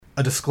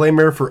A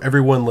disclaimer for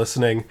everyone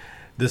listening,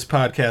 this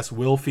podcast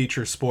will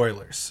feature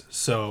spoilers.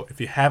 So if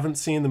you haven't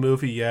seen the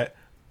movie yet,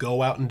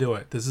 go out and do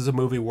it. This is a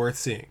movie worth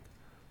seeing.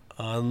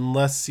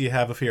 Unless you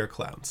have a fear of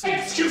clowns.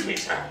 Excuse me,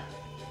 sir.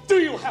 Do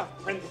you have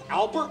Prince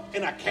Albert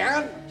in a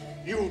can?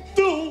 You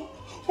do?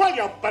 Well,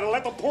 you better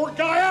let the poor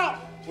guy out.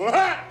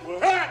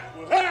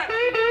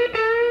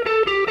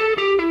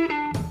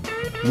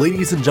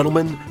 Ladies and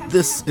gentlemen,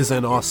 this is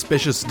an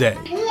auspicious day.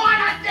 What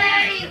a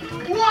day!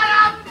 What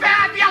a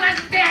fabulous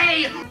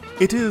day!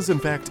 It is, in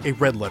fact, a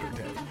red letter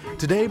day.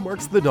 Today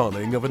marks the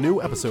dawning of a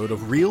new episode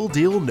of Real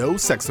Deal No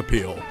Sex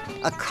Appeal.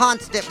 A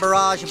constant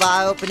barrage of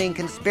eye-opening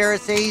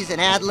conspiracies and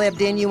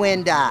ad-libbed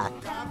innuendo.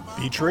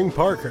 Featuring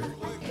Parker.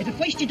 If at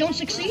first you don't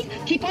succeed,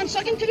 keep on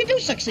sucking till you do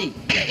succeed.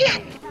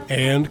 Yeah.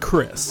 And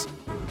Chris.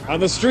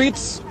 On the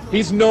streets,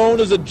 he's known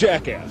as a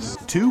jackass.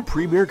 Two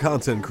premier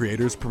content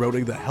creators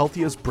promoting the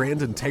healthiest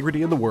brand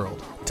integrity in the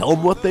world. Tell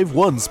them what they've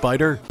won,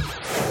 Spider.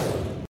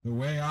 The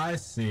way I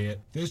see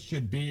it, this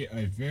should be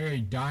a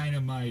very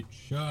dynamite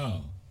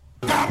show.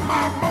 Got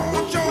my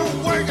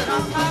mojo working.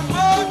 Got my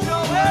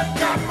mojo working.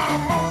 Got my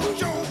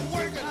mojo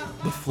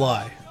working. The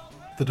Fly,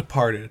 The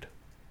Departed,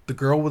 The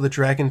Girl with a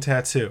Dragon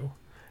Tattoo,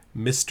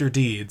 Mr.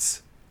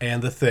 Deeds,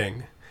 and The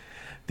Thing.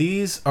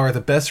 These are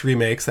the best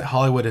remakes that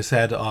Hollywood has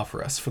had to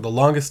offer us. For the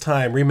longest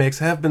time, remakes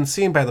have been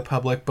seen by the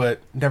public,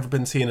 but never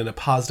been seen in a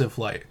positive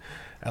light.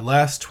 At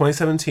last,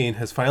 2017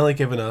 has finally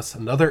given us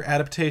another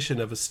adaptation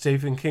of a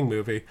Stephen King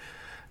movie,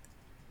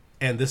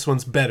 and this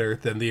one's better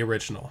than the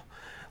original.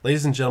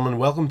 Ladies and gentlemen,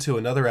 welcome to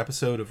another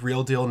episode of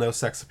Real Deal No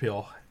Sex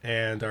Appeal.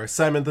 And our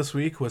assignment this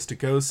week was to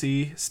go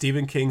see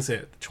Stephen King's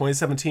It, the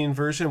 2017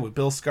 version with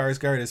Bill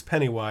Skarsgård as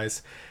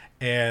Pennywise.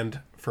 And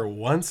for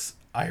once,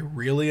 I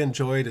really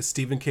enjoyed a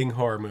Stephen King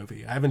horror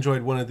movie. I've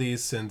enjoyed one of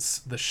these since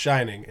The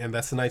Shining, and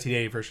that's the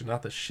 1980 version,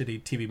 not the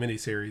shitty TV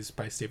miniseries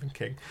by Stephen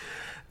King.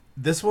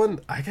 This one,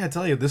 I gotta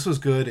tell you, this was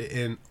good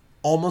in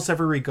almost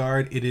every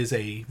regard. It is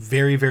a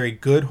very, very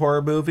good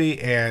horror movie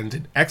and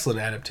an excellent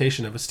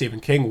adaptation of a Stephen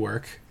King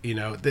work. You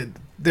know,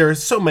 there are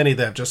so many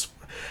that have just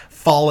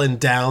fallen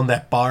down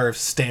that bar of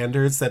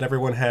standards that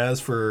everyone has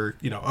for,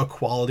 you know, a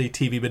quality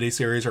TV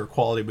miniseries or a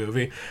quality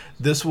movie.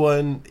 This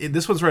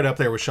one's right up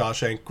there with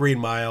Shawshank, Green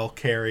Mile,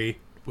 Carrie,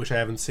 which I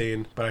haven't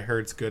seen, but I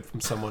heard it's good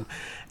from someone.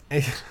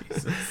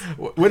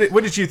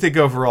 What did you think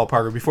overall,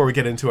 Parker, before we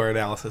get into our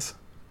analysis?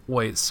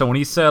 Wait, so when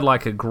you said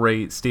like a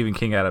great Stephen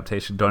King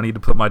adaptation, do I need to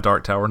put my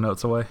Dark Tower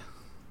notes away?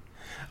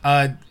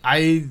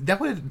 That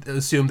would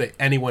assume that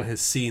anyone has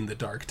seen The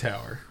Dark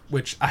Tower,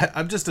 which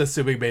I'm just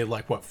assuming made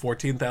like, what,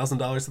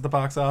 $14,000 at the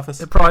box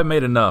office? It probably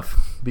made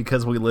enough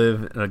because we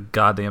live in a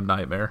goddamn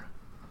nightmare.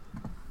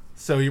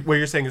 So what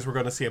you're saying is we're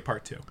going to see a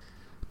part 2.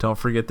 Don't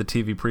forget the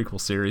TV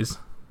prequel series.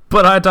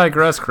 But I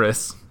digress,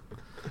 Chris.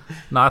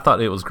 No, I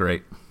thought it was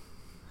great.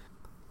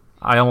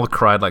 I almost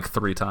cried like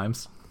 3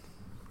 times.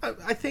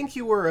 I think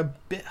you were a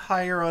bit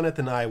higher on it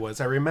than I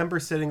was. I remember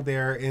sitting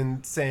there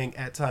and saying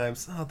at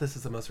times, oh, this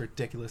is the most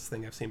ridiculous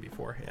thing I've seen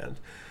beforehand.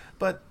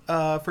 But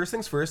first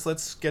things first,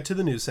 let's get to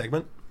the news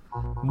segment.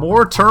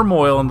 More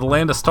turmoil in the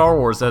land of Star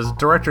Wars as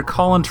director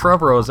Colin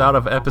Trevorrow is out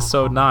of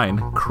Episode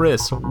 9.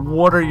 Chris,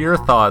 what are your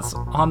thoughts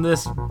on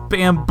this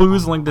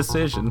bamboozling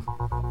decision?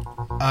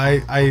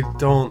 I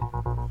don't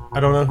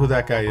know who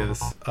that guy is.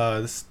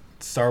 This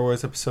Star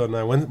Wars Episode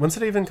 9. When's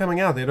it even coming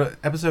out?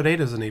 Episode 8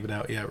 isn't even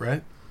out yet,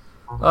 right?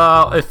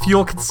 If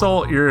you'll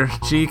consult your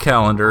G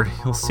calendar,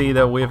 you'll see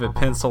that we have it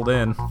penciled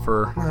in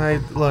for...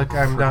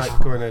 I'm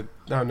not going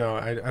to... No,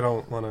 I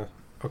don't want to...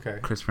 Okay.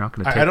 Chris, we're not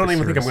going to take I don't this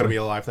even think I'm going to seriously. be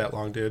alive that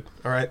long, dude.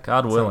 All right?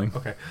 God willing.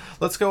 Okay.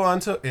 Let's go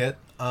on to it.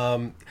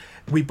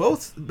 We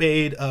both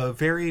made a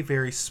very,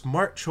 very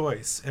smart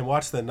choice and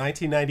watched the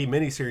 1990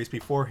 miniseries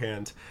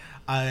beforehand.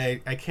 I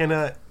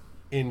cannot,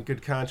 in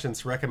good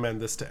conscience,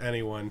 recommend this to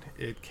anyone.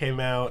 It came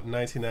out in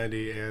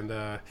 1990,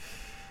 and...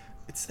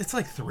 It's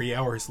like 3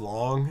 hours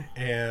long,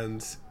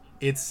 and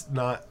it's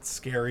not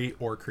scary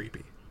or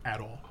creepy at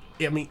all.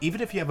 I mean,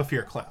 even if you have a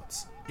fear of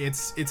clowns,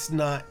 it's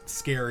not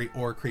scary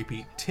or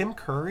creepy. Tim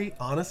Curry,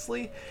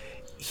 honestly,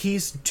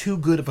 he's too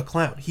good of a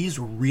clown. He's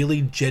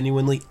really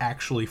genuinely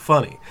actually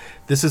funny.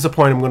 This is a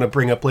point I'm going to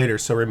bring up later,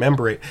 so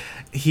remember it.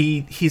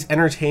 He's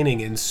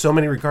entertaining in so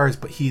many regards,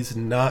 but he's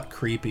not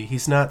creepy.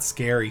 He's not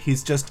scary.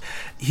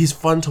 He's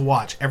fun to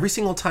watch. Every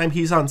single time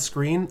he's on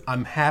screen,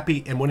 I'm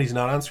happy, and when he's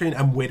not on screen,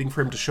 I'm waiting for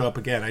him to show up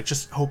again. I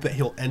just hope that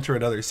he'll enter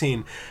another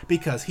scene,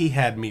 because he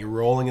had me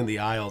rolling in the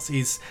aisles.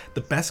 He's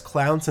the best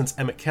clown since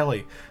Emmett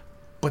Kelly,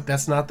 but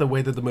that's not the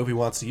way that the movie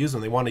wants to use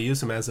him. They want to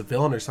use him as a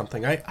villain or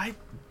something. I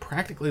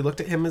practically looked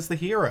at him as the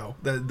hero.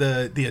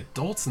 The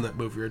adults in that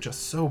movie are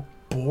just so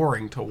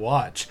boring to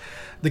watch.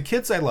 The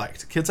kids I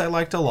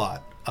liked a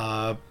lot,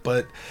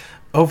 but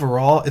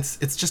overall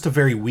it's just a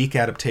very weak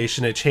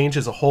adaptation. It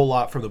changes a whole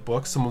lot from the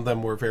book. Some of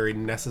them were very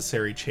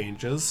necessary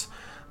changes.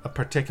 A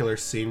particular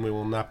scene we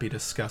will not be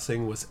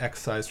discussing was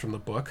excised from the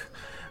book,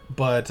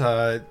 but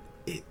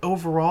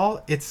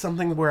overall it's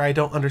something where I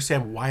don't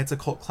understand why it's a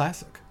cult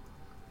classic.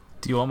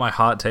 Do you want my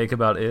hot take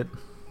about it?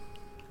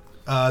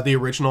 The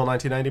original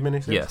 1990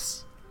 miniseries?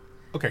 Yes.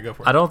 Okay, go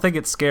for it. I don't think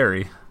it's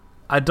scary.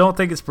 I don't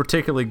think it's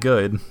particularly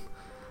good.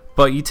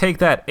 But you take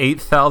that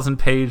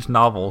 8,000-page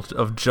novel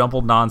of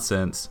jumbled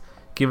nonsense,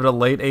 give it a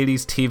late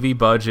 80s TV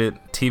budget,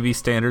 TV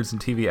standards,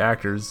 and TV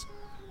actors,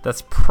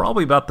 that's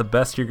probably about the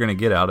best you're going to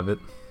get out of it.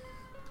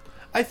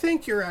 I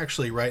think you're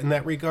actually right in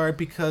that regard,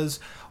 because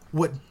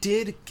what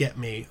did get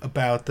me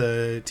about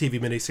the TV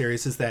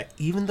miniseries is that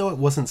even though it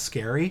wasn't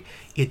scary,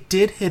 it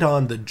did hit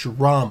on the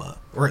drama,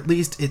 or at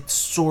least it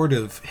sort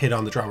of hit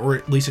on the drama, or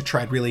at least it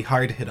tried really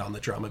hard to hit on the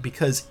drama,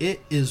 because it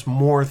is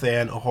more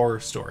than a horror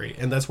story.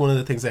 And that's one of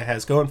the things that it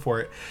has going for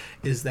it,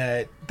 is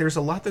that there's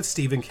a lot that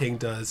Stephen King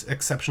does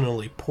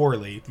exceptionally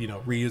poorly, you know,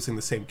 reusing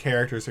the same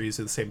characters, or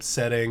using the same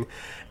setting,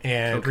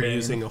 and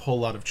reusing a whole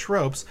lot of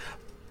tropes.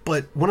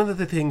 But one of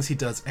the things he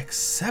does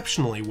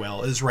exceptionally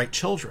well is write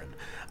children.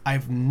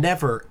 I've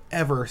never,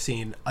 ever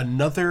seen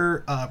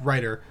another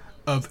writer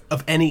of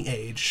any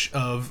age,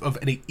 of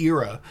any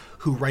era,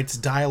 who writes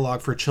dialogue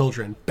for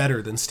children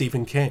better than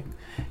Stephen King.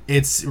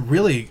 It's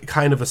really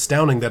kind of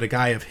astounding that a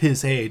guy of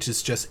his age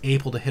is just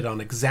able to hit on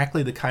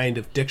exactly the kind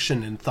of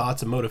diction and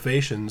thoughts and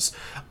motivations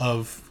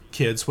of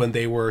kids when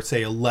they were,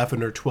 say,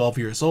 11 or 12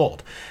 years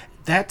old.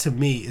 That, to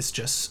me, is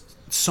just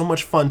so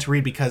much fun to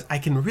read, because I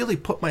can really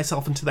put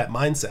myself into that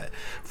mindset.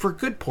 For a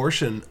good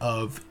portion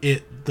of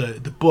it,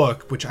 the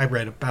book, which I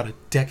read about a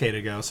decade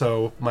ago,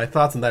 so my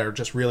thoughts on that are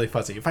just really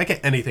fuzzy. If I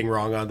get anything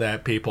wrong on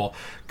that, people,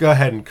 go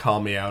ahead and call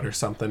me out or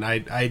something.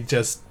 I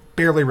just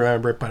barely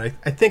remember it, but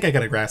I think I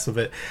got a grasp of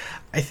it.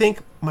 I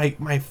think my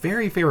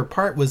very favorite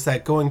part was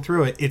that going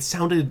through it, it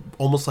sounded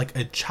almost like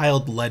a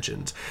child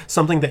legend,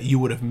 something that you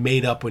would have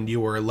made up when you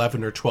were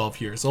 11 or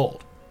 12 years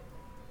old.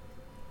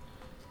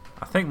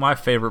 I think my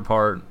favorite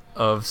part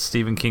of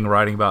Stephen King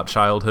writing about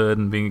childhood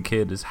and being a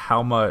kid is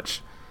how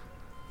much,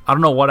 I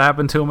don't know what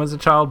happened to him as a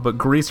child, but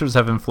greasers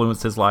have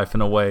influenced his life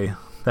in a way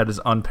that is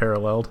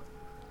unparalleled.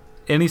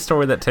 Any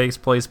story that takes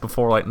place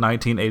before like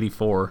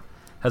 1984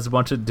 has a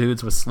bunch of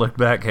dudes with slicked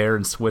back hair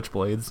and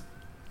switchblades,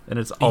 and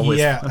it's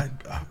always fun.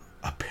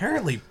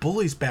 Apparently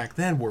bullies back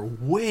then were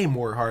way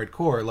more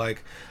hardcore.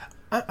 Like,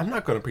 I'm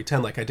not going to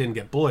pretend like I didn't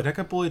get bullied. I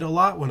got bullied a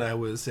lot when I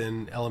was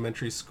in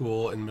elementary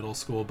school and middle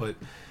school, but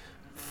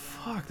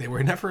fuck, they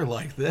were never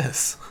like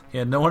this.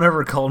 Yeah, no one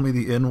ever called me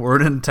the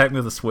N-word and attacked me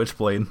with a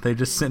switchblade. They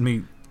just sent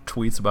me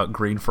tweets about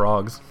green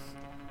frogs.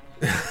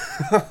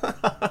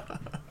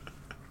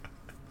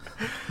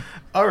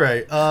 All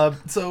right.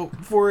 So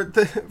for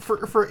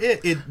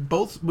it,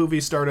 both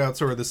movies start out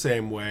sort of the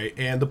same way,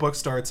 and the book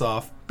starts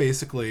off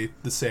basically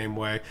the same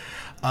way.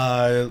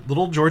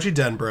 Little Georgie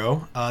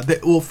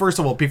Denbrough. Well, first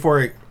of all,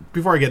 before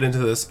I get into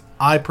this,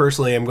 I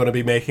personally am going to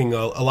be making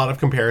a lot of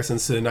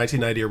comparisons to the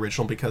 1990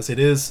 original, because it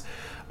is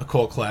a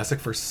cult classic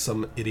for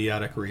some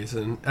idiotic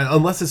reason,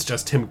 unless it's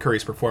just Tim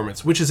Curry's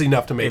performance, which is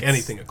enough to make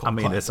anything a cult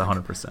classic. It's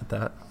 100%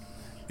 that.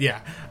 Yeah.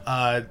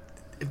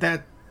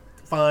 That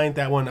fine,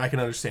 that one I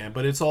can understand,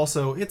 but it's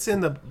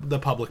in the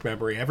public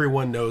memory.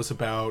 Everyone knows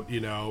about,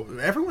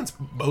 everyone's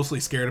mostly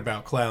scared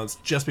about clowns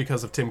just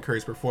because of Tim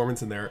Curry's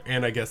performance in there,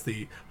 and I guess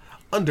the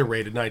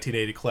underrated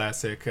 1980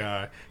 classic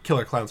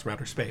Killer Clowns from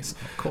Outer Space.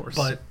 Of course.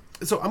 But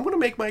so I'm going to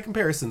make my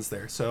comparisons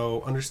there,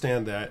 so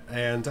understand that,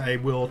 and I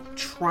will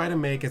try to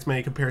make as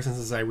many comparisons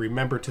as I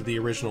remember to the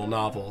original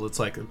novel. It's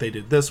like, they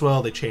did this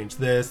well, they changed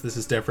this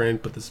is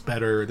different, but this is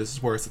better, this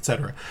is worse,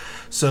 etc.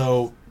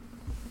 So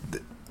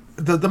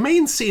the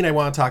main scene I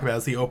want to talk about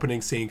is the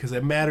opening scene, because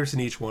it matters in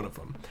each one of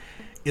them.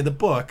 In the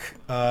book,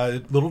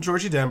 little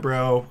Georgie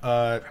Denbrough,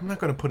 I'm not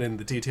going to put in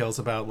the details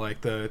about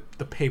like the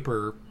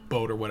paper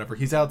boat or whatever.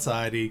 He's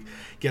outside, he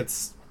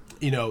gets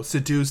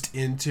seduced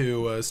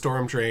into a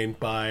storm drain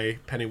by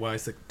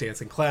Pennywise the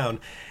dancing clown,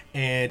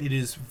 and it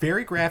is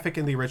very graphic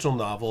in the original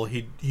novel.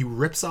 He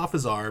rips off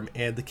his arm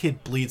and the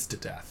kid bleeds to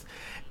death.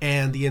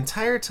 And the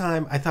entire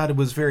time I thought it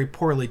was very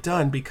poorly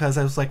done, because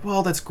I was like,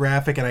 well, that's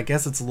graphic and I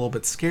guess it's a little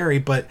bit scary,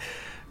 but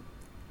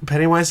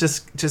Pennywise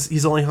just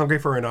he's only hungry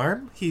for an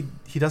arm. He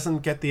doesn't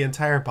get the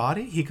entire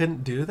body. He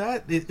couldn't do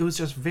that. It was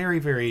just very,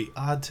 very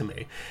odd to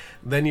me.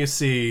 Then you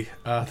see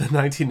the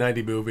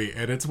 1990 movie,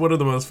 and it's one of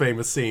the most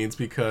famous scenes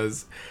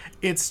because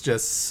it's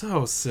just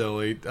so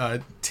silly.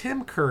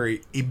 Tim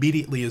Curry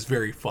immediately is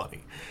very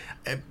funny.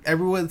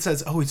 Everyone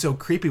says, oh, he's so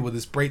creepy with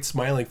his bright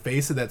smiling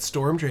face and that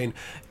storm drain.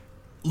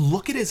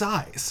 Look at his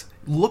eyes.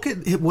 Look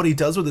at what he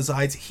does with his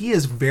eyes.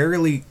 He's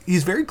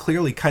very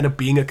clearly kind of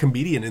being a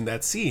comedian in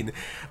that scene.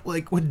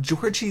 Like when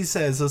Georgie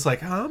says, it's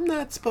like, I'm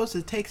not supposed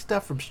to take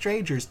stuff from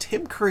strangers.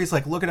 Tim Curry's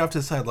like looking off to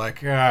the side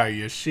like,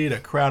 you see the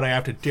crowd I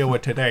have to deal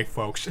with today,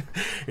 folks.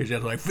 He's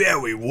just like,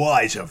 very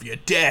wise of your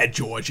dad,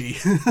 Georgie.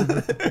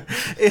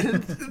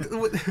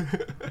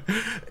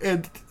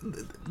 and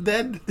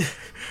then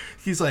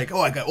he's like,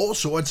 I got all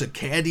sorts of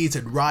candies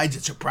and rides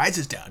and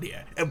surprises down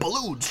here. And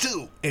balloons,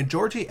 too. And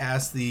Georgie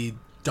asks the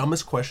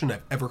dumbest question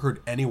I've ever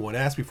heard anyone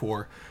ask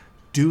before.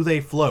 Do they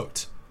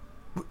float?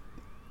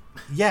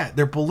 Yeah,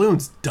 they're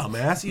balloons,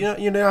 dumbass.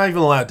 You're not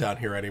even allowed down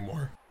here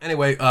anymore.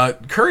 Anyway,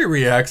 Curry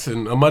reacts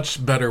in a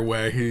much better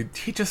way.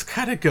 He just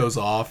kind of goes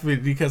off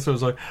because it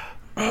was like,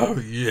 oh,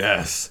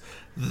 yes,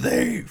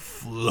 they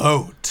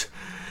float.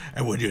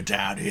 and when you're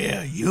down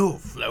here, you'll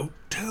float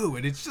too.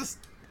 And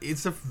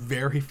it's a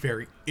very,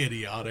 very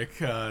idiotic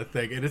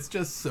thing, and it's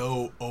just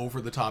so over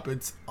the top.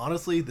 It's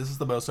honestly, this is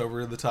the most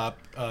over the top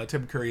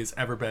Tim Curry has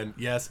ever been.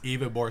 Yes,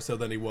 even more so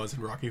than he was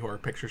in Rocky Horror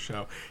Picture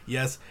Show.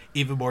 Yes,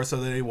 even more so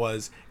than he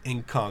was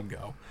in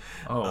Congo.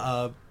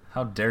 Oh,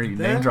 how dare you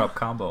name drop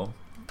Congo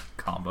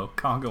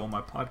on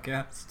my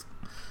podcast?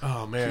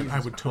 Oh man, Jesus I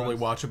would totally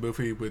Christ. watch a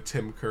movie with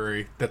Tim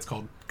Curry that's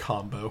called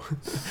Combo.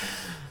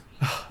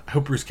 I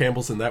hope Bruce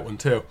Campbell's in that one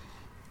too.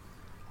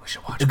 We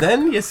should watch. And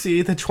then you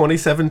see the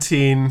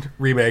 2017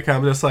 remake.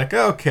 I'm just like,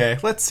 okay,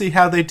 let's see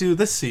how they do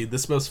this scene,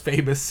 this most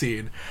famous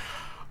scene.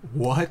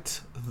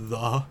 What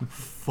the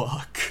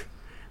fuck?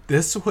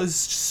 This was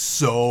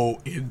so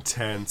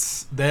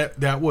intense.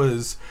 That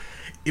was.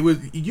 It was.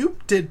 You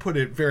did put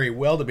it very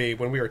well to me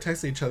when we were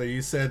texting each other.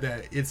 You said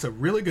that it's a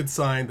really good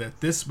sign that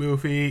this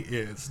movie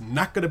is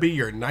not going to be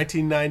your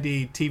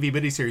 1990 TV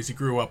miniseries you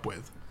grew up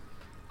with.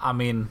 I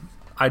mean,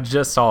 I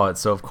just saw it,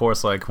 so of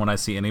course, like, when I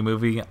see any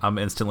movie, I'm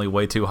instantly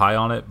way too high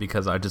on it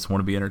because I just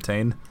want to be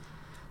entertained.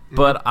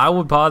 But I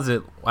would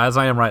posit, as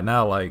I am right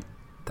now, like,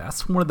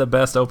 that's one of the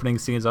best opening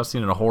scenes I've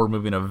seen in a horror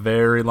movie in a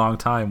very long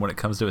time when it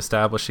comes to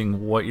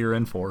establishing what you're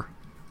in for.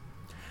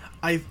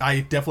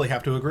 I definitely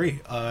have to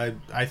agree.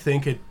 I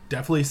think it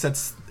definitely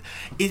sets...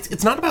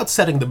 It's not about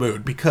setting the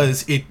mood,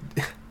 because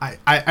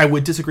I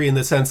would disagree in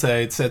the sense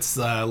that it sets,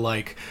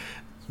 like...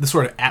 the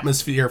sort of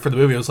atmosphere for the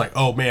movie. It was like,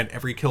 oh man,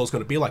 every kill is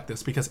going to be like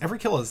this, because every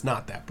kill is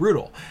not that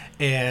brutal,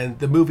 and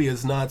the movie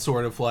is not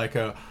sort of like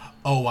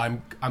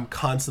I'm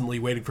constantly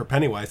waiting for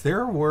Pennywise.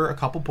 There were a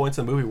couple points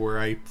in the movie where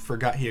I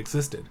forgot he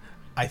existed.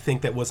 I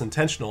think that was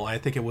intentional. I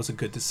think it was a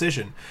good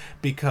decision,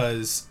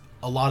 because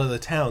a lot of the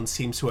town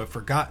seems to have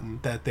forgotten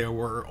that there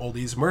were all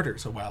these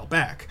murders a while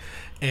back,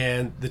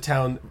 and the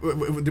town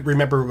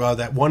remember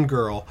that one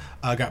girl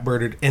got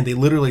murdered, and they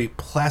literally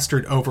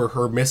plastered over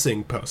her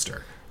missing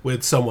poster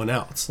with someone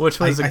else, which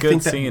was a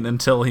good scene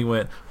until he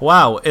went,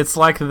 wow, it's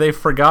like they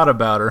forgot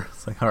about her.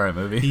 It's like, all right,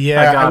 movie.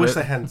 Yeah, I wish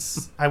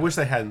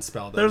they hadn't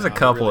spelled it. There's a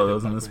couple of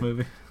those in this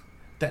movie.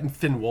 That and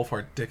Finn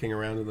Wolfhard dicking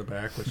around in the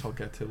back, which I'll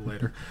get to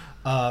later.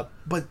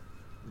 But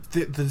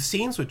the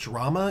scenes with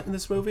drama in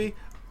this movie,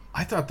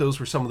 I thought those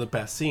were some of the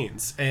best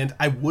scenes, and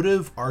I would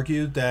have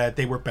argued that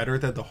they were better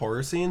than the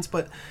horror scenes,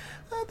 but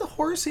the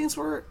horror scenes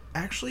were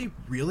actually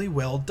really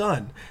well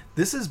done.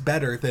 This is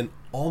better than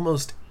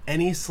almost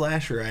any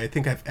slasher I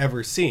think I've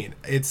ever seen.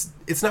 It's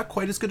not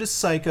quite as good as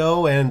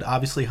Psycho, and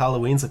obviously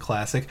Halloween's a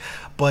classic,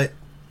 but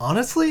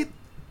honestly,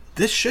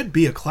 this should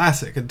be a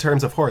classic in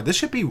terms of horror. This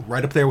should be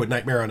right up there with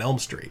Nightmare on Elm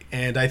Street,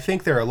 and I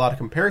think there are a lot of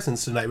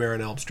comparisons to Nightmare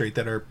on Elm Street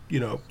that are,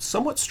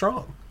 somewhat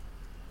strong.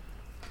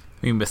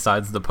 I mean,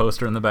 besides the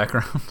poster in the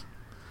background.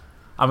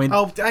 I mean,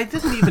 I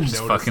didn't even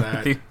just notice fucking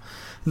that. with you.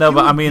 No,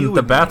 but I mean, the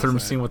would bathroom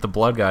notice that. scene with the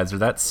blood guys,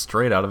 that's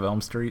straight out of Elm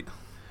Street.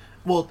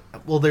 Well,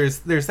 there's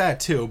that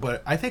too,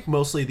 but I think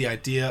mostly the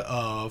idea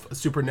of a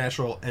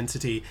supernatural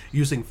entity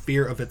using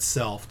fear of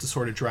itself to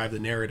sort of drive the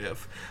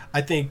narrative.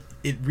 I think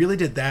it really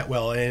did that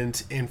well,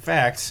 and in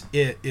fact,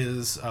 it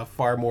is a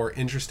far more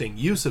interesting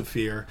use of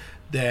fear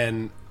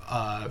than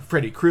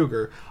Freddy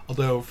Krueger,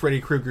 although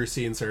Freddy Krueger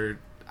scenes are,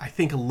 I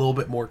think, a little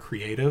bit more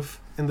creative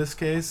in this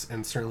case,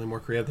 and certainly more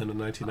creative than the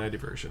 1990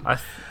 version.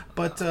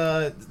 But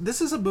this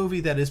is a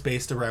movie that is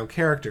based around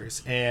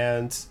characters,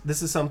 and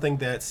this is something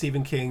that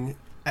Stephen King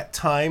at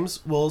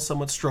times will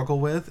somewhat struggle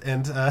with,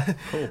 and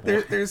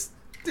there's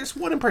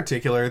one in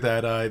particular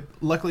that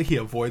luckily he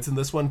avoids in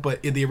this one, but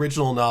in the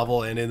original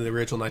novel and in the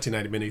original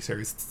 1990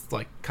 miniseries, it's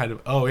like kind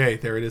of, oh hey,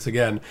 there it is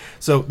again.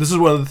 So this is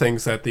one of the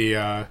things that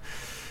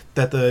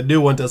the new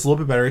one does a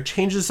little bit better. It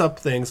changes up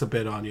things a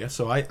bit on you.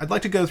 So I'd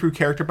like to go through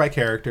character by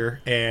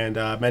character and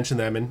mention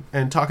them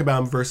and talk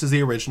about them versus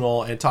the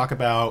original, and talk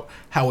about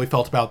how we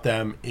felt about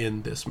them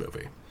in this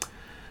movie.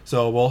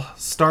 So we'll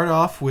start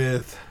off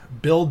with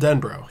Bill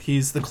Denbrough.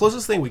 He's the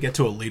closest thing we get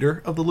to a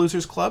leader of the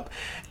Losers Club,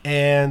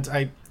 and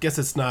I guess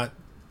it's not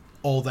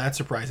all that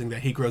surprising that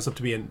he grows up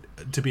to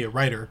be a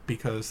writer,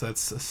 because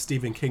that's a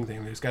Stephen King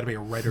thing. There's got to be a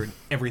writer in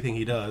everything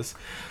he does.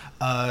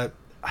 I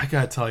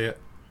gotta tell you,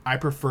 I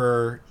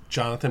prefer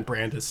Jonathan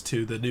Brandis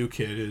to the new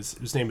kid.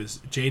 His name is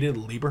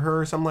Jaden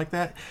Lieberher or something like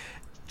that.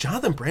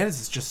 Jonathan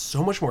Brandis is just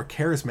so much more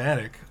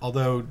charismatic,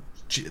 although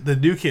the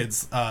new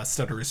kid's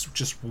stutter is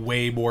just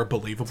way more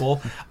believable.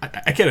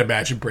 I can't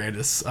imagine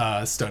Brandis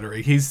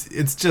stuttering.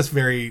 It's just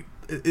very...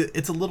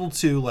 It's a little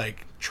too,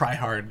 like, try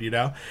hard,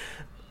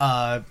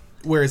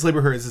 whereas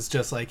Lieberher's is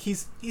just like,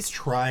 he's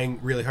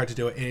trying really hard to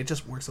do it, and it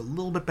just works a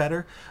little bit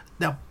better.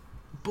 Now,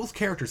 both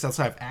characters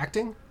outside of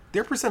acting,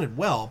 they're presented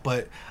well,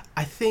 but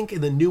I think in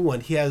the new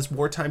one, he has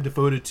more time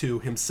devoted to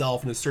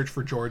himself and his search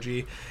for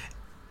Georgie.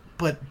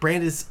 But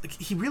Brandis,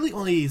 he really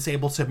only is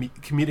able to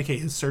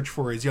communicate his search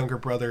for his younger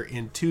brother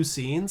in 2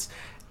 scenes.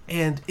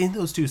 And in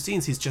those 2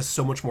 scenes, he's just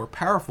so much more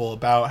powerful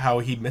about how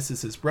he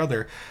misses his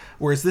brother.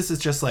 Whereas this is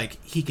just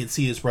like, he can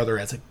see his brother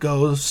as a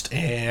ghost,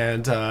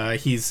 and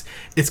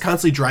it's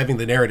constantly driving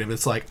the narrative.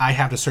 It's like, I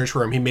have to search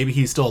for him. Maybe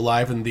he's still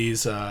alive in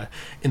these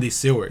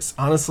sewers.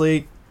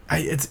 Honestly,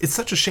 it's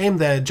such a shame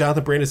that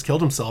Jonathan Brandis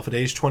killed himself at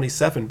age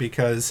 27,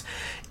 because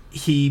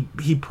he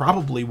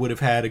probably would have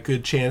had a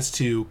good chance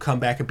to come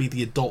back and be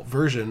the adult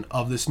version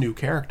of this new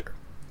character.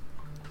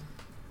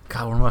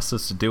 God, what am I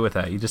supposed to do with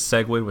that? You just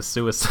segued with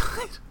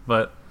suicide.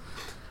 But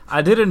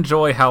I did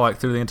enjoy how, like,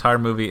 through the entire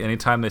movie,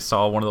 anytime they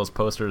saw one of those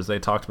posters, they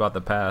talked about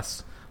the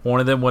past. One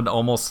of them would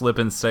almost slip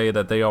and say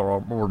that they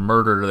were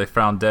murdered or they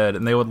found dead,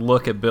 and they would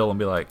look at Bill and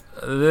be like,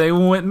 they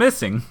went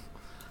missing.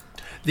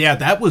 Yeah,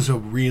 that was a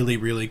really,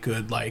 really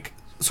good, like,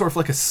 sort of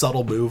like a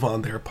subtle move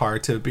on their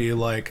part to be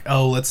like,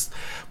 oh,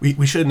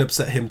 we shouldn't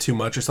upset him too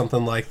much or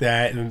something like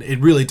that. And it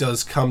really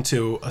does come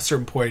to a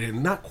certain point,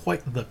 and not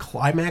quite the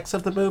climax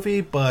of the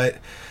movie, but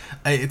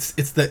it's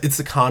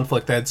the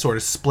conflict that sort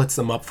of splits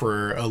them up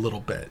for a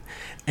little bit.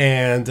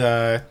 And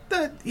I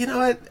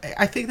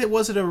think that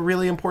wasn't a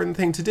really important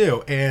thing to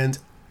do. And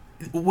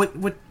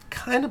what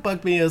kind of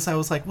bugged me is I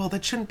was like, well,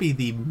 that shouldn't be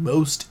the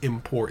most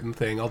important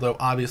thing, although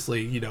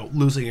obviously,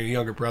 losing a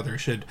younger brother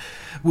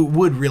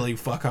would really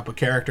fuck up a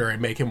character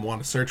and make him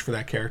want to search for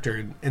that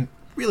character and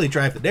really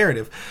drive the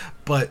narrative.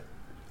 But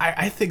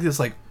I think there's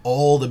like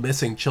all the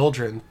missing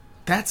children,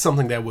 that's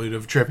something that would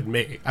have driven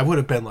me. I would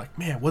have been like,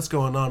 man, what's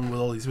going on with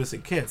all these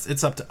missing kids?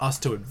 It's up to us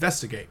to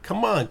investigate.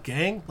 Come on,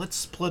 gang, let's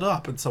split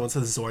up. And someone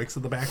says zoinks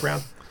in the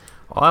background.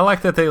 Well, I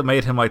like that they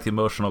made him like the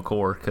emotional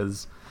core,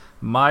 because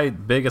my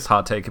biggest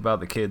hot take about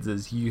the kids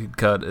is you could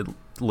cut at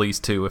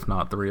least 2, if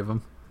not 3 of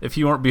them. If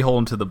you weren't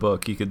beholden to the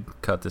book, you could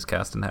cut this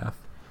cast in half.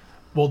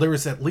 Well, there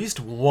was at least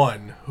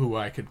one who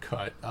I could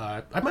cut.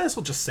 I might as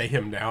well just say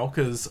him now,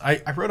 because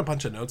I wrote a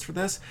bunch of notes for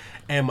this,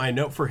 and my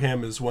note for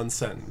him is one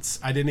sentence.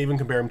 I didn't even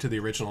compare him to the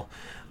original.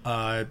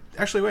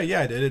 Actually, wait,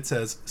 yeah, I did. It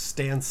says,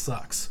 Stan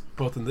sucks,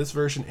 both in this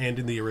version and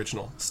in the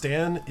original.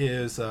 Stan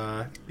is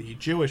the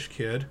Jewish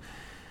kid.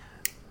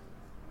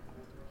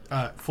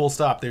 Full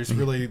stop. There's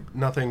really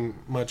nothing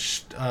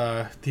much.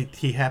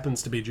 He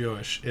happens to be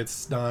Jewish.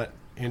 It's not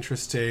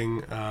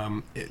interesting.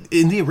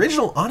 In the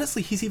original,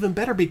 honestly, he's even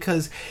better,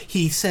 because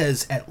he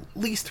says at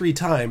least 3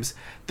 times,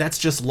 that's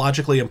just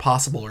logically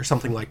impossible or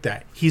something like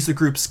that. He's a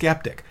group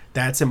skeptic.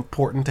 That's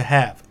important to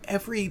have.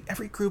 Every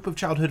group of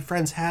childhood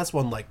friends has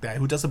one like that,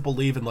 who doesn't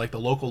believe in like the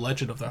local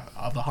legend of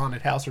the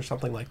haunted house or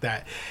something like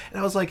that. And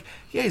I was like,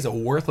 yeah, he's a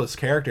worthless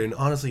character, and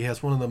honestly, he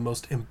has one of the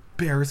most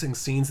embarrassing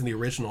scenes in the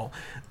original.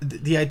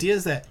 The idea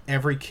is that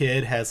every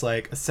kid has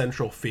like a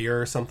central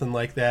fear or something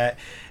like that.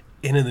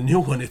 And in the new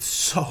one, it's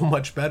so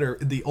much better.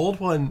 The old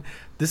one,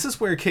 this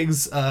is where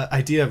King's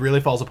idea really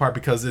falls apart,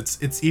 because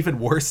it's even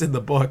worse in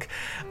the book.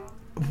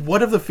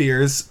 One of the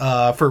fears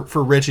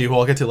for Richie, who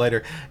I'll get to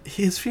later,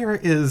 his fear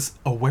is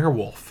a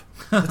werewolf.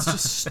 That's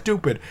just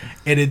stupid.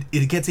 And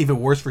it gets even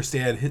worse for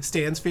Stan.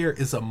 Stan's fear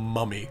is a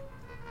mummy.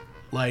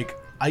 Like,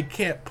 I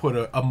can't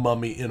put a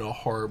mummy in a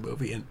horror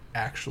movie and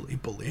actually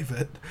believe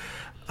it.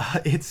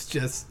 It's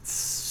just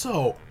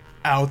so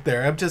out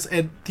there. And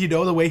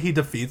the way he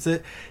defeats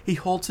it, he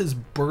holds his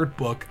bird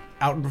book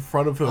out in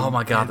front of him. Oh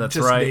my god, and that's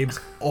just right. Names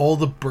all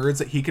the birds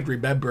that he could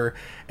remember,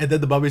 and then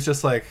the mummy's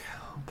just like,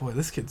 oh boy,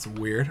 this kid's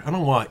weird. I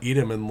don't want to eat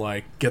him and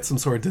like get some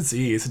sort of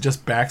disease. It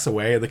just backs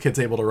away, and the kid's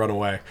able to run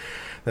away.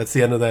 That's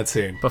the end of that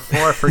scene.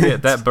 Before I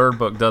forget, that bird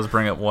book does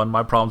bring up one of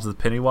my problems with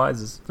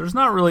Pennywise is there's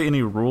not really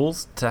any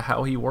rules to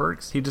how he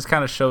works. He just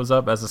kind of shows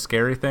up as a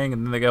scary thing,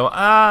 and then they go,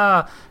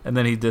 and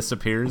then he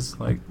disappears.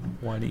 Like,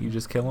 why didn't you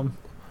just kill him?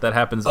 That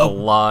happens a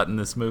lot in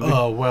this movie.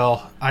 Oh,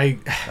 well, that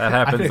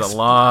happens a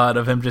lot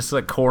of him just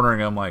like cornering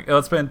him, like,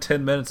 it's been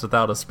 10 minutes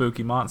without a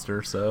spooky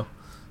monster, so.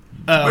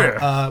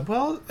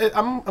 Well,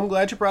 I'm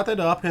glad you brought that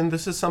up, and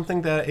this is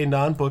something that a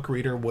non-book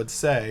reader would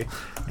say,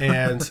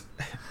 and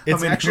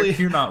it's actually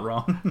you're not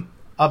wrong.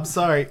 I'm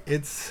sorry,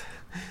 it's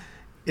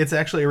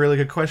actually a really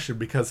good question,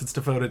 because it's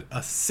devoted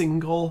a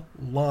single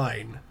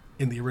line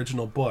in the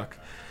original book.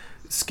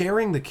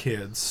 Scaring the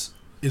kids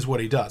is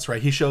what he does,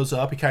 right? He shows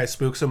up, he kind of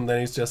spooks them, and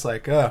then he's just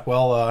like,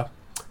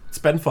 it's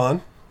been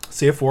fun.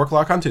 See you at 4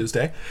 o'clock on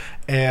Tuesday.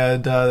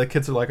 And the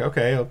kids are like,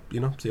 okay,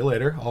 see you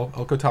later.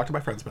 I'll go talk to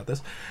my friends about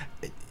this.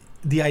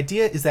 The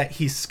idea is that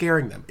he's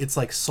scaring them. It's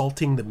like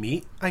salting the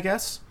meat, I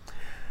guess.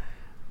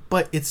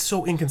 But it's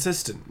so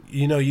inconsistent.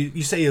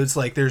 You say it's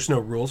like there's no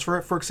rules for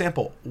it. For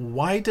example,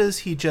 why does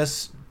he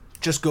just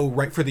go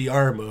right for the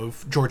arm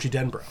of Georgie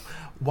Denbrough?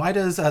 Why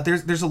does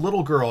there's a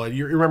little girl, and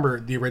you remember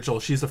the original,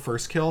 she's the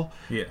first kill,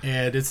 yeah,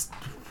 and it's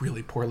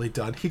really poorly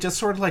done. He just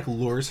sort of like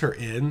lures her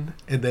in,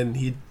 and then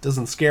he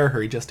doesn't scare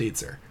her, he just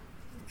eats her.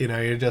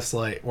 You're just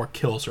like, or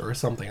kills her or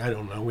something. I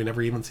don't know. We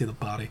never even see the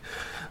body.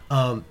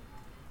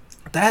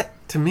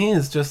 That to me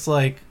is just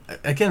like,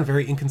 again,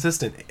 very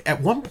inconsistent. At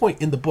one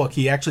point in the book,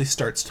 he actually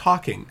starts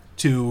talking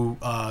to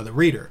the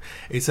reader.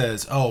 He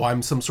says,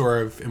 I'm some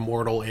sort of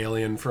immortal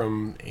alien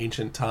from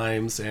ancient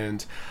times,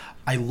 and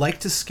I like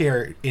to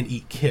scare and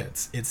eat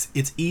kids.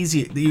 It's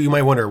easy. You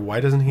might wonder, why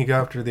doesn't he go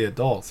after the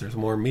adults? There's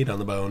more meat on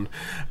the bone.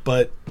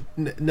 But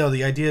no,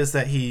 the idea is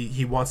that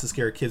he wants to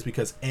scare kids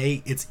because,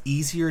 A, it's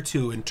easier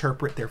to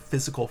interpret their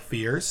physical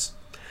fears,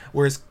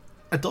 whereas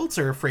adults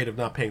are afraid of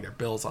not paying their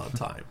bills on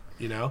time,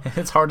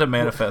 It's hard to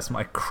manifest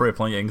my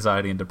crippling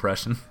anxiety and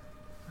depression.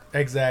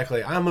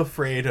 Exactly. I'm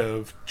afraid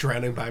of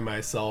drowning by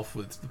myself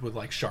with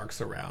like sharks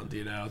around,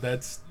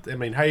 I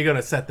mean, how are you going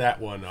to set that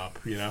one up,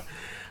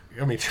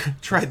 I mean,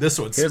 try this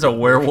one. Here's a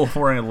werewolf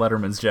wearing a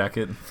Letterman's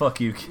jacket.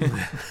 Fuck you, kid.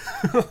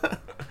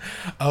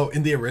 Oh,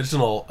 in the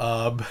original,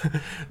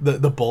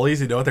 the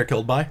bullies, you know what they're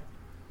killed by?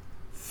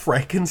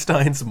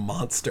 Frankenstein's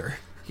monster.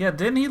 Yeah,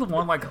 didn't he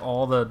want like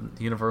all the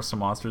Universal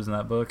monsters in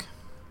that book?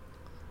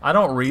 I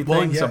don't read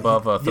things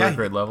above a third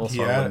grade level,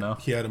 so I wouldn't know.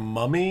 He had a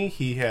mummy,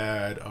 he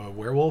had a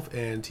werewolf,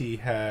 and he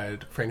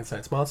had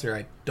Frankenstein's monster.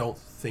 I don't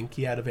think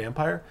he had a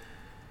vampire.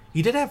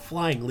 He did have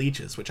flying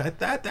leeches, which I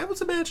thought that was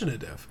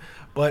imaginative,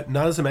 but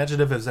not as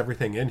imaginative as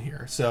everything in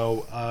here.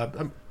 So I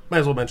might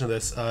as well mention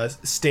this.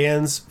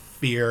 Stan's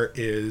fear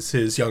is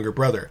his younger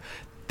brother.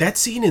 That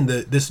scene in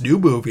this new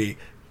movie,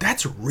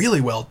 that's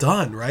really well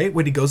done, right?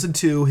 When he goes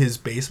into his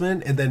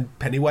basement and then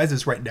Pennywise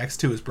is right next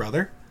to his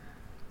brother.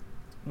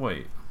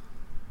 Wait.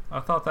 I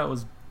thought that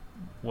was...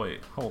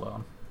 Wait, hold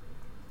on.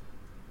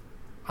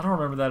 I don't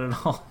remember that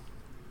at all.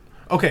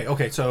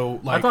 Okay, so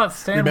like... I thought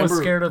Stan was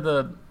scared of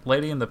the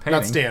lady in the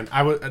painting. Not Stan.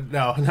 I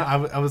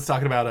was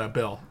talking about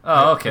Bill.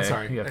 Oh, okay.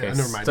 Sorry. Okay.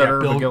 Never mind. Stutter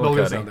Bill goes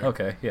McGillicuddy. down there.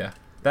 Okay, yeah.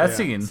 That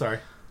scene... Sorry.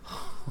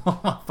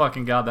 Oh my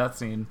fucking god, that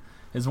scene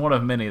is one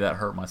of many that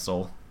hurt my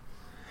soul.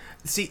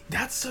 See,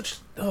 that's such...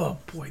 Oh,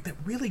 boy, that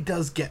really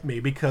does get me,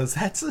 because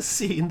that's a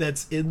scene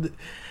that's in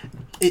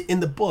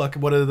the book.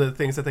 One of the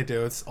things that they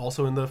do, it's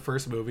also in the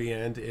first movie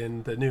and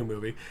in the new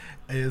movie,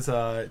 is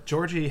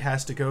Georgie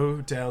has to go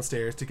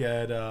downstairs to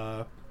get,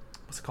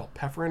 what's it called,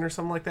 pepperin or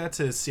something like that,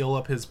 to seal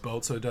up his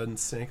boat so it doesn't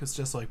sink. It's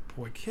just like,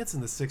 boy, kids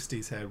in the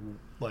 60s had,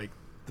 like,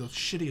 the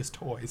shittiest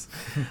toys.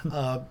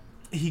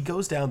 He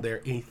goes down there,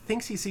 and he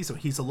thinks he sees him.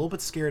 He's a little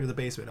bit scared of the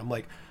basement. I'm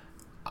like...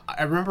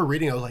 I remember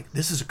reading, I was like,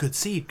 this is a good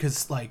scene,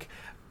 because, like,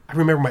 I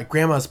remember my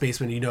grandma's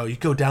basement, you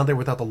go down there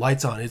without the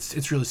lights on.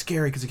 It's really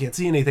scary because you can't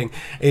see anything.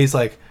 And he's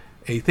like,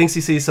 he thinks he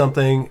sees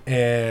something,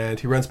 and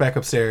he runs back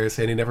upstairs,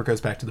 and he never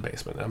goes back to the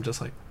basement. And I'm just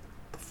like,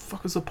 the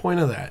fuck was the point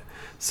of that?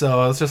 So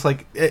I was just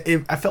like,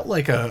 I felt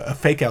like a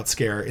fake-out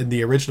scare in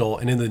the original,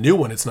 and in the new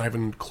one, it's not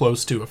even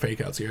close to a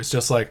fake-out scare. It's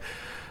just like,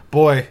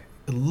 boy,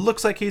 it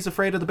looks like he's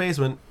afraid of the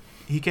basement.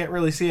 He can't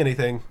really see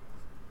anything.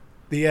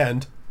 The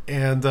end.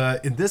 And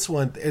in this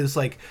one, it's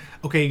like,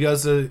 okay, he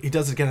does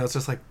it again. I was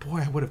just like,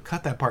 boy, I would have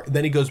cut that part. And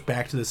then he goes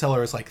back to the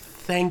cellar. It's like,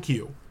 thank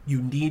you.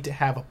 You need to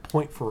have a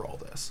point for all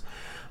this.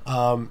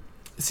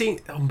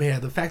 Seeing, oh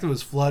man, the fact that it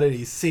was flooded,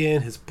 he's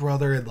seeing his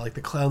brother and like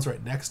the clown's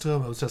right next to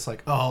him. I was just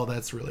like, oh,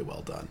 that's really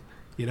well done.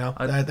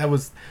 That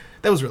was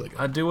really good.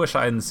 I do wish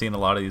I hadn't seen a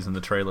lot of these in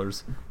the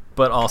trailers,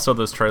 but also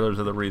those trailers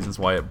are the reasons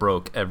why it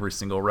broke every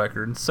single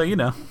record. So you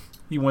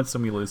win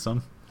some, you lose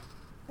some.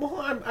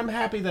 Well, I'm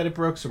happy that it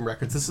broke some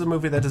records. This is a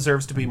movie that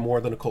deserves to be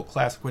more than a cult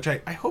classic, which I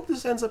hope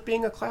this ends up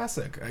being a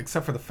classic,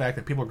 except for the fact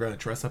that people are going to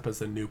dress up as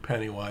the new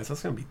Pennywise.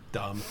 That's going to be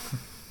dumb.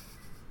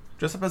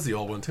 Dress up as the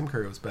old one. Tim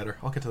Curry was better.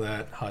 I'll get to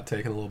that hot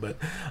take in a little bit.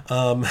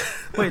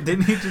 Wait,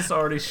 didn't you just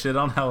already shit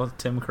on how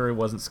Tim Curry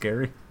wasn't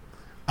scary?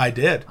 I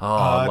did. Oh,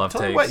 I love tell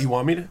takes. You what, you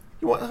want me to...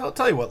 I'll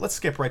tell you what, let's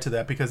skip right to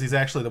that, because he's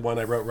actually the one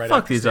I wrote right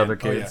Fuck after these Stan. other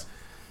kids. Oh, yeah.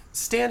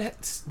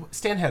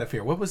 Stan had a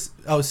fear. What was...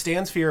 Oh,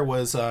 Stan's fear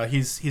was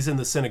he's in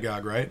the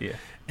synagogue, right? Yeah.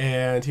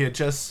 And he had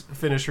just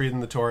finished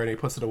reading the Torah, and he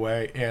puts it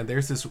away, and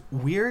there's this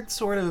weird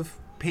sort of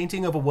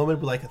painting of a woman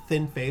with like a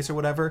thin face or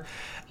whatever.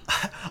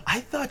 I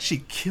thought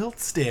she killed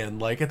Stan,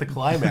 like at the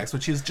climax,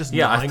 when she was just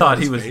I thought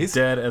he was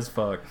dead as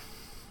fuck.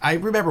 I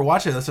remember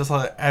watching this, just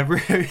like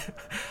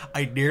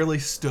I nearly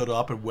stood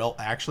up and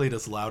actually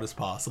as loud as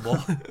possible.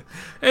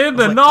 In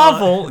the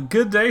novel,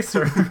 good day,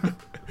 sir.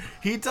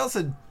 He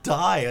doesn't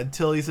die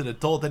until he's an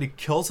adult. Then he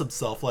kills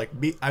himself. Like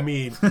me, I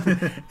mean,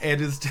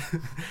 and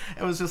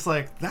it was just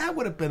like that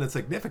would have been a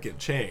significant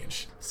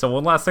change. So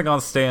one last thing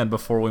on Stan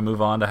before we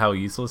move on to how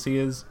useless he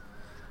is.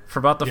 For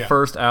about the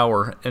first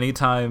hour,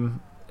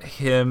 anytime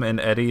him and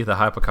Eddie, the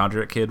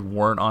hypochondriac kid,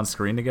 weren't on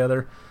screen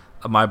together,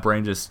 my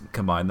brain just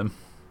combined them.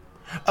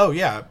 Oh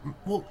yeah,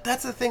 well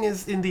that's the thing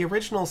is in the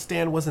original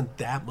Stan wasn't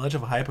that much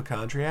of a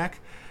hypochondriac.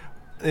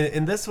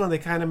 In this one they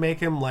kind of make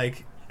him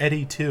like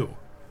Eddie too.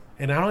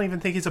 And I don't even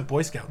think he's a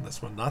Boy Scout in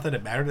this one. Not that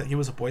it mattered that he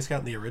was a Boy Scout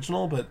in the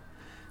original, but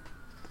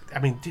I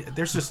mean,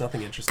 there's just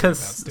nothing interesting about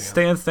Stan. Because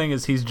Stan's thing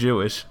is he's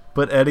Jewish,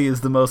 but Eddie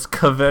is the most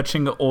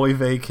kvetching oy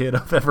vey kid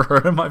I've ever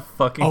heard in my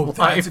fucking life. Oh,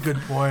 that's a good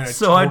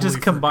point. I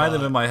just combine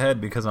them in my head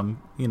because I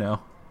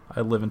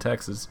live in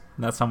Texas,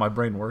 and that's how my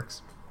brain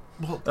works.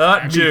 Well,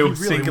 Jew, he really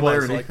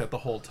singularity. was like that the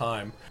whole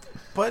time.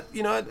 But,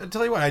 I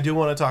tell you what, I do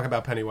want to talk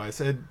about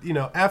Pennywise.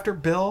 After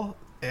Bill...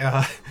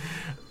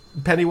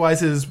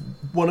 Pennywise is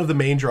one of the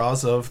main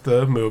draws of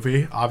the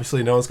movie.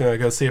 Obviously, no one's going to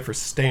go see it for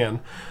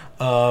Stan.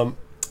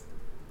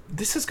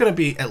 This is going to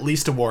be at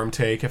least a warm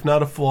take, if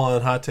not a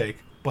full-on hot take.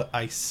 But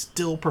I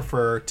still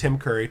prefer Tim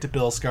Curry to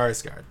Bill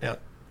Skarsgård. Now,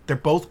 they're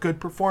both good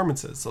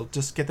performances, so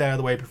just get that out of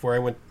the way before I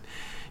went...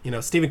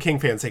 Stephen King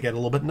fans, they get a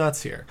little bit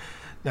nuts here.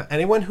 Now,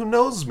 anyone who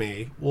knows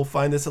me will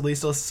find this at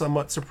least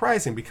somewhat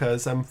surprising,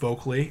 because I'm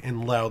vocally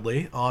and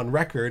loudly on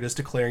record as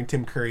declaring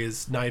Tim Curry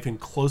is not even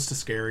close to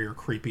scary or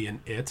creepy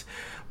in It.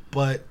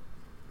 But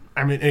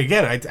I mean,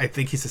 again, I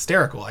think he's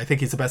hysterical. I think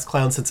he's the best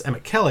clown since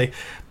Emmett Kelly,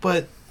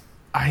 but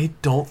I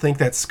don't think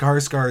that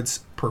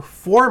Skarsgård's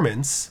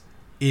performance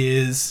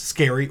is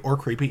scary or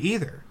creepy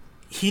either.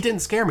 He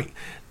didn't scare me.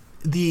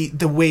 The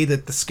way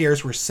that the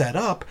scares were set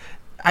up,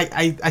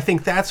 I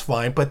think that's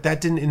fine, but that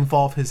didn't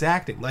involve his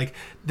acting. Like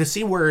the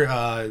scene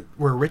where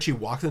Richie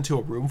walks into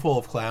a room full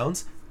of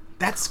clowns,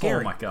 that's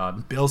scary. Oh my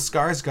God. Bill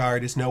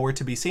Skarsgård is nowhere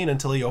to be seen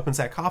until he opens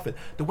that coffin.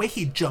 The way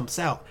he jumps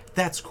out,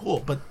 that's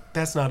cool, but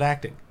that's not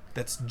acting.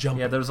 That's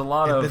jumping. Yeah, there's a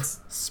lot of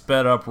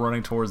sped up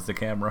running towards the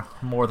camera,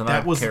 more than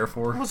I care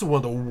for. That was one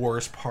of the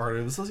worst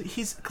parts.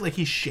 He's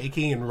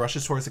shaking and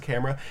rushes towards the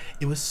camera.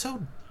 It was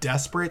so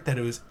desperate that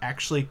it was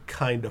actually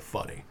kind of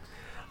funny.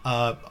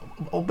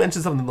 I'll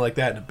mention something like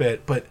that in a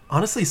bit, but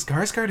honestly,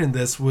 Skarsgård in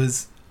this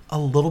was a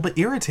little bit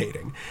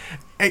irritating.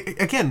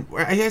 Again,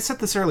 I said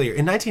this earlier.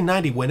 In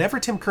 1990, whenever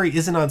Tim Curry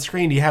isn't on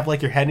screen, you have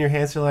like your head in your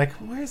hands. You're like,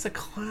 "Where's the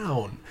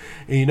clown?"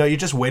 And, you're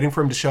just waiting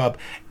for him to show up.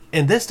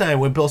 And this time,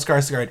 when Bill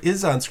Skarsgård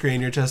is on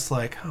screen, you're just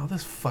like, "Oh,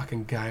 this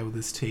fucking guy with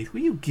his teeth.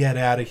 Will you get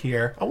out of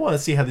here? I want to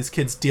see how these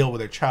kids deal with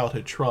their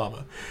childhood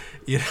trauma."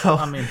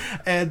 I mean,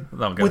 and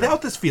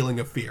without this feeling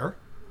of fear,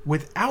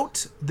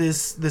 without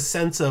this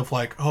sense of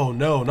like, "Oh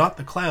no, not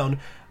the clown,"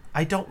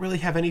 I don't really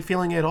have any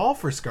feeling at all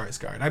for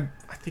Skarsgård.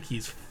 I think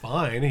he's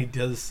fine. He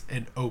does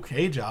an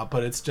okay job,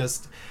 but it's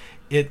just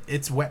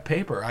it's wet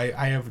paper.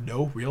 I have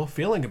no real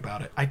feeling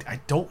about it. I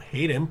don't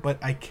hate him, but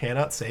I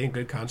cannot say in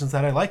good conscience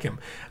that I like him.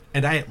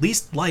 And I at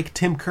least like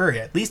Tim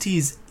Curry. At least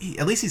he's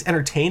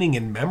entertaining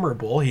and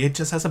memorable. He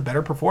just has a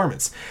better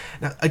performance.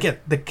 Now, again,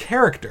 the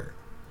character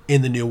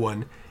in the new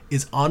one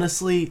is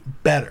honestly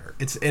better.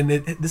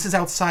 This is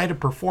outside of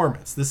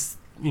performance. This,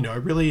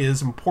 it really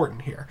is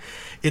important here.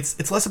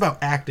 It's less about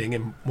acting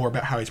and more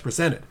about how he's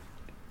presented.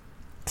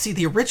 See,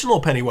 the original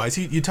Pennywise,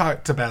 you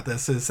talked about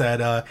this, is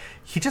that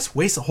he just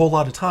wastes a whole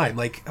lot of time.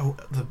 Like,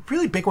 the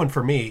really big one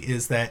for me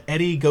is that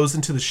Eddie goes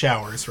into the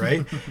showers,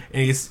 right?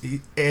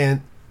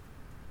 and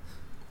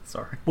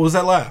sorry. What was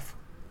that laugh?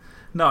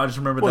 No, I just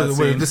remember that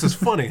scene. This is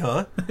funny,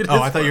 huh?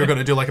 I thought you were going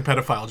to do like a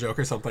pedophile joke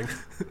or something.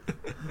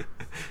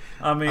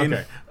 I mean,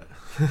 okay.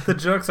 The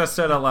jokes I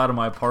said out loud in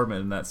my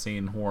apartment in that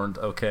scene weren't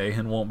okay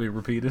and won't be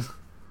repeated.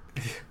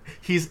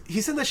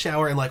 He's in the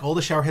shower and like all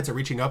the shower heads are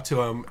reaching up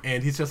to him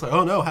and he's just like,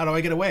 "Oh no, how do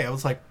I get away?" I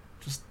was like,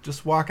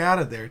 just walk out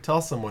of there.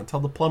 Tell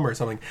the plumber or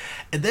something.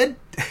 And then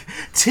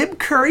Tim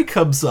Curry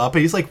comes up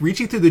and he's like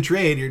reaching through the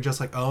drain. You're just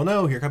like, "Oh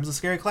no, here comes a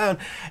scary clown."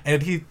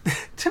 And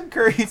Tim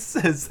Curry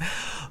says,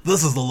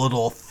 "This is a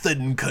little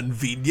thin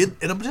convenient."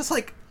 And I'm just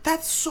like,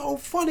 that's so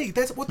funny.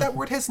 That's what that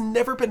word has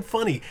never been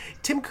funny.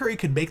 Tim Curry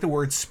could make the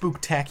word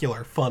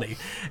spooktacular funny.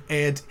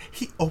 And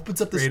he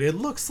opens up this, it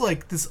looks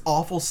like this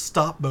awful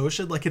stop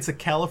motion, like it's a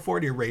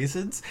California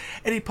Raisins.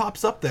 And he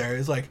pops up there.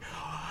 He's like,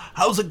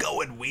 "How's it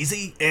going,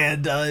 Wheezy?"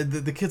 And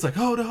the kid's like,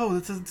 "Oh no,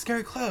 it's a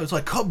scary clown." It's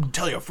like, "Come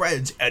tell your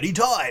friends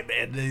anytime."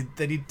 And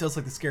then he does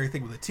like the scary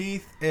thing with the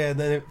teeth. And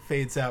then it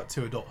fades out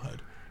to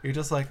adulthood. You're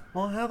just like,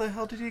 well, how the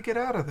hell did you get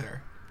out of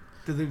there?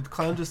 Did the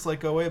clown just like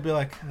go away and be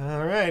like,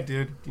 "All right,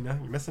 dude, you're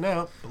missing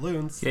out.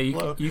 Balloons."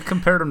 Yeah, you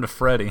compared him to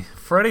Freddy.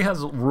 Freddy has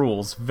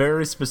rules,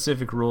 very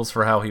specific rules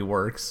for how he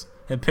works.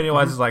 And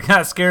Pennywise is like,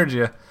 "I scared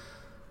you.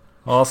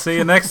 Well, I'll see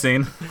you next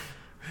scene."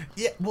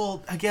 Yeah,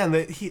 well, again,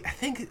 I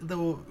think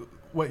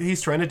what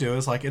he's trying to do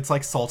is like, it's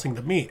like salting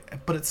the meat.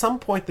 But at some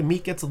point, the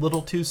meat gets a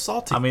little too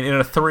salty. I mean, in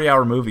a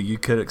 3-hour movie, you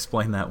could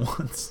explain that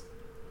once.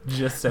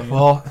 Just saying.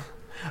 Well,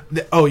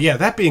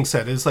 that being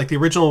said, it's like the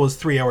original was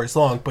 3 hours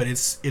long, but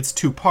it's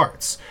 2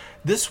 parts.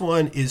 This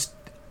one is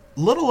a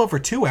little over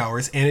 2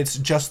 hours, and it's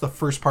just the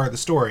first part of the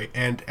story,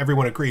 and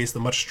everyone agrees the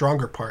much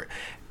stronger part.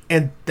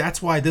 And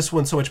that's why this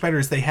one's so much better,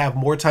 is they have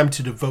more time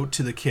to devote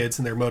to the kids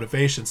and their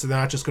motivation. So they're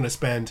not just going to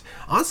spend,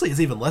 honestly, it's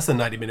even less than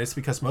 90 minutes,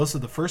 because most of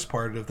the first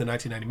part of the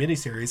 1990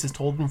 miniseries is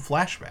told in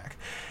flashback.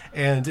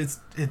 And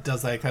it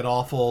does like that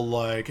awful,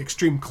 like,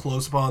 extreme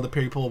close-up on the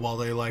people while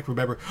they, like,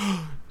 remember,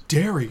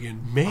 Derry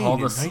in Maine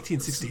in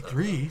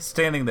 1963.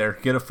 Standing there,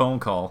 get a phone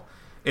call.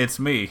 "It's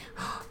me.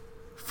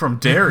 From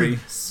Derry."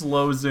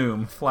 Slow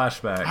zoom,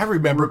 flashback. I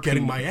remember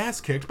getting my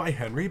ass kicked by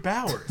Henry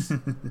Bowers.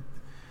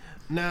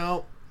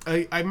 Now,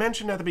 I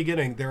mentioned at the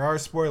beginning, there are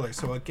spoilers.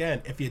 So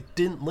again, if you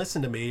didn't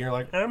listen to me, you're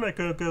like, "I'm not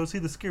going to go see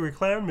the Scary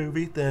Clown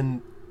movie,"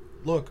 then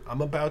look,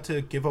 I'm about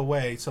to give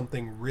away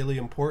something really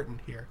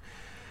important here.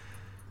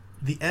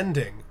 The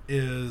ending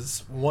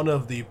is one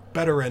of the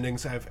better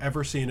endings I've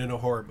ever seen in a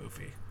horror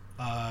movie.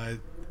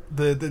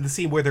 The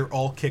scene where they're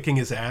all kicking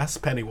his ass,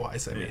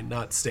 Pennywise, I mean,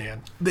 not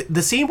Stan.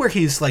 The scene where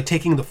he's like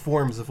taking the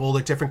forms of all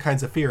the different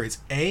kinds of fear is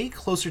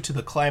closer to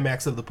the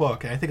climax of the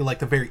book, and I think like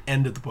the very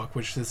end of the book,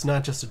 which is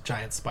not just a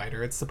giant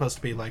spider. It's supposed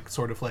to be like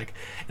sort of like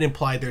an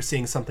implied they're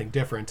seeing something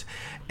different,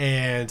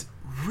 and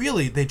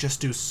really they just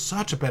do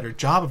such a better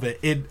job of it.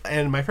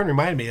 And my friend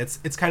reminded me,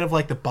 it's kind of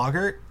like the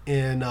boggart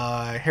in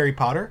Harry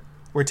Potter,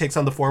 where it takes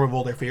on the form of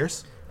all their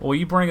fears. Well,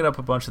 you bringing up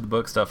a bunch of the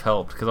book stuff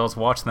helped, because I was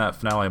watching that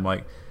finale. I'm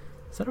like,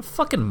 is that a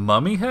fucking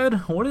mummy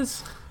head? What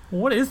is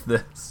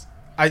this?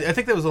 I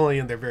think that was only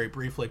in there very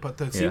briefly, but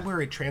the scene Yeah.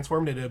 where it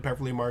transformed into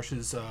Beverly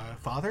Marsh's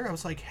father, I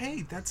was like,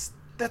 hey, that's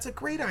a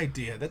great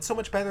idea. That's so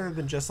much better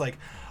than just like,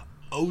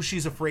 oh,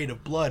 she's afraid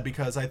of blood,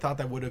 because I thought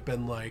that would have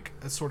been like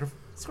a sort of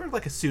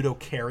like a pseudo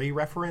Carrie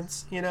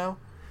reference, you know,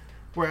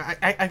 where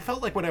I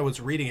felt like when I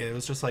was reading it, it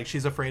was just like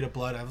she's afraid of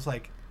blood. I was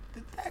like,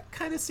 that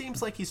kind of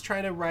seems like he's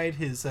trying to ride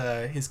his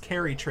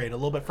Carrie train a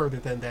little bit further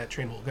than that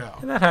train will go.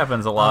 And that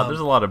happens a lot. There's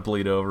a lot of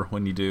bleed over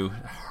when you do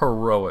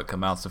heroic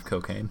amounts of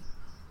cocaine.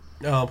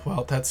 Oh,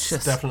 well, that's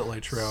Just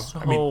definitely true.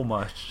 So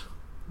much.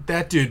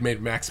 That dude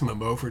made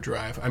Maximum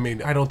Overdrive. I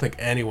mean, I don't think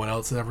anyone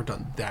else has ever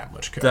done that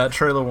much coke. That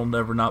trailer will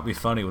never not be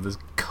funny with his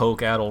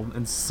coke-addled,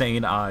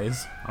 insane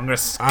eyes. I'm going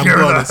to scare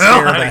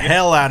the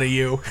hell out of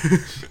you.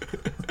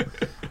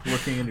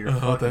 Looking into your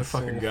that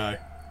fucking soul. guy.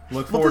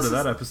 Look forward to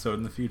that episode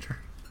in the future.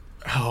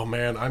 Oh,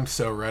 man, I'm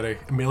so ready.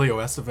 Emilio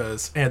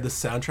Estevez and the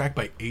soundtrack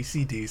by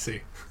AC/DC.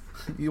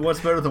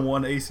 What's better than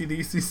one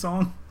AC/DC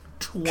song?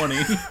 20.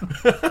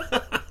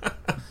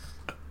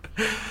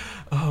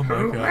 Oh, my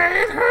God.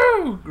 Made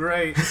who?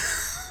 Great.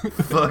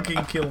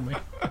 Fucking kill me.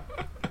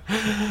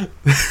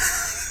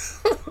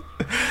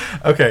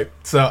 Okay,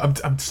 so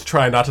I'm just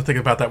trying not to think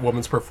about that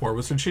woman's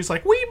performance, and she's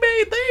like, "We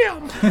made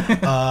them."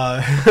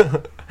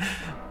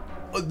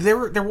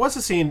 There was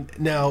a scene.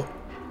 Now,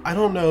 I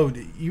don't know.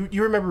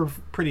 You remember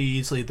pretty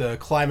easily the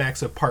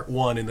climax of Part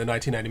 1 in the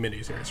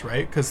 1990 miniseries,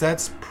 right? Because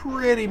that's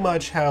pretty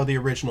much how the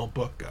original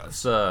book goes.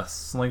 It's a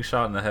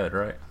slingshot in the head,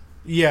 right?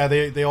 Yeah,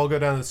 they all go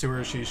down the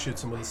sewer. She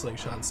shoots him with a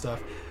slingshot and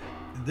stuff.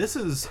 This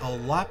is a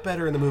lot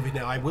better in the movie.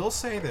 Now, I will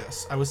say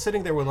this: I was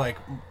sitting there with like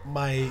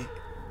my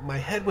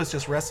head was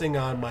just resting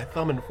on my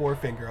thumb and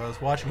forefinger. I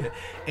was watching it,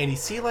 and you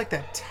see like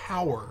that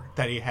tower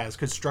that he has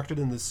constructed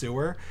in the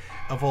sewer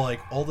of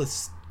all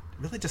this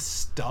really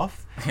just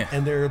stuff,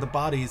 and there are the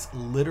bodies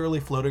literally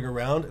floating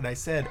around. And I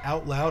said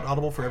out loud,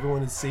 audible for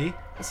everyone to see,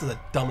 "This is the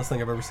dumbest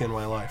thing I've ever seen in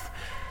my life."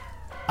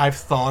 I've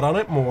thought on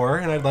it more,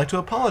 and I'd like to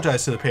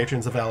apologize to the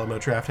patrons of Alamo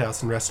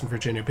Drafthouse in Reston,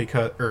 Virginia,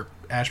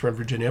 Ashburn,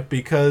 Virginia,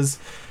 because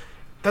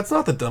that's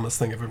not the dumbest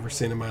thing I've ever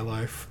seen in my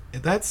life.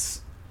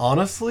 That's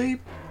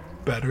honestly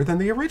better than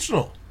the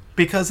original,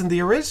 because in the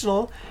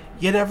original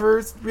you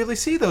never really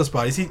see those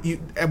bodies.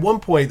 You at one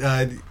point,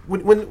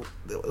 when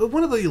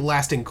one of the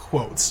lasting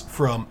quotes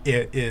from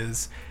it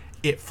is,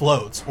 "It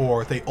floats,"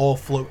 or "They all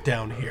float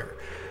down here."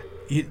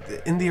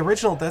 In the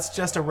original, that's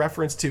just a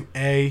reference to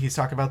he's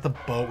talking about the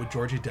boat with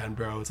Georgie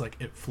Denbrough. It's like,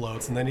 "It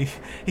floats," and then he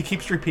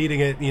keeps repeating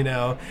it, you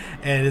know,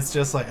 and it's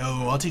just like,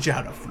 "Oh, I'll teach you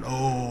how to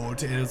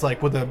float." And it's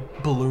like with the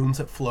balloons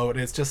that float.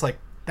 And it's just like,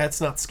 that's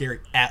not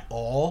scary at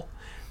all.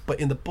 But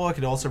in the book,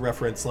 it also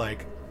referenced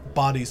like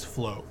bodies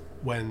float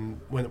when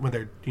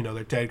they're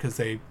they're dead because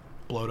they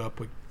blowed up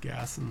with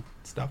gas and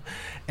stuff,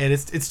 and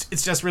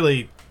it's just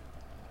really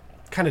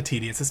kind of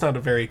tedious. It's not a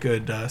very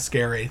good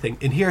scare or anything.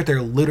 In here,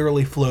 they're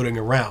literally floating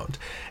around,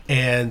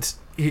 and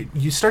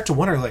you start to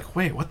wonder, like,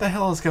 wait, what the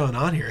hell is going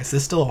on here? Is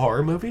this still a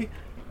horror movie?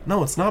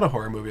 No, it's not a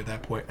horror movie at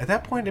that point. At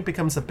that point, it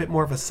becomes a bit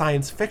more of a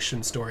science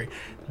fiction story.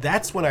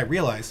 That's when I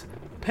realized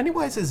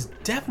Pennywise is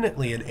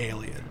definitely an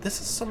alien. This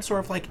is some sort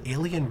of like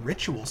alien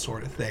ritual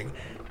sort of thing.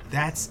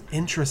 That's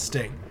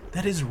interesting.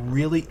 That is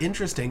really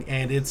interesting,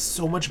 and it's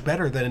so much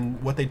better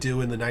than what they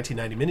do in the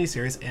 1990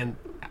 miniseries, and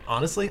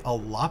honestly, a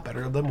lot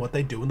better than what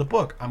they do in the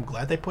book. I'm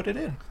glad they put it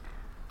in.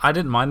 I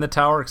didn't mind the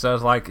tower because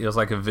it was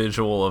like a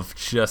visual of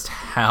just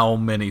how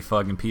many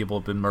fucking people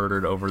have been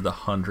murdered over the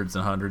hundreds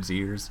and hundreds of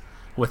years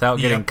without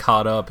getting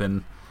caught up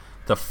in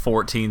the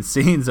 14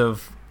 scenes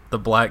of the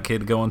black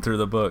kid going through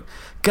the book.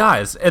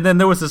 Guys, and then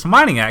there was this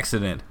mining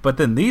accident, but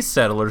then these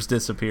settlers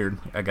disappeared.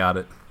 I got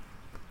it.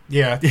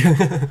 Yeah.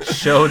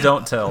 Show,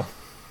 don't tell.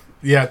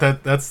 Yeah,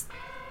 that's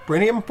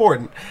pretty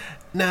important.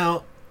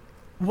 Now,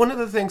 one of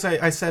the things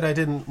I said I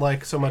didn't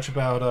like so much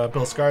about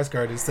Bill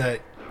Skarsgård is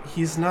that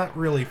he's not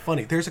really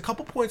funny. There's a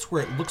couple points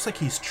where it looks like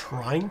he's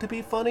trying to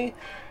be funny,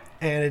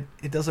 and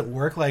it doesn't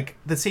work. Like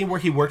the scene where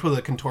he worked with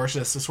a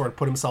contortionist to sort of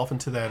put himself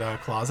into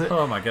that closet.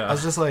 Oh my god! I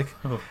was just like,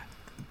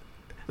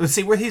 the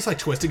scene where he's like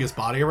twisting his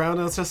body around,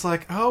 and it's just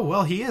like, oh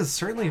well, he is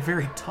certainly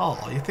very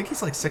tall. You think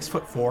he's like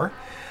 6'4"?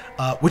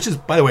 Which is,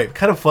 by the way,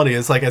 kind of funny.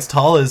 Is like as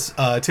tall as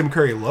Tim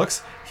Curry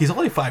looks, he's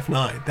only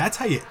 5'9". That's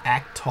how you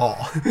act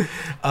tall. He's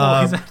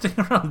acting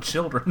around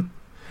children.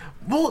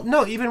 Well,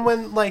 no, even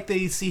when like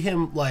they see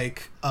him,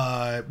 like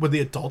when the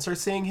adults are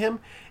seeing him,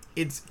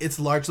 it's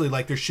largely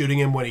like they're shooting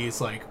him when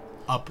he's like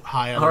up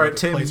high. On all right,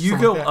 Tim, you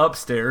go like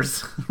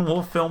upstairs.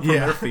 We'll film from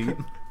your feet.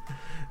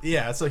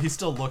 Yeah, so he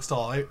still looks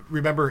tall. I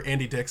remember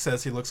Andy Dick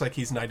says he looks like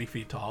he's 90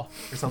 feet tall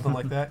or something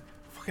like that.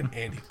 Fucking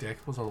Andy Dick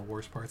was one of the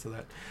worst parts of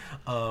that.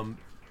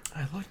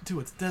 I looked into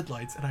its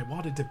deadlights and I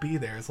wanted to be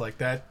there. It's like,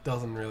 that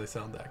doesn't really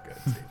sound that good,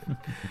 Steven.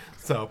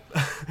 So,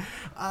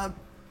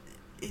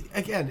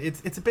 again,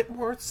 it's a bit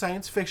more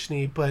science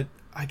fiction-y, but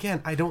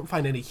again, I don't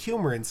find any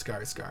humor in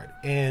Skarsgård,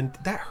 and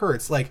that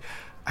hurts. Like,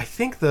 I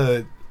think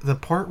the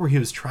part where he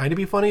was trying to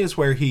be funny is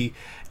where he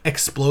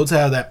explodes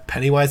out of that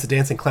Pennywise the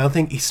dancing clown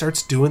thing. He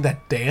starts doing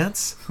that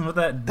dance. With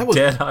that was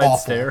dead-eyed awful.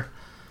 stare.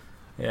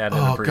 Yeah, I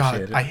didn't Oh appreciate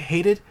God, it. I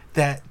hated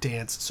that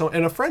dance. So,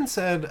 and a friend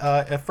said,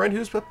 a friend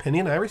whose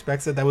opinion I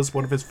respect said that was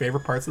one of his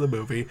favorite parts of the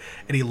movie,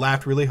 and he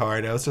laughed really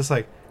hard. I was just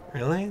like,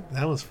 really?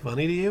 That was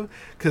funny to you?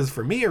 Because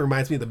for me, it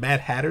reminds me of the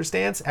Mad Hatter's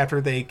dance after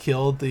they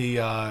killed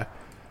the, I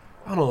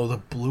don't know, the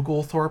Blue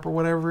Goldthorpe or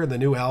whatever in the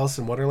new Alice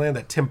in Wonderland,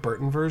 that Tim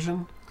Burton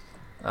version.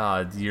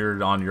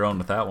 You're on your own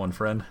with that one,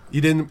 friend.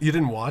 You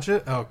didn't watch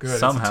it? Oh, good.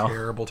 Somehow. It's a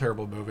terrible,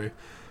 terrible movie.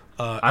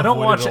 I don't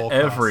watch avoid it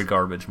at all every costs.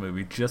 garbage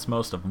movie, just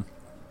most of them.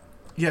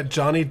 Yeah,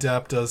 Johnny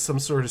Depp does some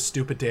sort of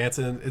stupid dance,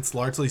 and it's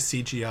largely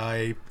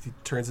CGI. He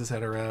turns his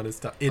head around and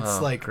stuff.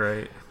 It's like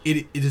great.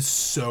 It is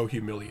so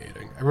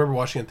humiliating. I remember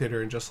watching it in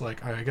theater and just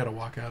like, I gotta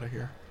walk out of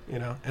here. You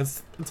know, and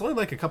it's only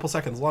like a couple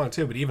seconds long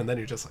too, but even then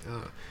you're just like,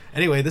 ugh.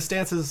 Anyway, this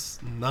dance is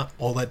not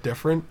all that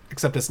different,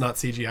 except it's not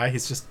CGI.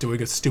 He's just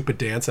doing a stupid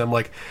dance. And I'm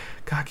like,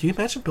 God, can you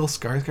imagine Bill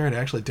Skarsgård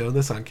actually doing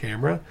this on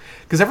camera?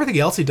 Because everything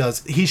else he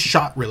does, he's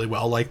shot really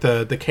well. Like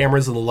the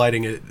cameras and the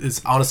lighting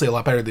is honestly a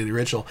lot better than the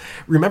original.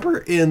 Remember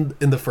in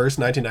the first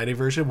 1990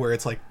 version where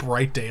it's like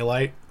bright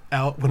daylight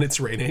out when it's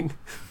raining?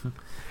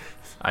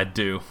 I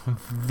do.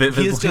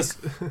 He is just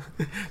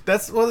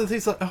that's one of the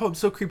things, like, oh, I'm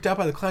so creeped out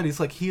by the clown. He's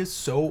like, he is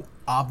so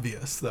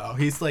obvious though.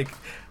 He's like,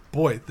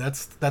 boy,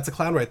 that's a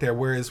clown right there.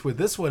 Whereas with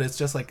this one, it's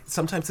just like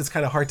sometimes it's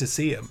kind of hard to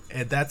see him,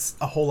 and that's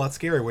a whole lot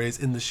scarier when he's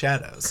in the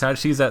shadows. Can I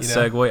just use that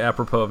segue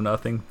apropos of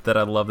nothing? That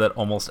I love that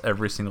almost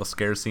every single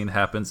scare scene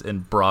happens in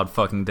broad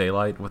fucking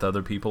daylight with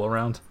other people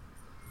around.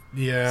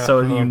 Yeah.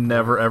 So you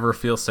never ever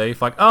feel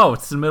safe. Like, oh,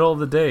 it's the middle of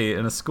the day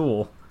in a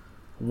school.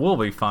 We'll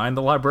be fine.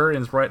 The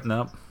librarian's right.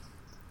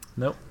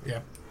 Nope.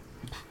 Yeah.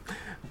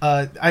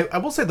 I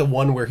will say the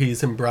one where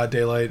he's in broad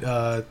daylight,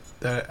 that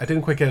I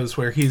didn't quite get was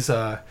where he's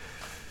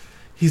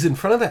in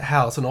front of that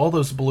house and all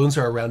those balloons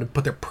are around him,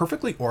 but they're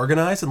perfectly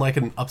organized in like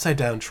an upside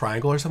down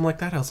triangle or something like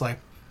that. I was like,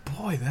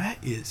 boy, that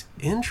is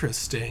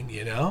interesting,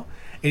 you know?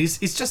 And he's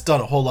just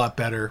done a whole lot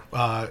better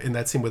in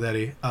that scene with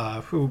Eddie.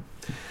 Who,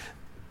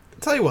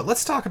 tell you what,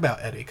 let's talk about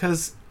Eddie,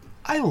 because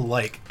I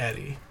like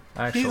Eddie.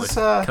 Actually,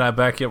 can I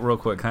back you up real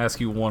quick? Can I ask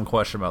you one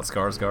question about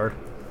Skarsgård?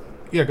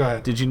 Yeah, go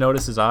ahead. Did you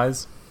notice his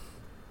eyes?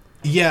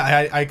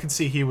 Yeah, I could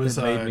see he was...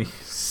 It made me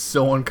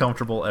so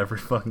uncomfortable every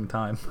fucking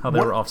time. How they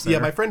were off center. Yeah,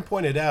 my friend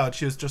pointed out,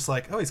 she was just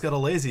like, oh, he's got a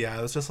lazy eye.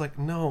 I was just like,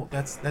 no,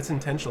 that's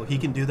intentional. He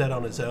can do that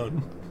on his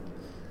own.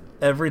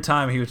 Every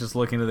time he was just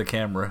looking to the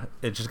camera,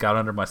 it just got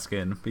under my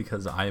skin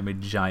because I am a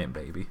giant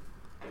baby.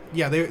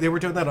 Yeah, they were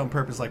doing that on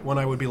purpose. Like, one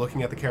eye would be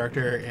looking at the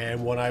character,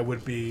 and one eye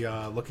would be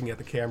looking at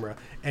the camera.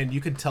 And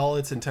you could tell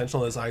it's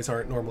intentional. His eyes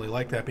aren't normally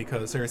like that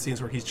because there are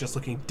scenes where he's just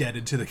looking dead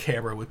into the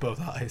camera with both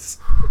eyes.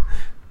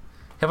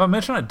 Have I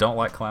mentioned I don't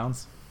like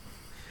clowns?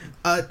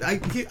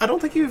 I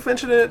don't think you've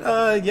mentioned it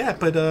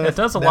yet, but... it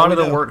does a lot of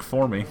the work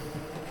for me.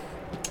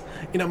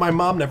 You know, my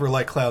mom never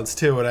liked clowns,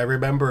 too, and I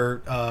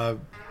remember...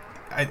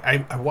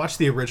 I watched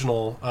the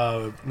original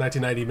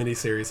 1990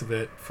 miniseries of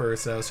it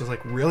first, and I was just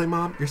like, really,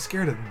 Mom? You're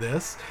scared of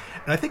this?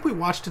 And I think we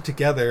watched it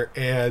together,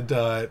 and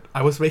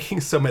I was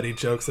making so many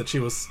jokes that she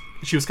was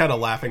kind of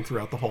laughing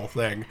throughout the whole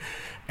thing.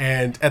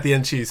 And at the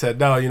end, she said,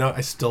 no, you know, I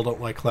still don't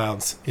like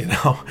clowns, you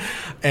know?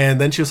 And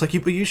then she was like,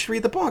 but you should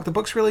read the book. The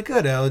book's really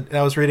good. And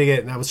I was reading it,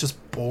 and I was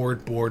just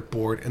bored.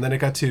 And then it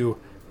got to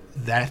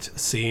that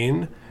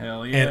scene.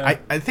 Hell yeah. And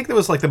I think that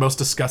was like the most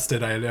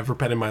disgusted I had ever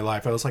been in my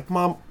life. I was like,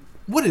 Mom,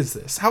 what is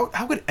this? How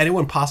could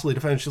anyone possibly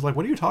defend it? She's like,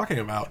 what are you talking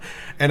about?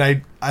 And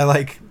I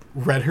like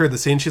read her the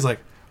scene. She's like,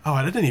 oh,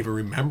 I didn't even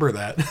remember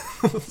that.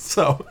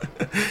 So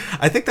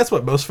I think that's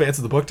what most fans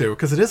of the book do,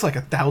 because it is like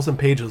 1,000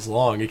 pages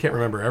long. You can't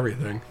remember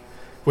everything,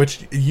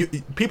 which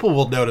people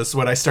will notice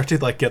when I start to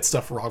like get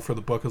stuff wrong for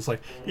the book. It's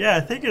like, yeah, I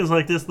think it was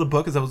like this. The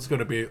book is going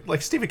to be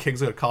like, Stephen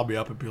King's going to call me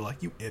up and be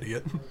like, you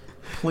idiot.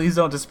 Please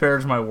don't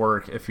disparage my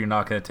work if you're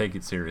not going to take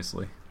it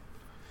seriously.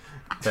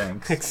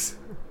 Thanks.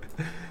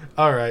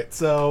 All right,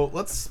 so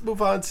let's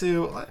move on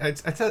to. I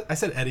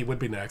said Eddie would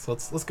be next.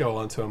 Let's go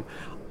on to him.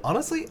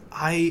 Honestly,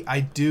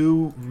 I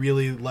do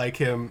really like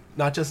him,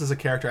 not just as a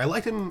character. I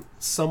liked him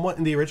somewhat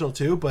in the original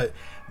too, but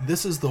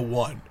this is the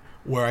one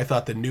where I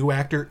thought the new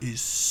actor is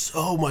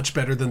so much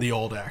better than the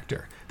old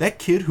actor. That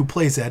kid who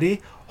plays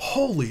Eddie,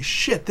 holy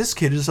shit, this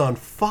kid is on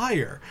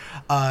fire.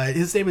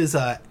 His name is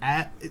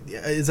Jack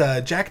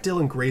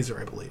Dylan Grazer,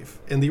 I believe.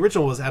 And the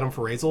original was Adam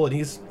Frizzell, and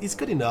he's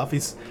good enough.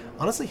 He's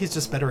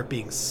just better at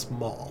being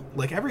small.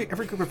 Like every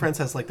group of friends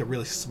has like the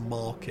really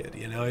small kid,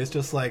 you know? He's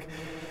just like,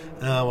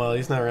 oh, well,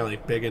 he's not really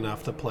big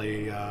enough to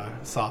play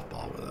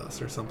softball with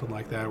us or something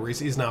like that, or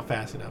he's not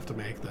fast enough to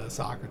make the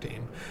soccer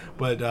team.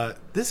 But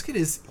this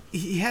kid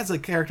he has a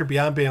character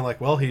beyond being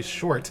like, well, he's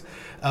short.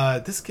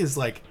 This kid's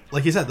like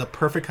you said, the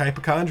perfect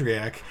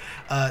hypochondriac.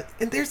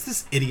 And there's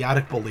this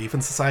idiotic belief in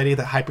society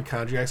that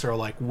hypochondriacs are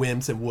like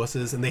wimps and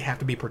wusses and they have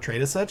to be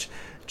portrayed as such.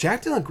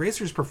 Jack Dylan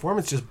Grazer's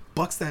performance just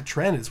bucks that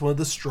trend. It's one of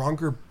the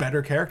stronger,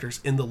 better characters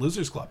in the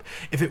Losers Club.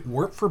 If it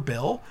weren't for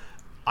Bill,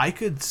 I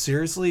could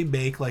seriously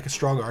make like a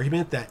strong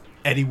argument that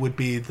Eddie would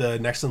be the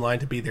next in line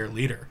to be their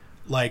leader.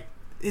 Like,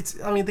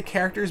 the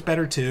character is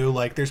better too.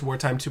 Like, there's more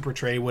time to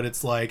portray what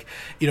it's like,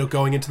 you know,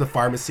 going into the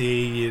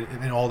pharmacy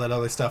and all that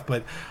other stuff.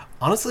 But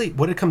honestly,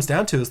 what it comes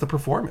down to is the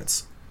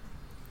performance.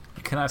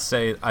 Can I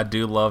say I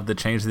do love the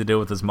change they did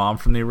with his mom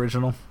from the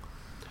original?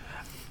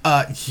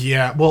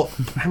 Yeah. Well,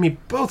 I mean,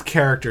 both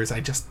characters,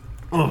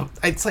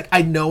 it's like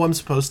I know I'm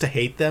supposed to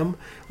hate them.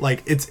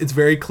 Like it's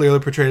very clearly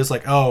portrayed as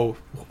like, oh,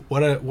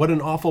 what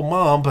an awful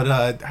mom. But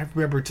I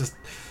remember just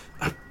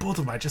both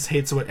of them I just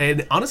hate so much.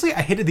 And honestly,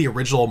 I hated the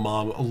original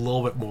mom a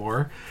little bit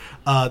more.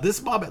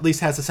 This mom at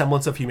least has a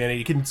semblance of humanity.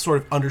 You can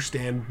sort of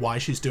understand why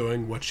she's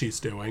doing what she's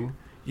doing.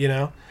 You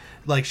know,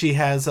 like she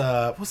has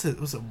was it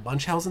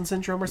Munchausen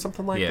syndrome or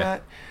something like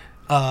that?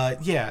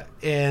 Yeah,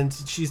 and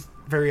she's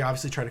very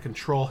obviously trying to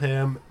control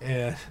him.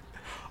 And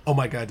oh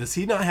my god, does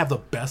he not have the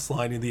best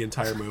line in the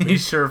entire movie? He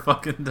sure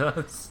fucking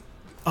does.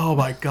 Oh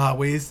my god,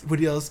 when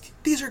he yells,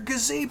 "These are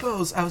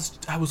gazebos!"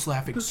 I was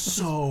laughing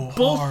so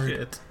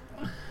hard.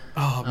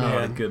 Oh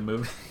man, good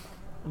movie.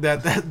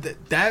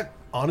 That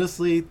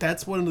honestly,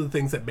 that's one of the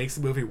things that makes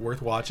the movie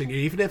worth watching.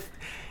 Even if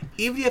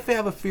you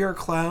have a fear of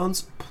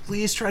clowns,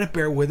 please try to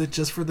bear with it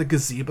just for the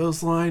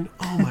gazebos line.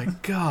 Oh my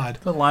god,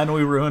 the line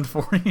we ruined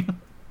for you.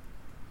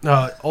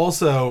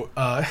 Also,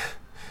 a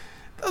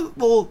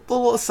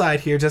little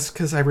aside here, just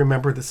because I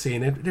remember the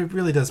scene, it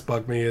really does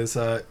bug me. Is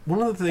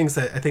one of the things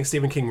that I think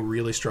Stephen King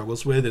really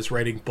struggles with is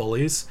writing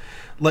bullies.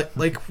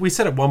 Like we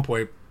said at one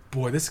point,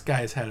 boy, this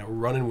guy's had a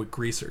run-in with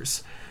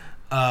greasers.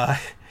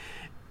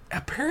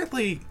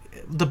 Apparently,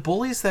 the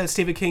bullies that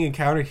Stephen King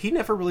encountered, he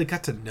never really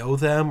got to know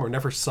them or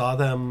never saw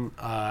them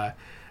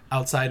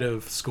outside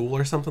of school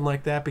or something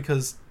like that,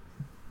 because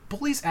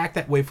bullies act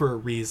that way for a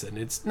reason.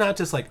 It's not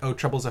just like, oh,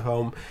 trouble's at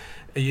home.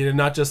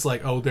 Not just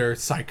like, oh, they're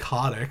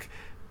psychotic.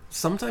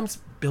 Sometimes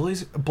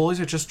bullies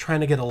are just trying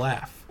to get a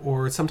laugh,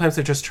 or sometimes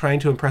they're just trying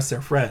to impress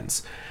their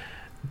friends.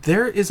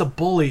 There is a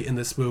bully in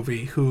this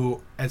movie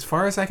who, as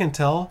far as I can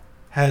tell,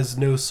 has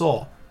no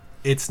soul.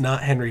 It's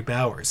not Henry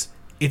Bowers.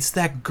 It's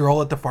that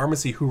girl at the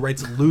pharmacy who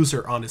writes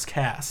loser on his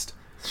cast.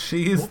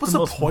 She's the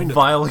most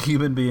vile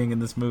human being in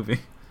this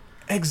movie.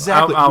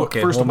 Exactly.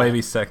 Okay, well,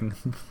 maybe second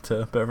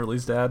to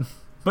Beverly's dad,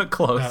 but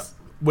close.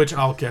 Which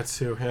I'll get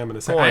to him in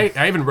a second.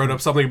 I even wrote up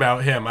something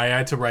about him. I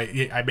had to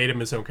write. I made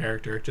him his own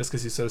character just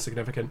because he's so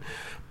significant.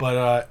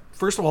 But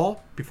first of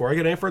all, before I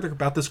get any further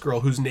about this girl,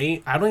 whose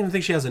name I don't even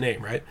think she has a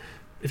name, right?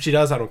 If she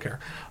does, I don't care.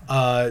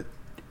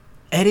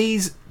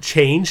 Eddie's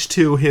change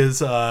to his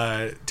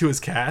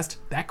cast,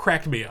 that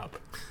cracked me up.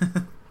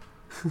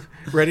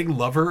 Writing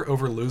lover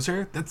over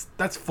loser,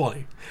 that's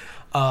funny.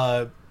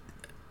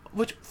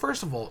 Which,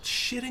 first of all,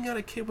 shitting on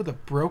a kid with a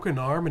broken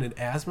arm and an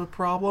asthma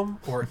problem,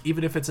 or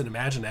even if it's an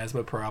imagined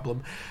asthma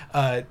problem,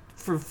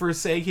 for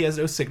saying he has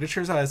no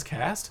signatures on his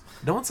cast.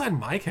 No one signed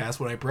my cast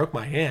when I broke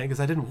my hand because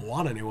I didn't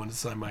want anyone to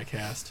sign my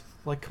cast.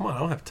 Like, come on, I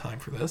don't have time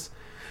for this.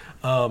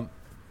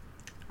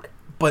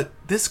 But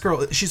this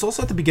girl, she's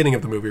also at the beginning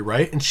of the movie,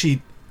 right? And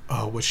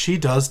what she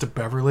does to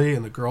Beverly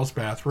in the girls'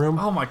 bathroom.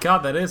 Oh my god,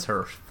 that is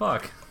her.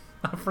 Fuck.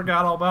 I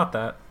forgot all about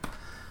that.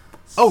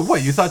 Oh,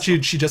 what? You thought she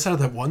just had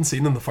that one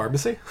scene in the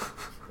pharmacy?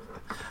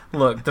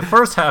 Look, the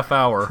first half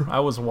hour, I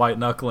was white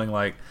knuckling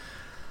like,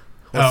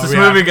 what's this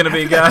movie going to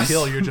be, guys?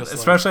 Kill, you're just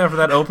especially after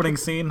that opening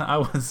scene, I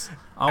was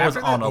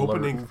after on that alert.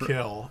 Opening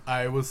kill,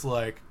 I was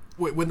like,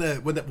 when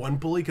that one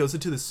bully goes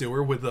into the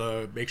sewer with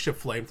a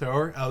makeshift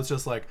flamethrower, I was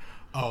just like,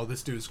 oh,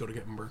 this dude's going to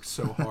get murked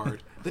so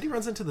hard. Then he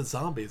runs into the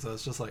zombies. I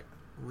was just like,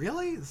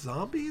 really?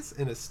 Zombies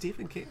in a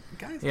Stephen King?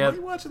 Guys, are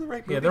you watching the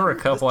right movie? Yeah, there were a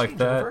couple like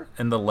that.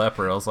 And the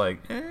leper, I was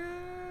like,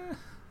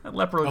 that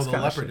leper looks kind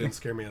of leper didn't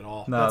scare me at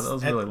all. No, that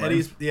was really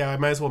lame. I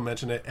might as well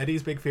mention it.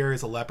 Eddie's big fear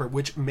is a leper,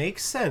 which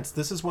makes sense.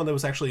 This is one that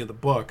was actually in the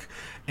book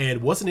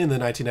and wasn't in the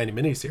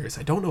 1990 miniseries.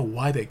 I don't know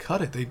why they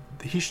cut it.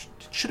 He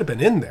should have been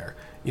in there,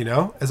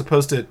 as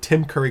opposed to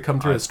Tim Curry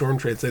come through a storm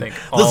trade saying,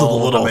 this is a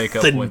little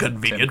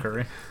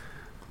inconvenient.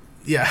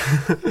 Yeah.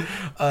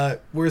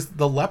 Whereas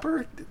the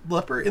leper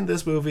in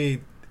this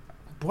movie,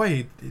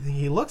 boy,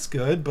 he looks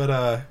good,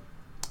 but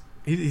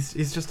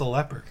he's just a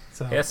leper.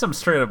 So yeah, some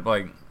straight up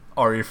like,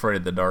 are you afraid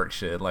of the dark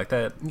shit? Like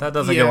that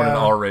doesn't go in an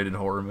R-rated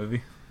horror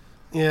movie.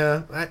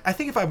 Yeah, I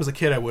think if I was a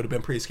kid, I would have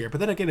been pretty scared. But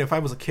then again, if I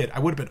was a kid, I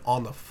would have been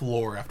on the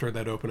floor after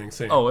that opening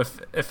scene. Oh,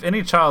 if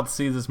any child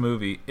sees this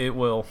movie, it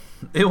will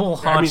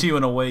haunt you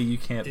in a way you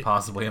can't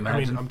possibly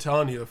imagine. I mean, I'm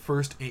telling you, the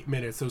first 8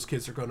 minutes, those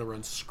kids are going to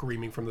run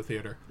screaming from the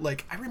theater.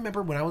 Like, I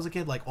remember when I was a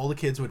kid, like, all the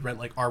kids would rent,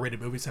 like, R-rated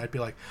movies, and I'd be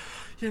like,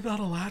 you're not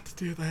allowed to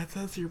do that. It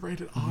says you're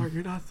rated R.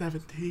 You're not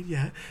 17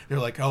 yet. They're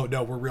like, oh,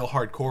 no, we're real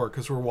hardcore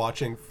because we're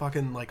watching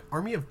fucking, like,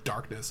 Army of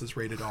Darkness is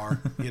rated R,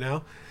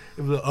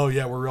 It was, oh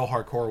yeah, we're real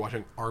hardcore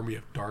watching Army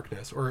of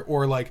Darkness,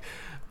 or like,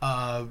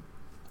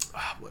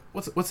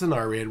 what's an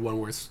R-rated one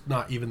where it's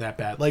not even that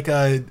bad? Like,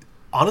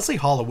 honestly,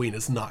 Halloween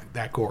is not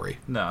that gory.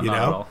 No, not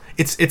at all.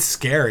 It's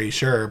scary,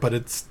 sure, but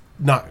it's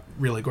not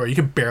really gory. You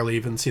can barely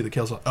even see the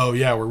kills. Oh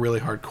yeah, we're really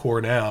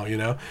hardcore now.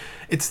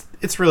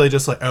 It's really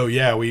just like, oh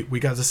yeah, we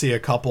got to see a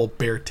couple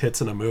bare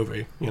tits in a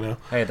movie.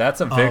 Hey,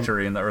 that's a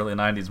victory in the early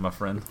 '90s, my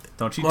friend.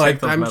 Don't you take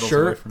those medals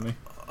away from me.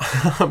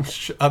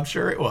 I'm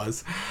sure it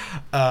was.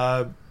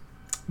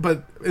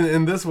 But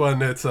in this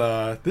one, it's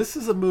this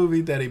is a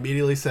movie that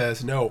immediately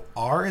says, no,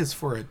 R is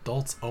for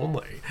adults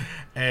only.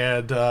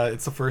 And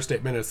it's the first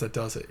 8 minutes that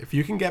does it. If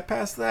you can get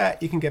past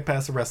that, you can get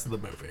past the rest of the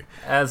movie.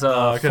 As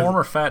a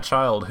former fat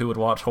child who would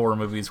watch horror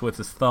movies with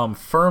his thumb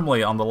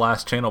firmly on the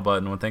last channel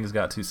button when things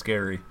got too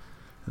scary,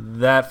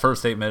 that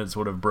first 8 minutes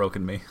would have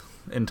broken me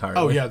entirely.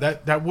 Oh yeah,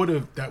 that would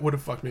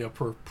have fucked me up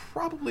for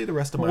probably the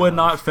rest of my life. Would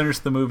not finish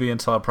the movie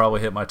until I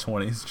probably hit my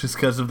 20s, just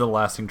because of the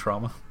lasting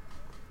trauma.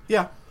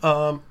 Yeah.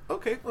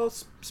 Okay. Well,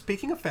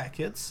 speaking of fat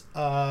kids,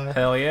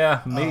 hell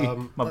yeah,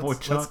 me, my boy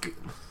Chuck.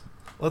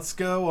 Let's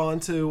go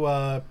on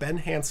to Ben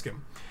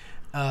Hanscom.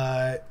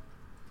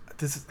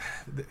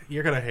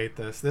 You're gonna hate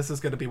this. This is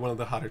gonna be one of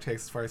the hotter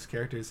takes as far as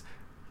characters.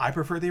 I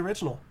prefer the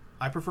original.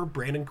 I prefer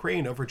Brandon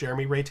Crane over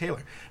Jeremy Ray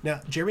Taylor. Now,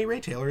 Jeremy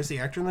Ray Taylor is the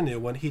actor in the new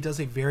one. He does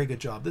a very good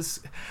job.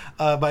 This,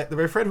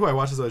 my friend who I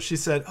watched this with, she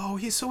said, "Oh,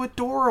 he's so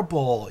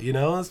adorable." You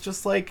know, it's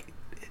just like,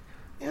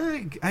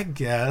 yeah, I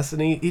guess,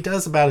 and he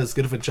does about as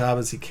good of a job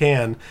as he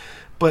can.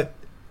 But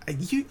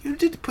you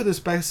did put this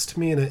best to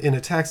me in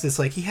a text. It's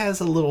like he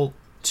has a little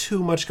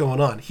too much going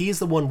on. He's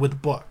the one with the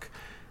book.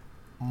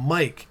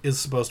 Mike is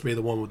supposed to be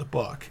the one with the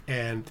book,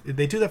 and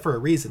they do that for a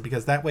reason,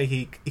 because that way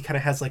he kind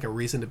of has like a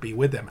reason to be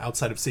with them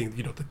outside of seeing,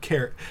 you know,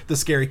 the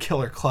scary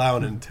killer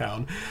clown in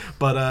town.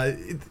 But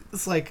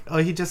it's like, oh,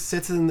 he just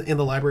sits in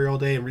the library all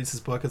day and reads his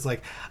book. It's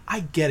like,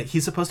 I get it.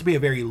 He's supposed to be a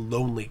very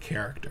lonely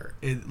character,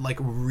 like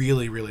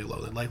really, really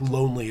lonely. Like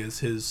lonely is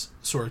his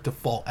sort of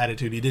default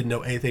attitude. He didn't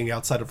know anything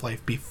outside of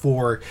life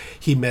before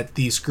he met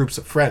these groups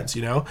of friends,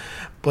 you know.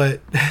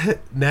 But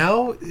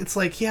now it's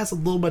like he has a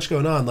little much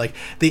going on. Like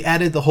they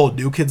added the whole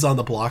New Kids on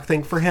the Block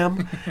thing for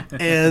him,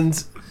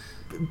 and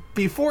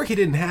before he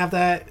didn't have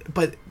that.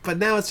 But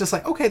now it's just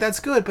like, okay, that's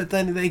good. But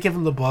then they give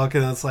him the book,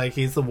 and it's like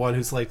he's the one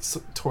who's like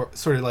sort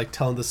of like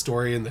telling the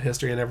story and the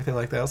history and everything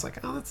like that. I was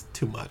like, oh, that's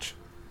too much.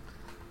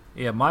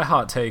 Yeah, my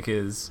hot take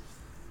is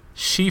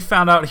she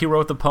found out he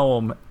wrote the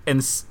poem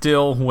and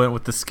still went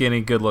with the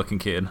skinny, good-looking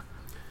kid.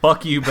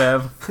 Fuck you,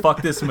 Bev.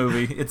 Fuck this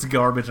movie. It's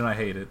garbage, and I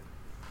hate it.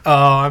 Oh,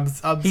 I'm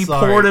sorry. He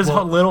poured his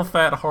little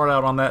fat heart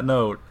out on that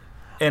note,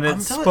 and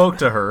it spoke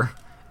to her.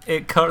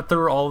 It cut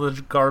through all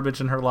the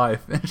garbage in her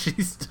life, and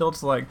she's still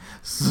just like,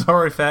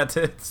 sorry, fat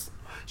tits.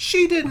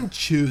 She didn't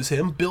choose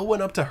him. Bill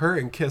went up to her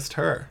and kissed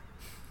her.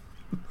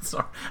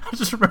 Sorry, I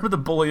just remember the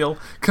bully yell,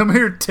 "Come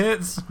here,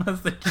 tits!"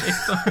 as they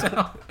chased him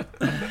down.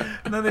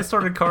 And then they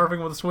started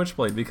carving with a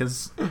switchblade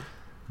because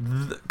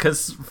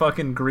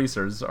fucking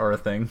greasers are a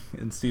thing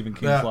in Stephen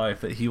King's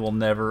life that he will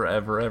never,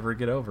 ever, ever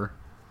get over.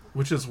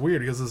 Which is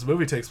weird because this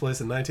movie takes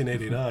place in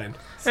 1989.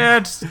 So. Yeah,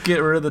 just get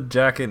rid of the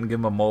jacket and give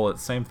him a mullet.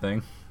 Same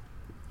thing.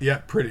 Yeah,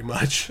 pretty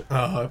much.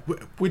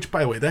 Which,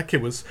 by the way, that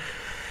kid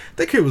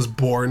was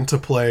born to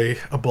play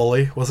a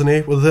bully, wasn't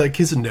he? With like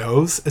his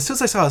nose. As soon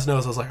as I saw his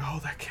nose, I was like,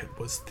 oh, that kid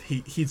was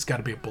he's got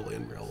to be a bully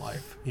in real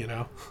life, you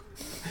know.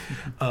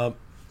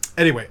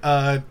 Anyway,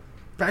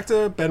 back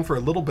to Ben for a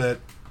little bit.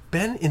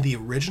 Ben in the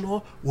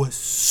original was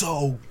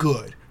so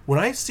good. When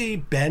I see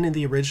Ben in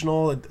the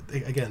original,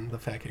 again, the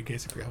fat kid, in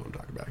case you forgot what I'm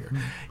talking about here,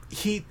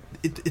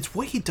 it's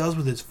what he does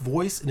with his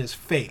voice and his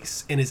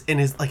face and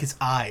his like his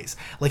eyes.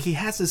 Like he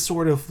has this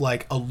sort of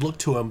like a look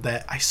to him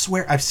that I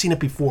swear I've seen it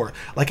before.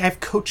 Like I've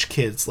coached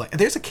kids. Like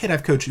there's a kid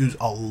I've coached who's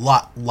a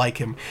lot like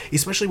him,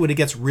 especially when he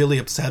gets really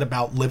upset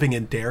about living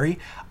in Derry.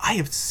 I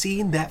have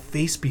seen that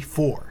face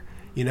before,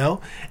 you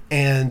know,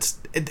 and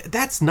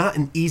that's not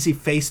an easy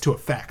face to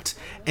affect.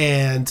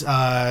 And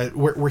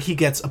where he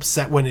gets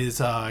upset when his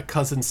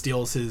cousin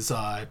steals his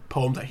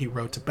poem that he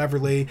wrote to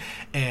Beverly,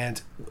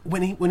 and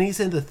when he's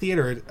in the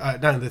theater,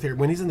 not in the theater,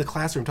 when he's in the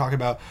classroom talking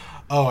about,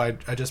 oh, I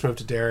just moved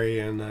to Derry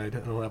and I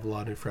don't have a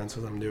lot of new friends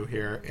because I'm new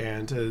here,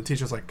 and the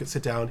teacher's like,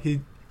 sit down.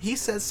 He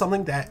says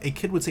something that a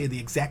kid would say in the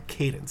exact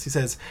cadence. He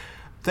says,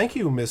 "Thank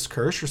you, Miss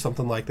Kirsch," or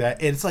something like that,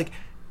 and it's like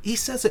he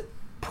says it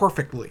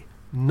perfectly.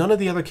 None of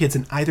the other kids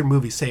in either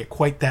movie say it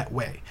quite that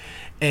way.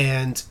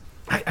 And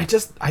I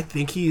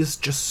think he's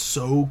just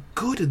so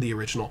good in the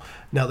original.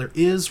 Now, there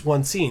is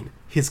one scene.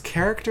 His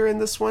character in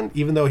this one,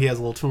 even though he has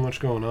a little too much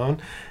going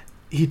on,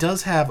 he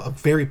does have a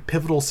very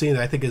pivotal scene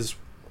that I think is,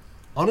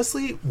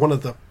 honestly, one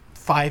of the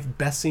 5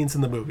 best scenes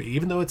in the movie,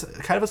 even though it's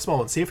kind of a small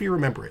one. See if you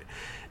remember it.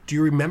 Do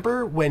you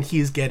remember when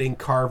he's getting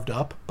carved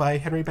up by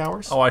Henry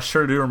Bowers? Oh, I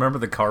sure do remember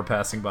the car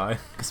passing by.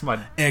 Because my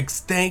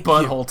thank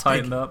butthole you.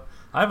 tightened up.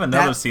 I have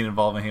another scene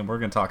involving him we're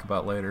going to talk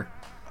about later.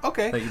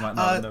 Okay. That you might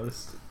not have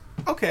noticed.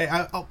 Okay,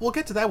 we'll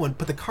get to that one.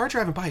 But the car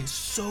driving by is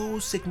so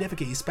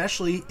significant,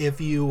 especially if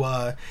you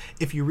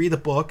read the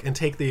book and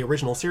take the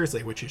original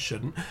seriously, which you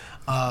shouldn't.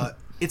 That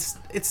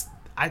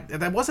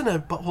wasn't a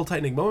butthole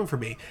tightening moment for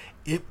me.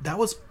 That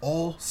was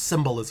all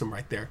symbolism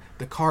right there.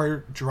 The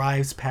car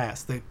drives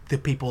past. The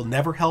people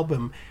never help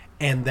him,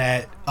 and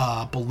that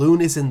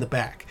balloon is in the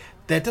back.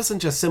 That doesn't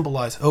just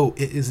symbolize, oh,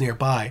 it is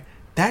nearby.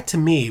 That, to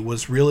me,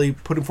 was really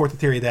putting forth the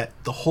theory that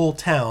the whole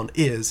town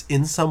is,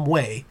 in some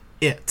way,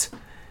 it.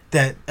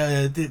 That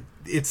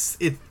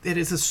it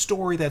is a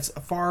story that's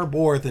far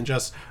more than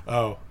just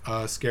a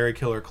scary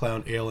killer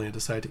clown alien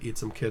decided to eat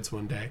some kids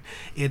one day.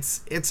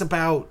 It's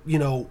about, you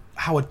know,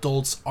 how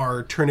adults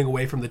are turning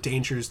away from the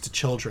dangers to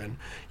children,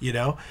 you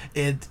know?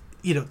 And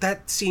you know,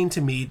 that scene to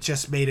me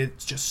just made it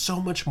just so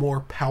much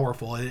more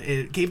powerful.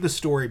 It gave the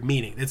story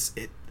meaning.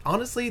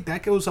 Honestly,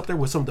 that goes up there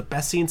with some of the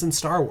best scenes in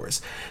Star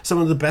Wars, some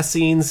of the best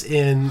scenes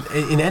in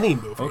any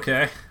movie.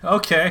 Okay.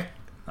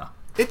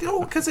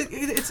 Because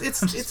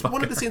it's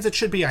one of the scenes that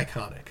should be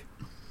iconic.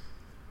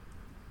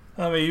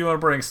 I mean, you want to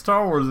bring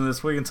Star Wars in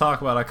this? We can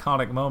talk about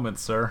iconic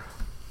moments, sir.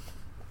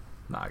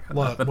 Nah, I got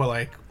nothing.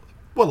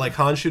 Well, like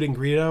Han shooting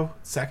Greedo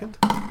second.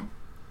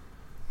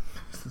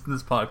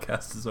 This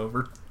podcast is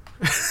over.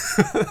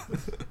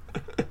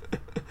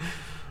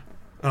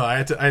 I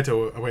had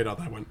to wait on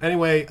that one.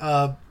 Anyway,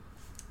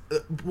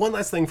 one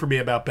last thing for me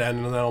about Ben,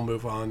 and then I'll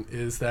move on,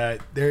 is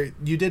that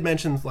you did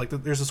mention like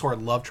there's a sort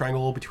of love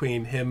triangle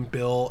between him,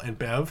 Bill, and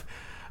Bev.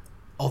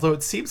 Although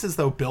it seems as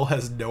though Bill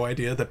has no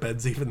idea that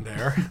Ben's even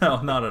there.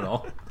 No, not at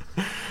all.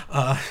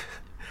 I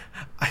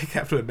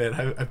have to admit,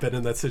 I've been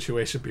in that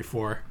situation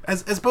before,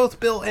 as both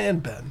Bill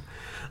and Ben.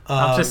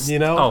 I'm just, you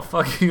know, oh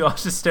fuck you! I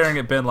was just staring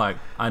at Ben like,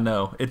 I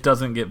know it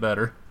doesn't get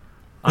better.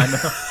 I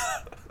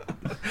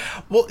know.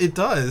 Well, it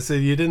does. So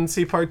you didn't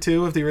see part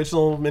 2 of the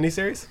original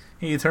miniseries?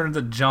 He turned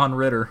into John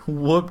Ritter.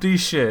 Whoop-de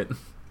shit.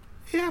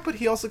 Yeah, but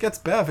he also gets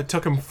Bev. It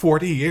took him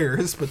 40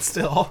 years, but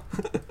still.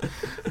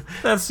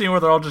 That scene where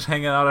they're all just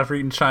hanging out after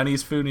eating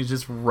Chinese food and he's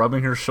just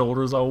rubbing her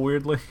shoulders all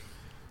weirdly.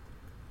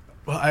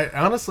 Well,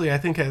 I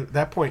think at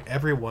that point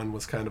everyone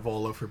was kind of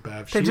all over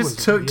Bev. They just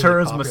took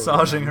turns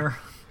massaging her.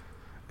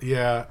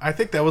 Yeah, I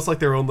think that was like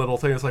their own little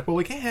thing. It's like, well,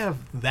 we can't have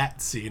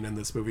that scene in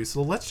this movie,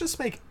 so let's just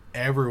make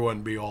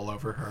everyone be all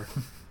over her.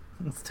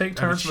 Let's take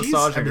turns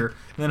massaging her,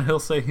 and then he'll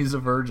say he's a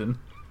virgin.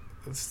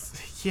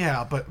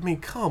 Yeah, but I mean,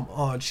 come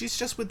on. She's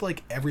just with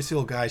like every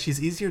single guy.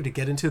 She's easier to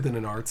get into than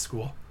an art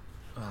school.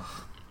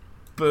 Ugh.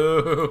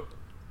 Boo.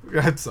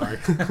 I'm sorry.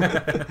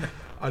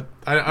 I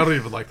don't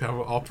even like that.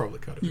 I'll probably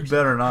cut it. You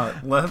better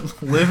not.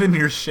 Live in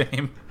your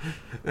shame.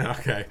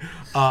 Okay.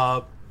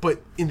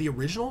 But in the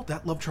original,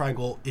 that love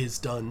triangle is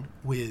done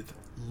with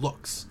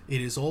looks. It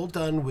is all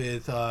done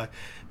with,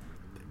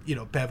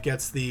 Bev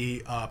gets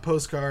the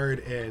postcard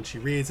and she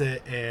reads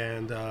it,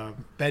 and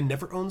Ben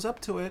never owns up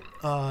to it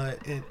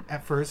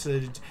at first.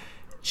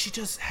 She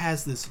just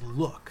has this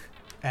look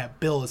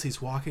at Bill as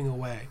he's walking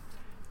away.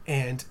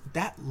 And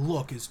that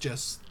look is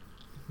just,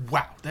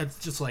 wow. That's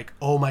just like,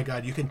 oh my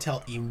God, you can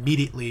tell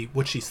immediately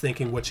what she's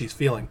thinking, what she's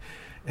feeling.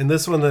 And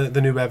this one,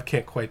 the new Bev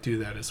can't quite do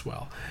that as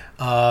well.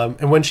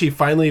 And when she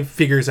finally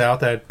figures out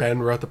that Ben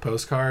wrote the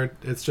postcard,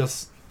 it's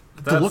just,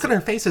 the look on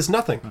her face is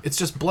nothing. It's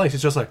just blank.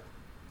 It's just like,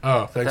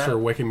 oh, thanks for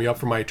waking me up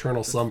from my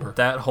eternal slumber.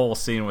 That whole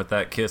scene with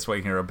that kiss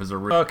waking her up is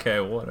okay,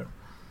 whatever.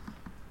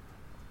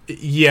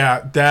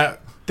 Yeah,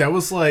 that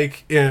was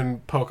like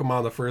in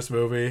Pokemon, the first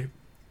movie.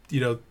 You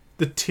know,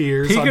 the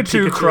tears on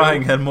Pikachu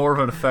crying had more of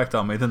an effect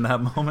on me than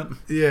that moment.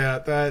 Yeah,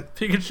 that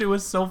Pikachu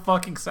was so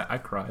fucking sad. I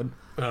cried.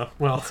 Oh,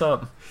 well. What's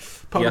up?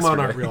 Pokemon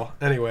aren't real.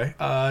 Anyway.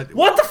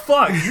 What the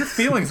fuck? Your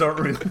feelings aren't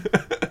real.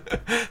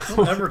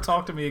 Don't ever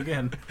talk to me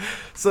again.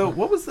 So,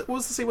 what was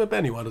the scene with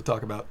Ben you wanted to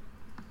talk about?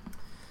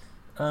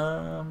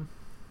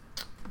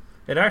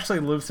 It actually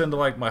loops into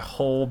like my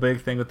whole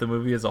big thing with the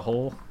movie as a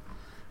whole.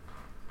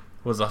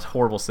 Was a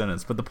horrible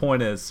sentence, but the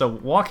point is, so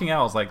walking out,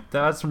 I was like,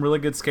 that had some really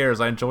good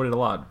scares. I enjoyed it a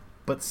lot,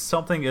 but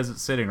something isn't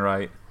sitting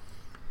right.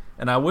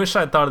 And I wish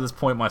I'd thought of this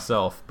point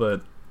myself,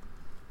 but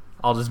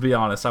I'll just be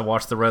honest. I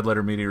watched the Red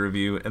Letter Media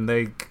review, and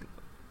they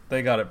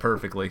got it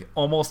perfectly.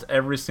 Almost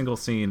every single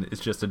scene is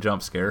just a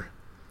jump scare.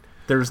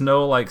 There's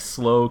no like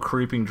slow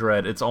creeping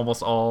dread. It's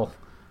almost all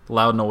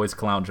loud noise.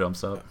 Clown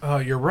jumps up. Oh,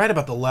 you're right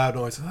about the loud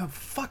noises. Oh,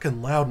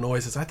 fucking loud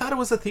noises. I thought it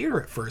was a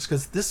theater at first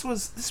because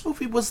this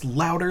movie was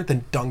louder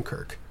than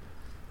Dunkirk.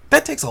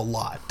 That takes a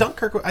lot.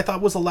 Dunkirk, I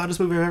thought, was the loudest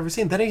movie I've ever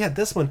seen. Then he had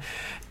this one.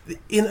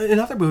 In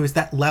other movies,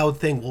 that loud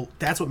thing, well,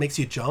 that's what makes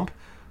you jump.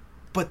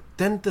 But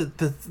then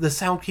the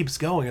sound keeps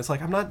going. It's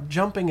like, I'm not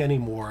jumping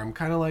anymore. I'm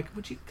kind of like,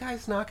 would you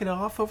guys knock it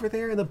off over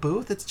there in the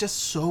booth? It's just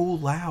so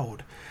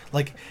loud.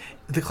 Like,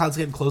 the cloud's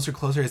getting closer and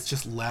closer. It's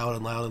just loud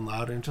and loud and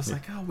loud. And just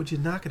like, oh, would you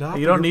knock it off?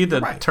 You don't need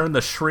to turn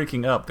the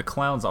shrieking up. The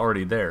clown's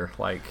already there.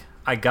 Like,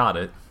 I got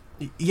it.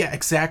 Yeah,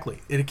 exactly.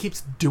 And it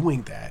keeps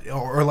doing that.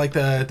 Or like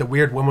the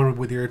weird woman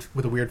with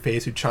a weird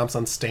face who chomps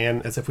on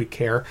Stan as if we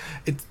care.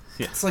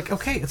 It's like,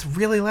 okay, it's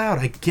really loud.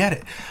 I get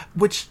it.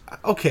 Which,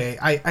 okay,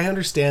 I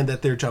understand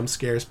that they're jump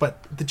scares,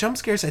 but the jump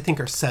scares I think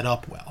are set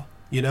up well,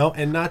 you know?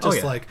 And not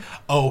just like,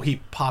 oh,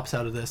 he pops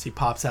out of this, he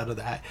pops out of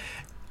that.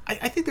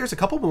 I think there's a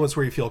couple moments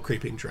where you feel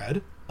creeping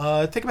dread.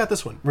 Think about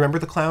this one. Remember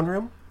the clown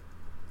room?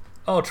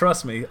 Oh,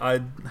 trust me,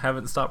 I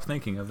haven't stopped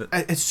thinking of it.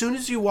 As soon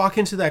as you walk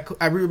into that,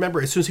 I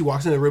remember as soon as he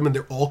walks into the room and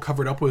they're all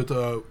covered up with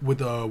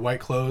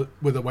white clothes,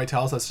 with the white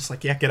towels. That's just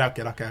like, yeah, get out.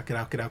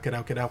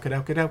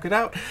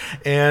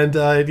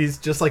 And he's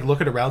just like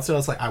looking around. So I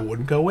was like, I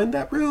wouldn't go in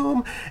that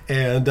room.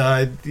 And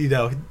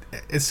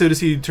as soon as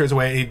he turns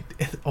away,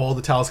 all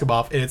the towels come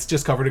off, and it's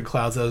just covered in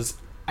clouds.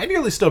 I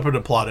nearly stood up and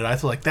applauded. I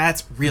feel like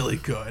that's really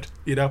good,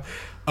 you know.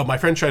 My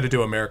friend tried to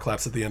do a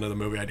Americlaps at the end of the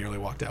movie. I nearly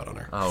walked out on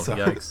her. Oh,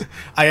 yikes!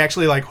 I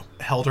actually like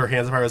held her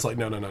hands up. I was like,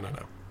 no,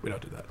 we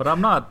don't do that. But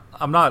I'm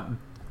not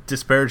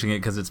disparaging it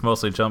because it's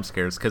mostly jump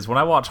scares. Because when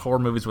I watch horror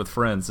movies with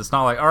friends, it's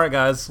not like, all right,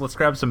 guys, let's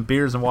grab some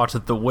beers and watch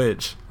The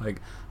Witch.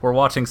 Like, we're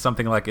watching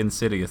something like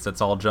Insidious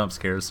that's all jump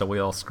scares, so we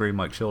all scream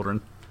like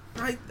children.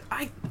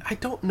 I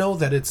don't know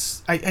that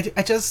it's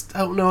I just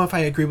don't know if I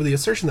agree with the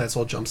assertion that it's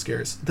all jump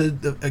scares.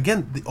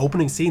 The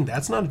opening scene,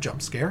 that's not a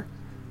jump scare.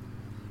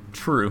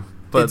 True,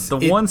 but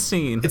one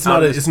scene it's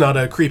not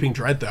a creeping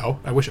dread though.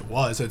 I wish it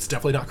was. It's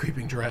definitely not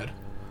creeping dread.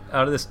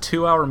 Out of this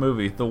 2-hour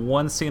movie, the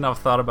one scene I've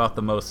thought about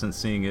the most since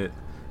seeing it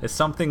is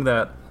something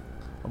that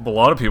a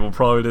lot of people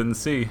probably didn't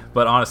see,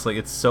 but honestly,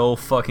 it's so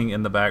fucking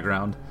in the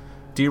background.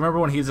 Do you remember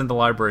when he's in the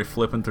library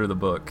flipping through the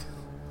book?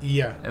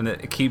 Yeah. And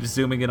it keeps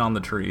zooming in on the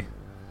tree.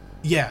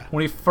 Yeah.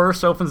 When he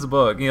first opens the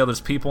book, you know,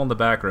 there's people in the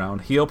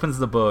background. He opens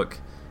the book,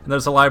 and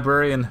there's a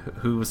librarian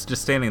who's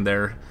just standing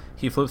there.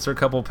 He flips through a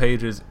couple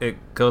pages. It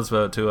goes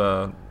to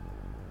a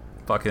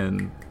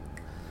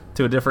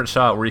different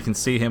shot where you can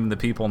see him and the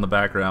people in the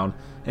background.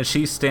 And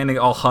she's standing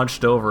all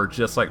hunched over,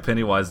 just like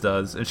Pennywise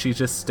does. And she's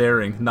just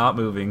staring, not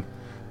moving.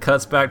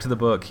 Cuts back to the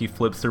book. He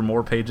flips through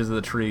more pages of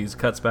the trees.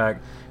 Cuts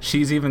back.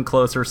 She's even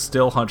closer,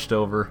 still hunched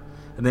over.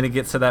 And then he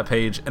gets to that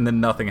page, and then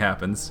nothing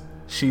happens.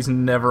 She's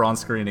never on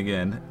screen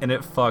again, and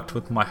it fucked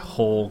with my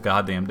whole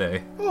goddamn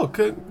day. Oh,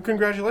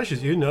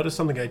 congratulations. You noticed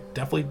something I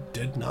definitely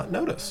did not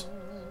notice.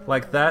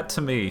 Like, that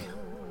to me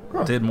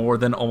did more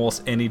than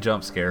almost any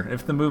jump scare.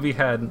 If the movie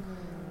had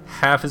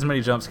half as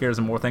many jump scares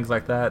and more things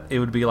like that, it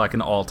would be like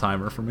an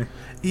all-timer for me.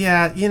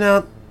 Yeah, you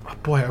know,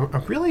 boy,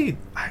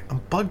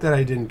 I'm bugged that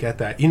I didn't get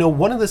that. You know,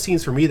 one of the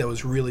scenes for me that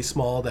was really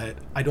small that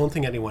I don't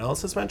think anyone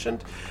else has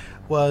mentioned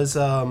was,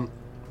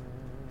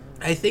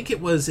 I think it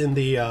was in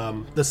the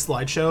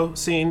slideshow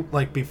scene,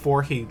 like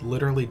before he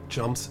literally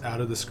jumps out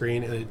of the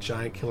screen and a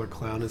giant killer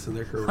clown is in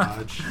their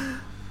garage.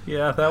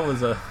 Yeah, that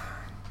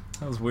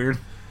was weird.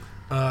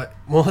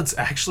 Well, it's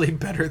actually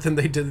better than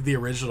they did the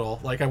original.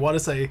 Like, I want to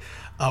say,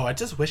 I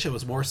just wish it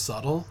was more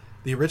subtle.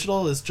 The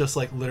original is just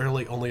like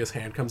literally only his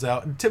hand comes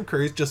out, and Tim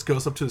Curry just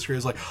goes up to the screen and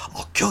is like,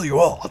 "I'll kill you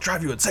all. I'll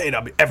drive you insane.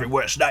 I'll be every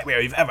worst nightmare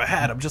you've ever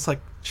had." I'm just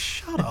like,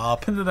 shut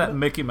up. And then that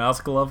Mickey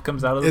Mouse glove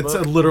comes out of the book.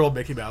 It's a literal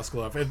Mickey Mouse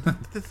glove. And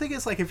the thing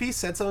is, like, if he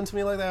said something to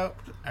me like that,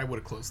 I would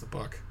have closed the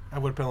book. I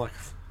would have been like,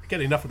 I get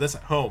enough of this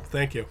at home.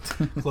 Thank you.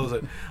 Close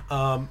it.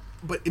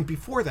 But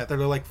before that, they're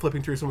like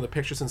flipping through some of the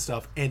pictures and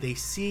stuff, and they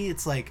see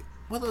it's like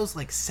one of those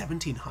like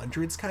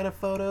 1700s kind of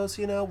photos,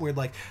 you know, where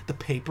like the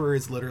paper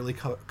is literally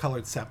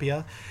colored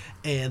sepia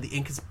and the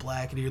ink is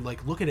black, and you're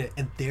like looking at it,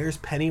 and there's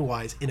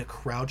Pennywise in a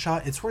crowd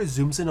shot. It sort of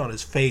zooms in on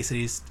his face, and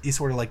he's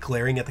sort of like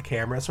glaring at the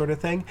camera sort of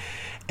thing,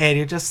 and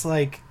you're just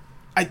like,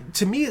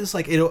 to me it's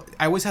like,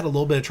 I always had a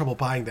little bit of trouble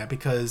buying that,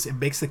 because it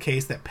makes the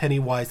case that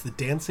Pennywise the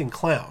dancing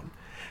clown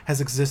has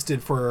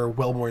existed for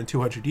well more than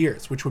 200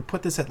 years, which would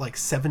put this at like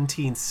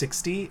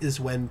 1760 is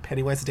when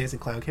Pennywise the Dancing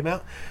Clown came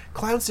out.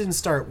 Clowns didn't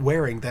start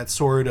wearing that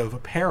sort of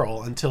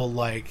apparel until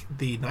like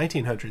the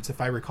 1900s,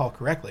 if I recall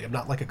correctly. I'm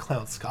not like a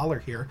clown scholar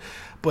here,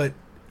 but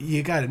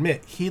you gotta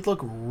admit, he'd look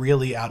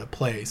really out of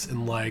place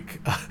in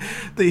like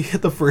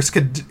the first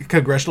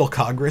congressional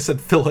Congress in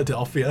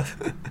Philadelphia,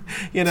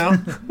 you know.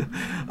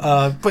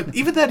 But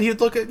even then, he'd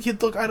look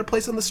out of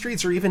place on the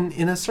streets or even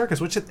in a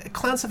circus, which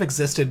clowns have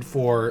existed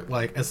for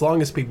like as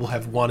long as people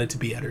have wanted to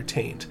be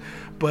entertained.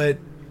 But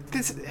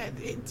they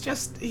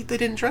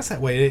didn't dress that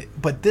way.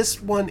 But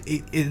this one,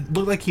 it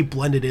looked like he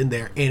blended in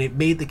there, and it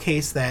made the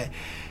case that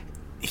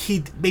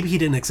maybe he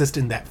didn't exist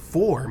in that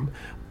form,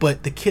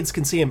 but the kids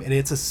can see him, and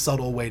it's a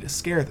subtle way to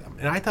scare them.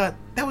 And I thought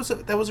that was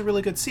a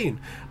really good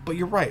scene. But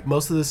you're right,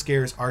 most of the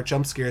scares are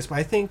jump scares. But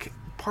I think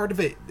part of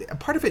it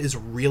is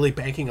really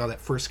banking on that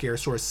first scare,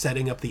 sort of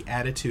setting up the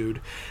attitude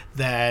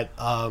that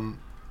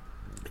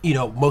you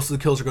know, most of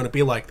the kills are going to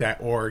be like that,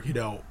 or you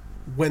know,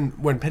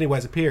 when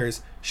Pennywise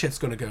appears, shit's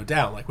going to go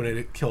down, like when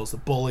it kills the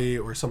bully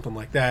or something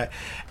like that.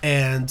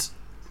 And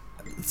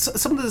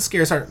some of the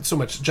scares aren't so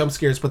much jump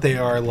scares, but they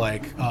are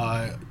like,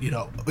 you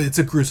know, it's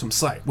a gruesome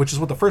sight, which is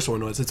what the first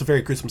one was. It's a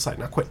very gruesome sight,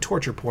 not quite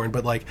torture porn,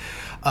 but like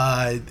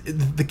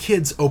the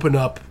kids open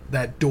up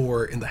that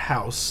door in the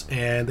house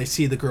and they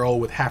see the girl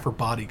with half her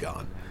body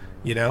gone,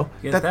 you know?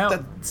 Yeah,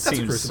 that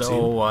seems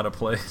so out of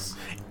place.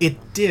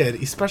 It did,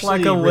 especially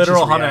like a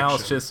literal haunted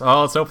house. Just,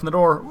 let's open the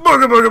door.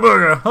 Booga, booga,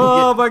 booga.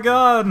 Oh, my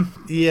God.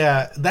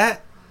 Yeah,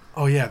 that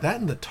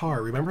and the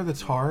tar. Remember the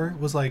tar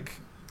was like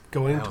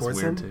going towards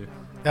them? Too.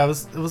 Yeah, it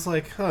was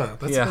like,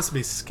 that's supposed to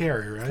be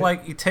scary, right?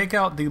 Like, you take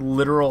out the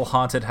literal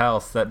haunted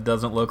house that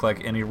doesn't look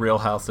like any real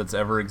house that's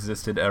ever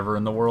existed ever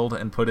in the world,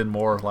 and put in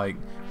more, like,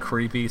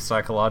 creepy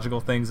psychological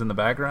things in the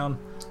background.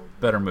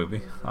 Better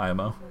movie,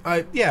 IMO.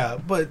 Yeah,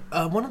 but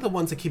one of the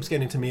ones that keeps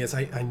getting to me is,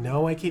 I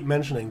know I keep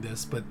mentioning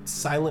this, but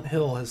Silent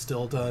Hill has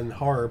still done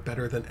horror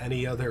better than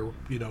any other,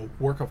 you know,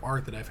 work of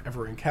art that I've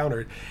ever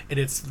encountered. And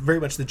it's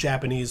very much the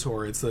Japanese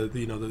horror. It's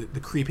the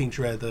creeping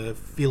dread, the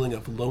feeling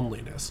of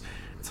loneliness.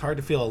 It's hard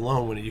to feel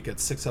alone when you get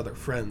 6 other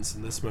friends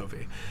in this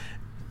movie.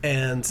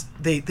 And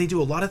they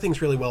do a lot of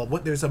things really well.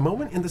 There's a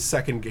moment in the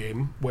second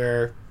game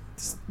where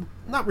it's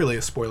not really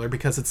a spoiler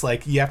because it's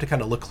like you have to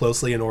kind of look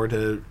closely in order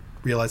to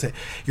realize it.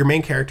 Your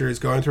main character is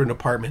going through an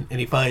apartment and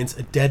he finds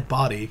a dead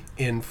body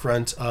in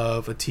front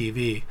of a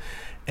TV.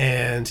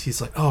 And he's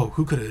like, oh,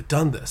 who could have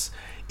done this?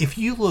 If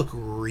you look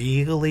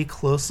really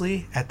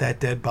closely at that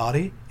dead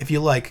body, if you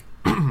like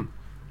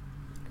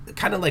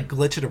kind of like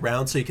glitch it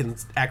around so you can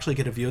actually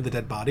get a view of the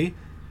dead body,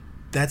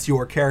 that's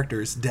your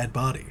character's dead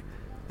body.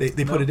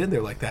 They put it in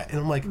there like that, and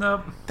I'm like,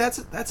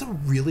 that's a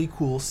really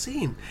cool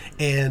scene.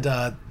 And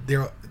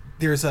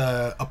there's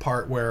a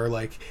part where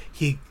like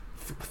he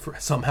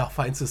somehow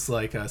finds this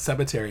like a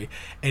cemetery,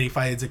 and he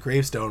finds a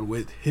gravestone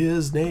with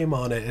his name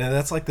on it, and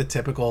that's like the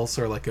typical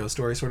sort of like ghost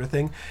story sort of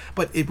thing.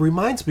 But it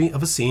reminds me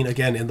of a scene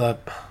again in the,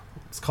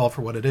 it's called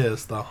for what it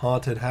is, the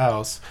haunted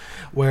house,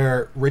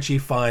 where Richie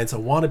finds a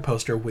wanted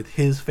poster with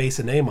his face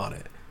and name on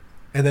it,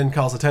 and then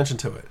calls attention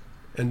to it,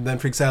 and then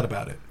freaks out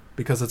about it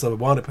because it's a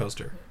wanted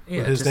poster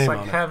with his name on it.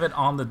 Just like have it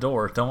on the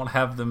door. Don't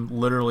have them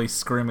literally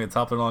screaming at the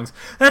top of their lungs,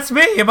 "That's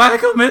me! Am I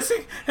go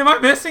missing? Am I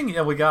missing?"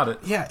 Yeah, we got it.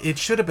 Yeah, it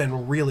should have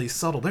been really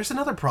subtle. There's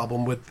another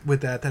problem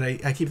with that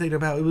I keep thinking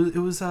about. It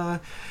was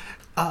the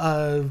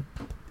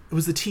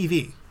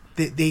TV.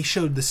 They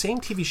showed the same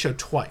TV show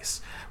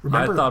twice.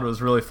 Remember, I thought it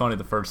was really funny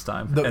the first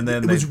time, and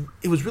then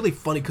it was really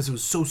funny because it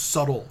was so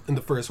subtle in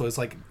the first one. It's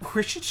like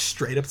Christian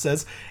straight up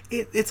says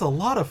it's a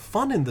lot of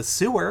fun in the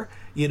sewer.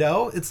 You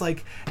know, it's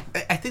like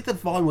I think the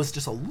volume was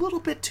just a little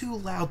bit too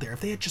loud there.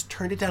 If they had just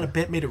turned it down a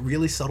bit, made it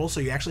really subtle,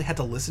 so you actually had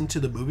to listen to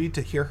the movie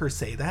to hear her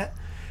say that,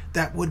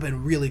 that would have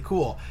been really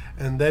cool.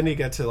 And then you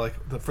get to like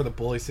for the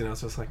bully scene, I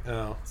was just like,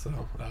 oh,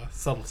 so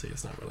subtlety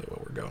is not really what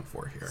we're going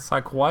for here. It's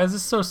like, why is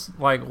this so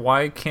like?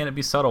 Why can't it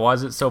be subtle? Why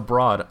is it so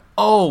broad?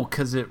 Oh,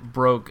 because it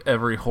broke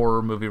every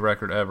horror movie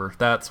record ever.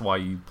 That's why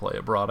you play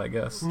it broad, I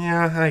guess.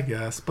 Yeah, I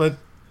guess, but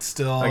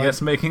still, I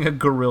guess making $1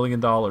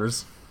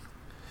 gazillion.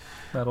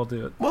 That'll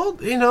do it. Well,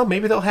 you know,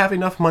 maybe they'll have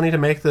enough money to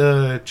make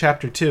the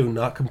chapter 2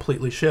 not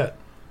completely shit.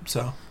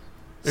 So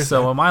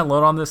am I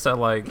alone on this? That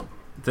like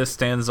this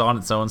stands on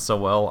its own so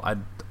well.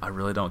 I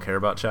really don't care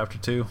about chapter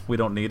 2. We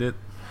don't need it.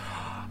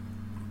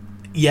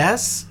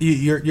 Yes,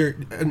 you're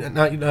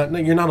not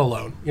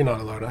alone. You're not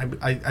alone.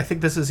 I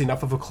think this is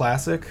enough of a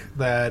classic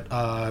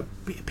that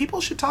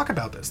people should talk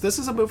about this. This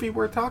is a movie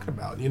worth talking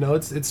about. You know,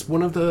 it's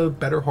one of the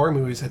better horror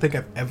movies I think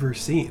I've ever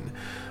seen.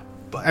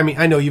 But I mean,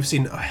 I know you've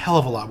seen a hell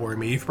of a lot more than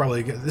me.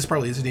 This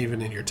probably isn't even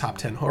in your top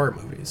 10 horror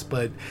movies,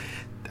 but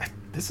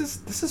this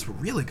is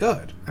really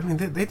good. I mean,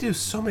 they do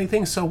so many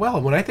things so well.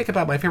 And when I think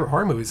about my favorite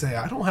horror movies,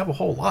 I don't have a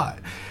whole lot.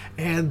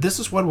 And this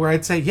is one where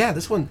I'd say, yeah,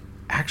 this one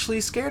actually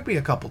scared me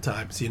a couple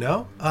times, you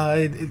know?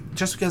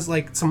 Just because,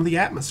 like, some of the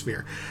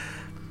atmosphere.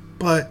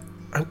 But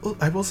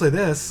I will say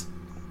this,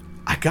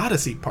 I gotta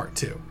see part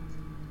 2.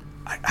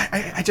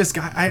 I just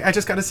got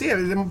to see it.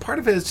 And part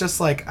of it is just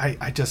like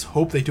I just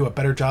hope they do a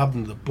better job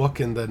than the book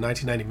in the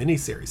 1990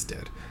 miniseries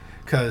did,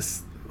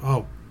 because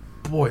oh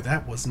boy,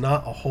 that was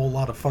not a whole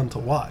lot of fun to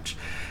watch.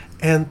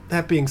 And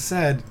that being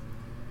said,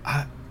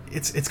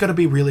 it's going to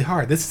be really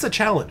hard. This is a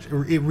challenge.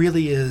 It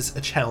really is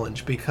a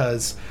challenge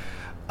because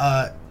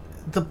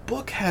the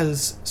book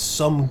has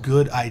some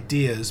good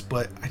ideas,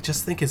 but I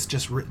just think it's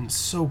just written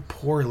so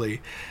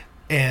poorly,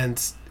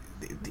 and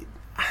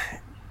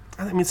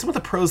I mean, some of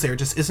the prose there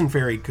just isn't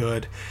very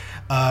good,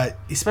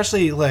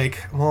 especially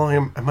like,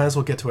 well, I might as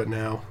well get to it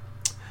now.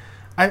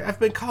 I've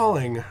been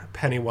calling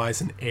Pennywise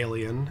an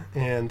alien,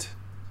 and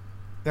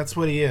that's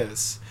what he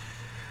is.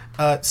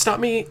 Stop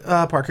me,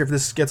 Parker, if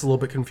this gets a little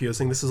bit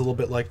confusing. This is a little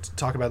bit like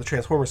talking about the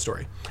Transformers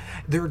story.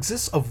 There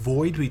exists a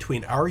void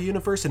between our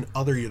universe and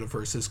other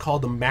universes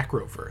called the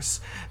Macroverse.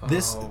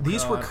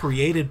 These were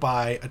created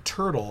by a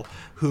turtle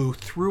who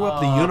threw up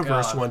the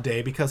universe one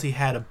day because he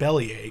had a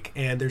bellyache.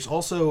 And there's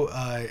also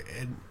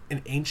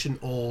an ancient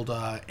old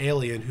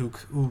alien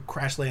who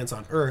crash lands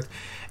on Earth,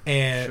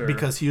 and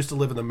because he used to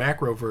live in the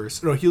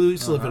Macroverse. No, he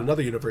used to live in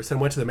another universe, and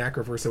went to the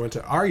Macroverse, and went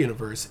to our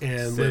universe,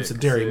 and lives in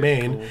Derry,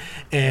 Maine. Cool.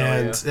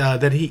 And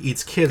then he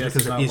eats kids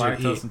because they're easier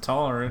to eat.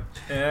 Intolerant.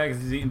 Yeah,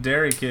 because he's eating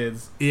dairy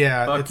kids.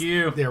 Yeah, fuck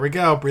you. There we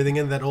go, breathing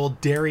in that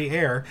old dairy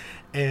air.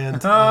 And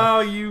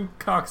you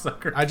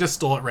cocksucker! I just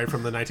stole it right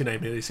from the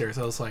 1990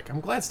 miniseries. I was like, I'm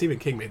glad Stephen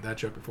King made that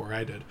joke before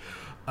I did.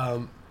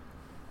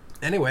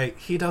 Anyway,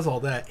 he does all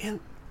that, and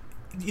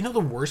you know the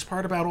worst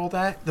part about all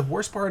that? The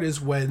worst part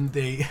is when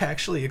they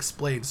actually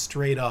explain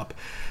straight up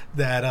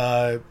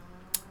that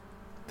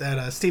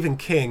Stephen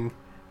King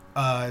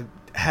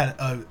had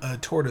a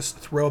tortoise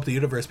throw up the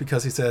universe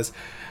because he says,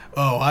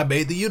 "Oh, I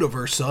made the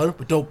universe, son,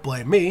 but don't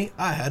blame me.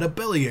 I had a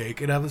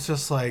bellyache." And I was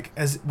just like,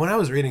 when I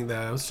was reading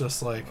that, I was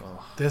just like,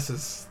 this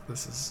is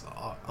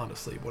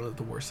honestly one of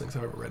the worst things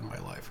I've ever read in my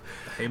life.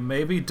 Hey,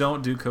 maybe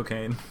don't do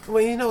cocaine.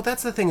 Well, you know,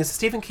 that's the thing, is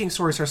Stephen King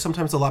stories are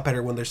sometimes a lot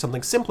better when there's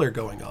something simpler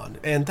going on,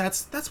 and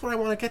that's what I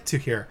want to get to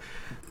here.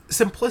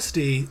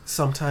 Simplicity,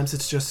 sometimes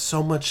it's just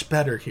so much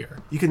better here.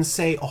 You can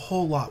say a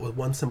whole lot with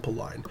one simple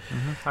line.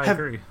 I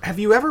agree. Have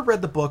you ever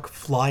read the book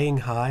Flying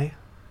High?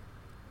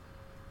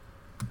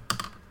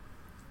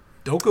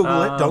 Don't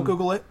Google it. Don't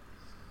Google it.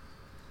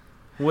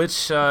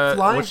 Which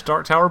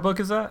Dark Tower book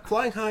is that?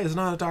 Flying High is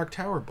not a Dark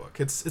Tower book.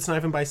 It's not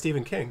even by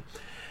Stephen King.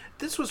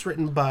 This was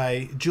written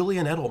by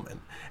Julian Edelman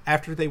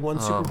after they won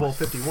Super Bowl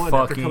 51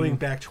 after coming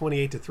back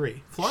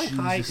 28-3. Flying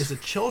High is a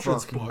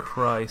children's book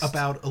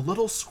about a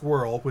little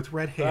squirrel with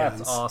red hands.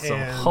 That's awesome.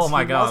 And Oh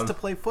my he God. wants to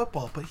play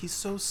football, but he's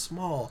so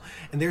small.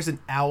 And there's an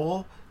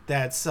owl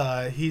that's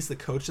he's the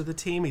coach of the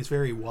team. He's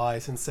very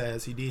wise and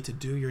says you need to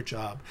do your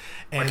job.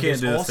 And I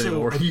can't do this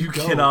anymore. You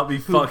cannot be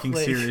fucking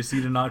serious.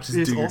 You do not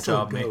just do your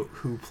job, mate.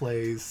 Who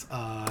plays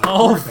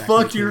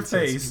fuck your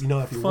face. You know,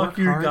 if you fuck work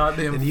your hard,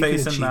 goddamn then you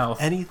face can and achieve mouth.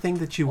 anything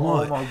that you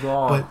want. Oh my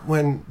God. But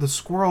when the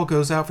squirrel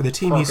goes out for the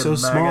team, he's so Fucking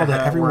small MAGA that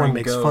hat everyone wearing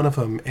makes goat. fun of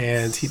him,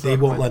 and they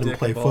Suck won't my let him dick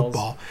play and balls.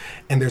 football.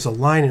 And there's a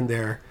line in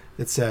there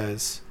that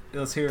says,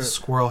 Let's hear "The it.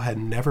 squirrel had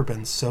never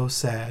been so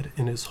sad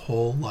in his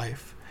whole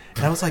life."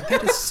 And I was like,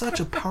 that is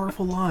such a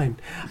powerful line.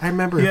 I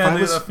remember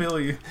I feel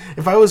you.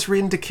 if I was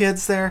reading to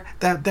kids there,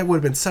 that would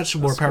have been such a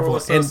more powerful.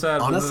 Was so and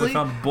sad, honestly, they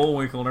found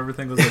Bullwinkle and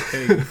everything was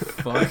okay. You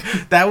fuck.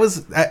 that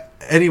was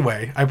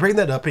anyway. I bring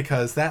that up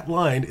because that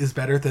line is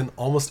better than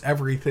almost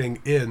everything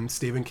in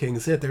Stephen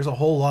King's It. There's a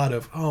whole lot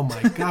of oh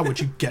my god, would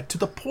you get to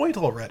the point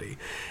already?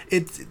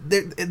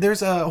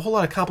 There's a whole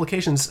lot of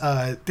complications.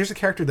 There's a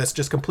character that's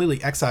just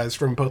completely excised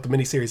from both the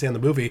miniseries and the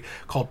movie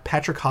called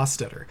Patrick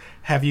Hostetter.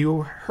 Have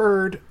you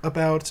heard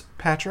about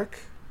Patrick?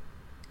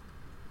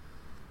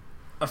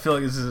 I feel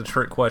like this is a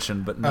trick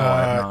question, but no,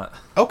 I have not.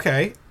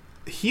 Okay,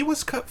 he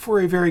was cut for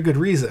a very good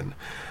reason.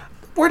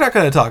 We're not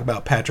going to talk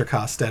about Patrick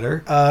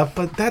Hostetter,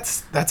 but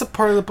that's a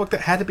part of the book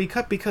that had to be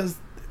cut because,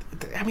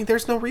 I mean,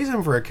 there's no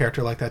reason for a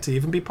character like that to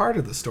even be part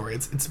of the story.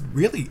 It's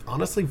really,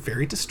 honestly,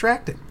 very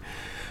distracting.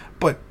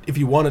 But if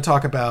you want to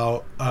talk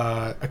about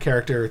a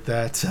character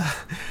that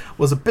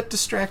was a bit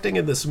distracting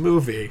in this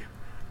movie,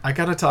 I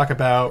got to talk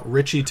about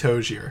Richie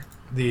Tozier,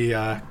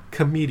 the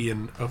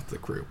comedian of the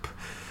group.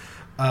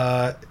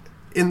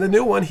 In the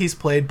new one, he's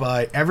played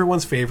by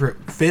everyone's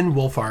favorite Finn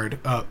Wolfhard.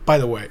 By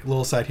the way,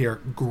 little side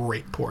here,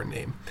 great porn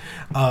name.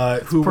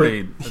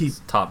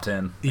 He's top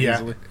 10. Yeah,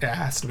 easily. it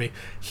has to be.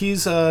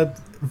 He's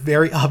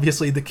very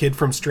obviously the kid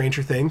from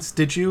Stranger Things.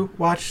 Did you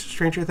watch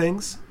Stranger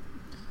Things?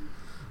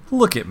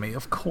 Look at me.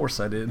 Of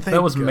course I did. Thank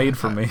that was God. made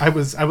for me. I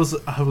was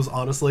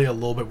honestly a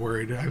little bit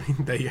worried. I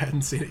mean, that you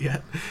hadn't seen it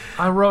yet.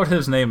 I wrote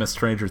his name as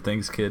Stranger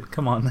Things kid.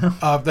 Come on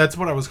now. That's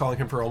what I was calling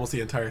him for almost the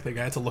entire thing.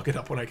 I had to look it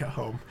up when I got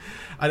home.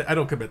 I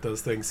don't commit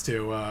those things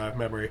to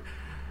memory.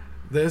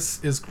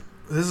 This is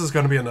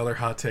going to be another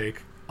hot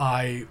take.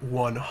 I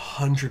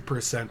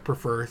 100%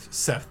 prefer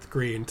Seth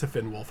Green to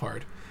Finn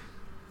Wolfhard.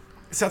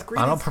 Seth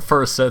Green. I don't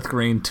prefer Seth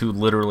Green to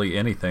literally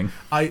anything.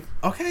 Let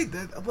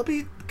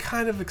me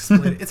kind of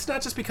explain it. It's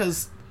not just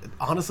because,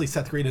 honestly,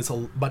 Seth Green is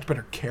a much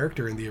better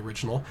character in the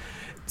original.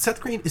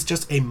 Seth Green is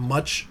just a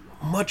much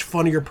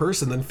funnier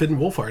person than Finn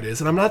Wolfhard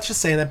is. And I'm not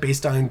just saying that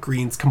based on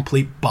Green's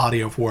complete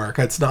body of work.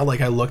 It's not like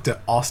I looked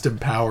at Austin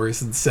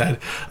Powers and said,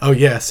 oh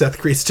yeah, Seth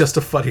Green's just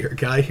a funnier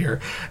guy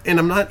here. And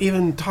I'm not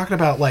even talking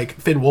about like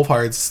Finn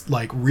Wolfhard's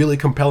like really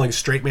compelling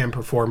straight man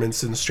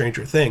performance in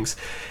Stranger Things.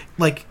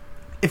 Like,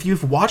 if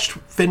you've watched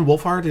Finn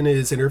Wolfhard in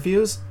his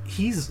interviews,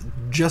 he's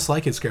just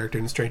like his character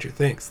in Stranger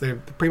Things. They're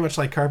pretty much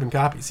like carbon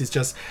copies. He's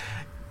just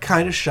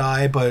kind of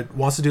shy, but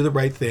wants to do the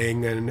right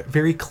thing and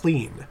very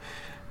clean.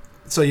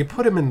 So you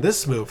put him in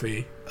this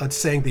movie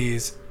saying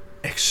these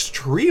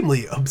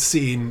extremely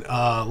obscene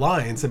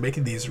lines and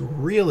making these he's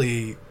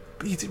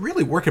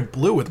really working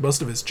blue with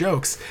most of his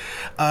jokes.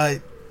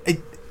 I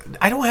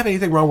don't have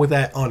anything wrong with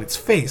that on its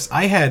face.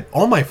 I had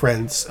all my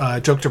friends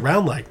joked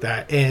around like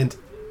that, and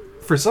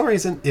for some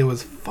reason, it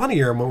was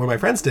funnier when my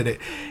friends did it.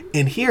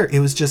 And here, it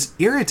was just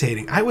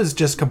irritating. I was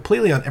just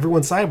completely on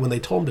everyone's side when they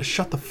told him to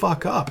shut the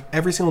fuck up.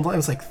 Every single time, I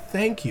was like,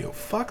 thank you.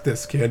 Fuck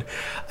this kid.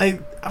 I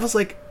was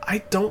like, I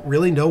don't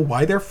really know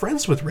why they're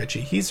friends with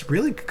Richie. He's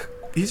really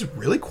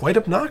quite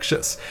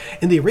obnoxious.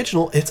 In the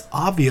original, it's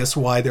obvious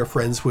why they're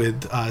friends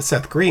with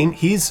Seth Green.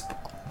 He's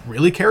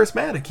really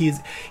charismatic.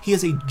 He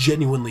is a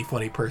genuinely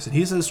funny person.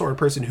 He's the sort of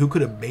person who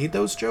could have made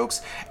those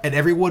jokes and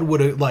everyone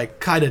would have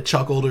like kind of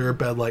chuckled or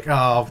been like,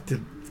 oh,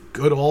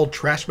 good old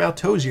trash mouth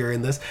Tozier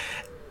in this.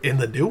 In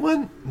the new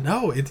one,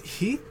 no,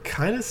 he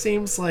kind of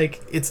seems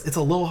like it's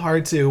a little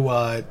hard to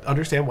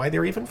understand why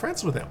they're even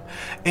friends with him.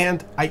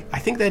 And I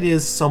think that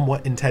is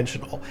somewhat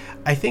intentional.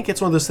 I think it's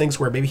one of those things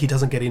where maybe he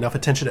doesn't get enough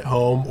attention at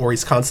home or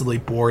he's constantly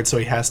bored, so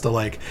he has to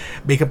like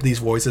make up these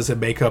voices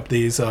and make up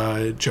these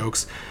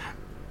jokes.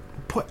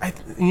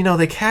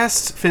 They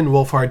cast Finn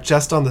Wolfhard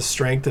just on the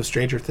strength of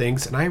Stranger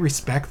Things, and I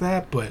respect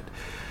that, but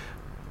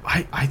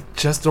I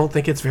just don't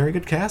think it's very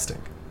good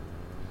casting.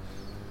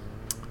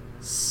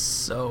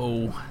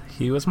 So,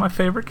 he was my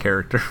favorite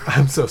character.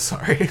 I'm so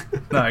sorry.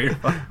 No, you're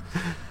fine.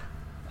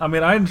 I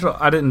mean, I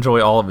didn't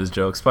enjoy all of his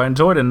jokes, but I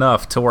enjoyed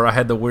enough to where I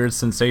had the weird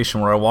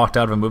sensation where I walked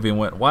out of a movie and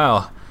went,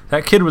 wow,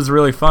 that kid was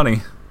really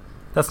funny.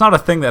 That's not a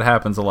thing that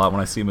happens a lot when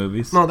I see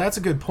movies. No, that's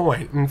a good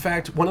point. In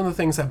fact, one of the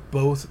things that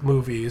both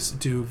movies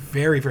do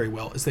very, very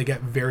well is they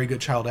get very good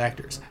child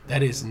actors.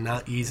 That is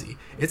not easy.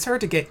 It's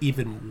hard to get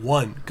even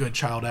one good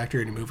child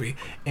actor in a movie,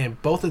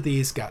 and both of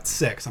these got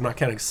 6. I'm not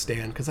counting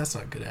Stan, because that's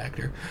not a good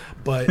actor.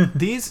 But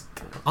these,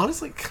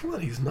 honestly, come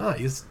on, he's not.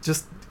 He's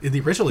just, in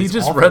the original, He he's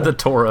just awful. read the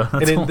Torah.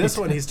 And That's all in this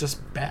he one, did. he's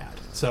just bad.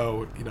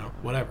 So,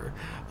 whatever.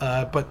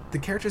 But the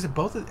characters of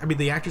both of,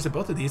 the actors of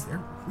both of these,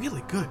 they're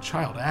really good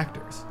child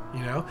actors,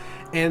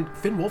 And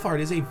Finn Wolfhard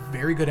is a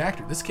very good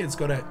actor. This kid's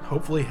going to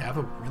hopefully have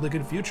a really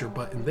good future.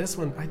 But in this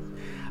one,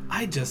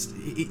 I just,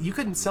 you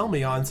couldn't sell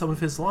me on some of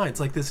his lines.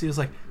 Like this, he was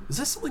like, is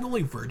this something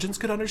only virgins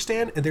could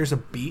understand? And there's a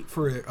beat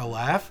for a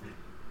laugh.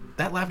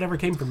 That laugh never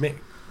came from me.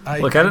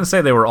 Look, I didn't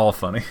say they were all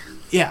funny.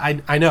 Yeah,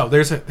 I know.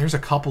 There's a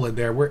couple in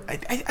there where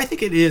I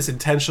think it is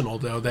intentional,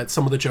 though, that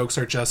some of the jokes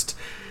are just...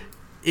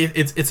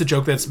 It's a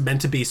joke that's meant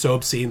to be so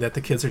obscene that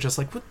the kids are just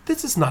like, well,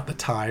 this is not the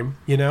time,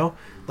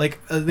 Like,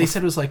 they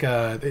said it was like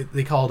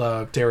they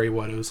called Derry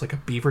what? It was like a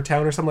beaver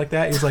town or something like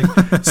that. He was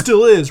like,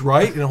 still is,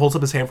 right? And it holds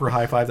up his hand for a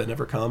high five that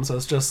never comes. So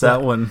it's just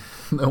that like,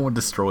 one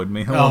destroyed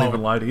me. I won't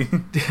even lie to you.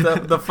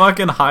 the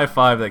fucking high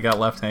five that got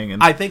left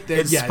hanging. I think that,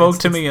 it spoke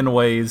to me in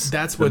ways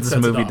that's what that this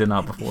sets it movie up. did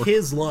not before.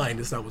 His line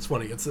is not what's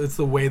funny. It's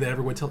the way that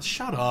everyone tells,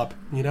 shut up,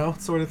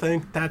 sort of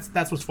thing.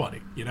 That's what's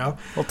funny,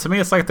 Well, to me,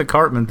 it's like the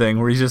Cartman thing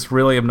where he's just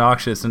really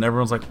obnoxious and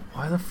everyone's like,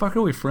 why the fuck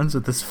are we friends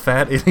with this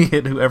fat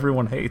idiot who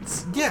everyone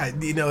hates? Yeah,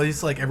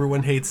 he's like,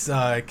 everyone hates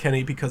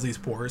Kenny because he's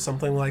poor or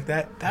something like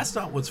that. That's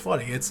not what's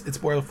funny.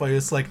 It's more funny.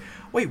 It's like,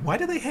 wait, why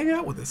do they hang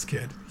out with this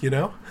kid?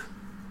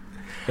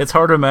 It's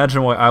hard to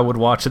imagine why I would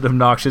watch an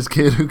obnoxious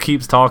kid who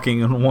keeps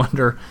talking and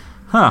wonder,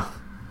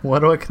 why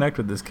do I connect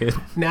with this kid?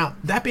 Now,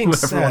 that being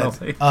Everyone else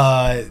said,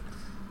 hates.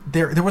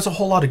 there was a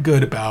whole lot of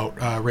good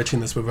about Richie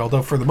in this movie.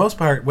 Although for the most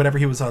part, whenever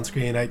he was on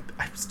screen, I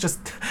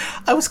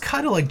was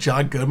kind of like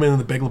John Goodman in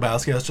The Big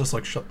Lebowski. I was just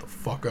like, shut the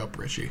fuck up,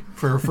 Richie,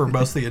 for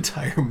most of the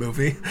entire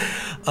movie.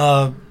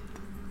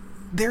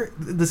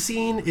 The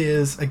scene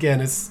is,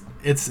 again, it's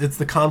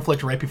the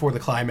conflict right before the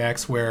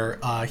climax where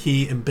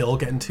he and Bill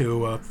get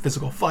into a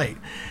physical fight,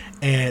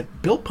 and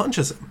Bill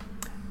punches him.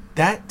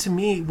 That to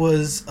me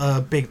was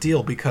a big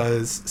deal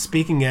because,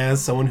 speaking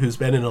as someone who's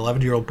been an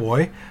 11-year-old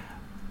boy,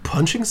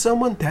 punching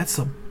someone, that's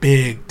a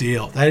big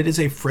deal. That is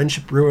a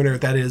friendship ruiner.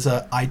 That is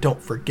a I don't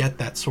forget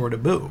that sort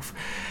of move.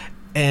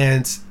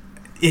 And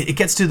it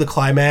gets to the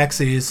climax.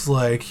 He's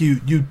like,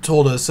 you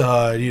told us we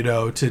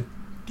all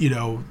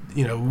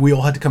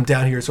had to come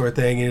down here, sort of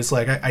thing. And it's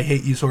like, I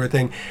hate you, sort of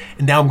thing.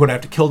 And now I'm going to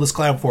have to kill this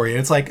clown for you. And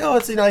it's like, oh,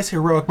 it's a nice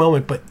heroic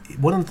moment. But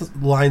one of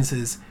the lines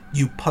is,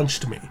 you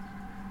punched me.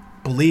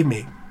 Believe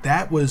me,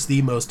 that was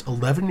the most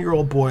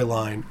 11-year-old boy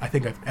line I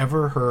think I've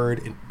ever heard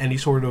in any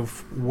sort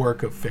of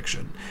work of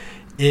fiction.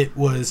 It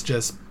was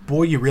just,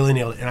 boy, you really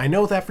nailed it. And I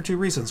know that for 2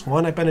 reasons.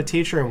 One, I've been a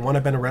teacher, and one,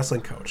 I've been a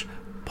wrestling coach.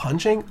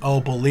 Punching?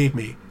 Oh, believe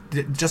me.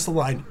 Just the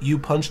line, you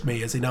punched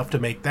me, is enough to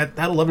make that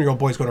 11-year-old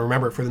boy is going to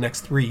remember it for the next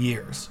 3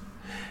 years.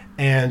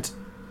 And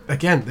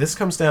again, this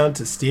comes down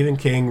to Stephen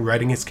King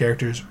writing his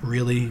characters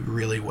really,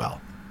 really well.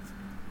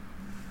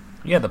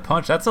 Yeah, the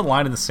punch, that's a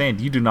line in the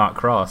sand you do not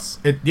cross.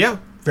 Yeah,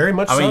 very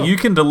much so. I mean, you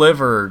can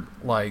deliver,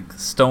 like,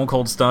 stone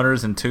cold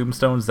stunners and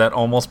tombstones that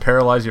almost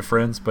paralyze your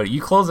friends, but you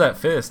close that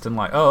fist and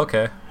like, oh,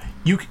 okay.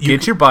 You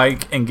get your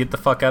bike and get the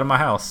fuck out of my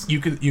house.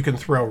 You can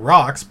throw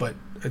rocks, but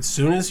as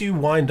soon as you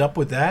wind up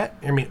with that,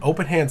 I mean,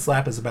 open hand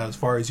slap is about as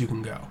far as you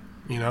can go,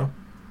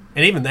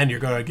 And even then, you're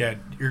gonna get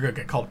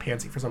called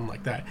pansy for something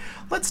like that.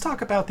 Let's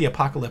talk about the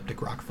apocalyptic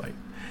rock fight.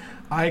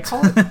 I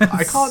call it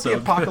So the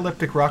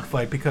apocalyptic rock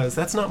fight because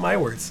that's not my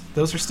words.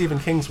 Those are Stephen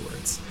King's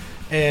words.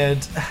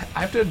 And I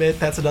have to admit,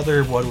 that's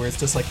another one where it's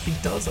just like, he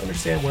does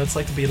understand what it's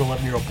like to be an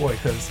 11-year-old boy,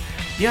 because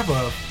you have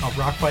a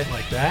rock fight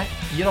like that,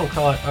 you don't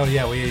call it, oh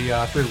yeah, we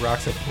threw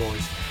rocks at the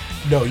boys.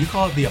 No, you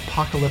call it the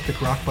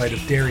apocalyptic rock fight of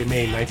Derry,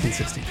 Maine,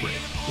 1963,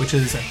 which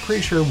is, I'm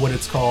pretty sure, what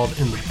it's called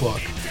in the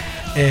book.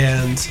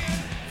 And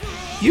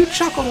you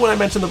chuckled when I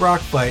mentioned the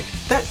rock fight.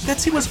 That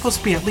scene was supposed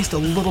to be at least a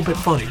little bit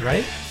funny,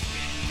 right?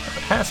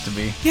 It has to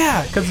be.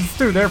 Yeah. Because it's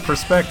through their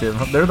perspective.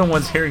 They're the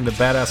ones hearing the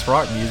badass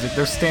rock music.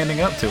 They're standing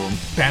up to them.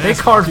 They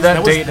carved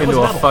that date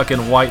into a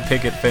fucking white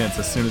picket fence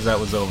as soon as that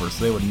was over,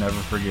 so they would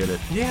never forget it.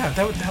 Yeah,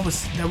 that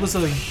was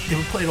they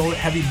were playing all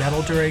heavy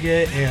metal during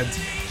it, and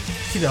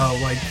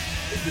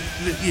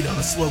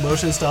the slow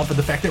motion stuff, and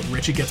the fact that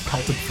Richie gets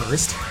pelted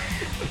first.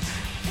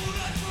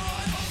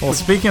 Well,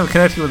 speaking of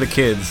connecting with the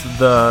kids,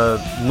 the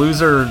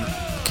loser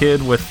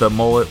kid with the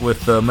mullet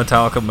with the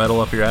Metallica metal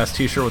up your ass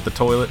t-shirt with the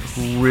toilet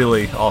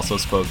really also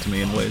spoke to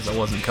me in ways I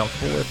wasn't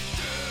comfortable with.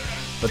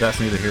 But that's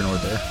neither here nor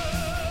there.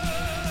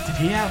 Did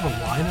he have a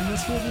line in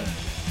this movie?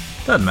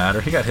 Doesn't matter.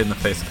 He got hit in the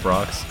face with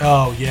rocks.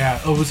 Oh, yeah.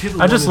 Oh, was he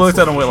the I just looked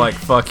at him with like,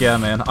 fuck yeah,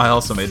 man. I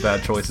also made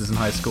bad choices in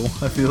high school.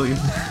 I feel you.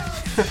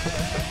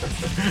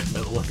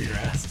 Metal up your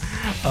ass.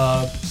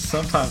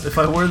 Sometimes, if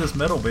I wear this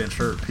metal band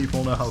shirt,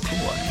 people know how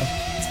cool I am.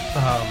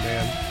 Oh,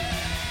 man.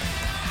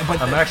 But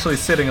I'm actually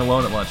sitting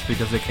alone at lunch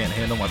because they can't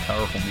handle my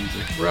powerful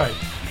music. Right.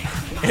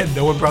 And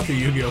no one brought the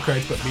Yu-Gi-Oh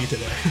cards but me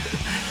today.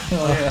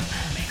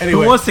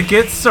 Anyway, Who wants to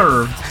get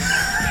served?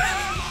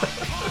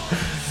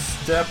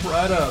 Step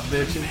right up,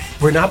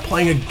 bitches. we're not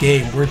playing a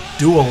game. We're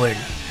dueling.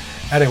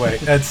 Anyway,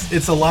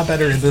 it's a lot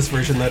better in this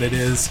version than it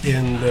is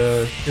in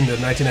the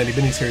 1990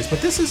 miniseries. But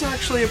this is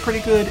actually a pretty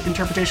good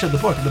interpretation of the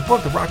book. In the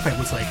book, the rock fight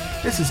was like,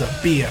 this is a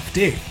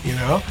BFD, you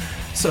know?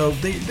 So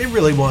they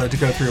really wanted to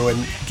go through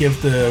and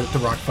give the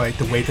rock fight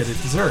the weight that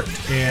it deserved.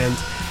 And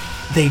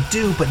they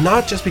do, but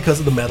not just because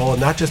of the metal,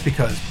 and not just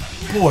because,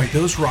 boy,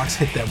 those rocks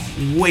hit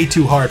them way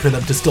too hard for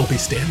them to still be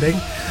standing.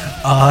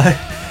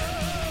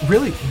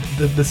 Really,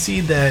 the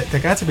scene that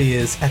got to me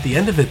is, at the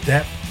end of it,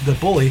 that the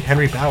bully,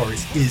 Henry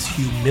Bowers, is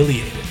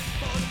humiliated.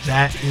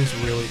 That is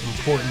really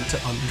important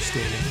to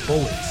understanding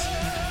bullies.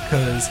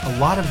 Because a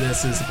lot of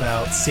this is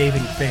about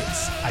saving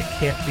face. I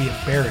can't be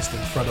embarrassed in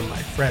front of my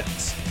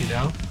friends, you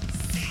know?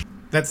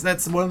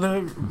 That's one of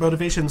the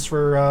motivations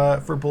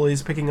for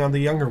bullies picking on the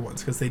younger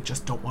ones, because they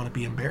just don't want to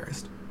be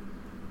embarrassed.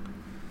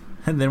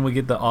 And then we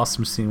get the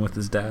awesome scene with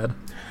his dad.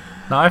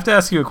 Now, I have to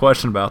ask you a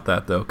question about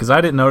that, though, because I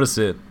didn't notice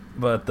it,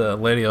 but the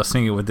lady I was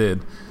singing with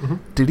did.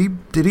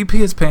 Mm-hmm. Did he pee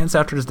his pants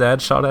after his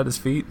dad shot at his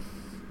feet?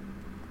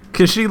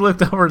 Because she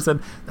looked over and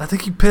said, I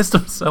think he pissed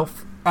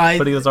himself.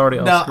 But he was already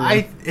off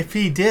screen. If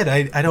he did,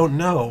 I don't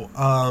know.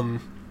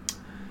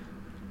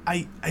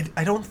 I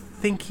don't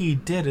think he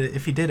did.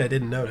 If he did, I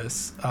didn't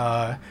notice.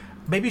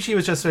 Maybe she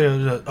was just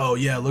oh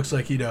yeah, it looks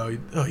like, you know,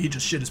 he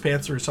just shit his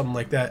pants or something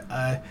like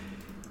that.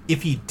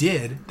 If he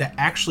did, that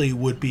actually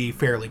would be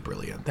fairly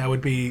brilliant. That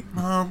would be,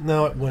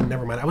 no, it wouldn't.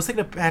 Never mind. I was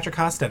thinking of Patrick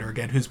Hostetter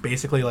again, who's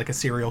basically like a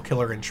serial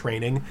killer in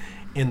training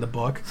in the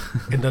book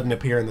and doesn't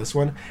appear in this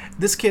one.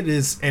 This kid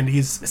is, and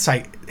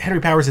Henry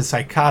Bowers is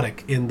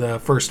psychotic in the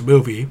first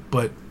movie,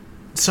 but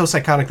so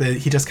psychotic that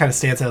he just kind of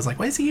stands out as like,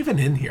 why is he even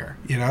in here?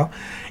 You know,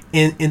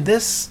 in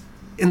this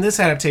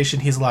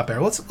adaptation, he's a lot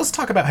better. Let's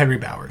talk about Henry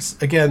Bowers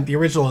again. The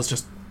original is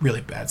just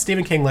really bad.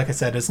 Stephen King, like I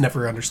said, has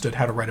never understood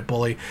how to write a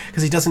bully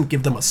because he doesn't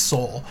give them a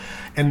soul.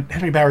 And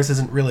Henry Bowers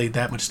isn't really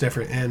that much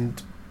different.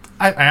 And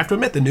I have to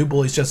admit, the new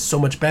bully's just so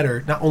much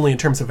better, not only in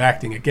terms of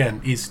acting,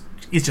 again, he's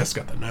just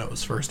got the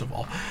nose, first of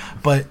all,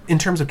 but in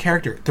terms of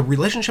character, the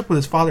relationship with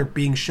his father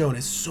being shown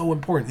is so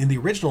important. In the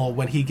original,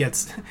 when he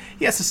has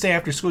to stay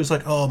after school, he's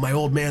like, oh, my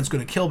old man's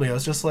going to kill me. I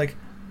was just like,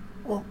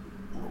 well,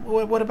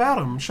 what about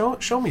him?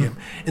 Show me him.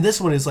 And this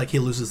one is like, he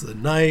loses the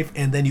knife,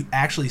 and then you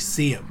actually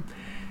see him.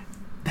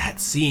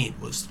 That scene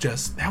was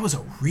that was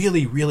a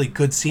really, really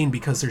good scene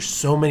because there's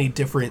so many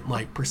different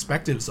like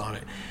perspectives on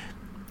it.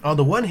 On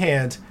the one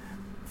hand,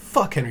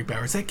 fuck Henry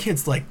Bowers. That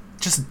kid's like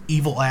just an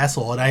evil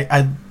asshole. And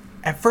I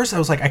at first I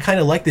was like, I kind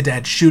of like the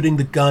dad shooting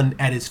the gun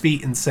at his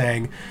feet and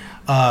saying,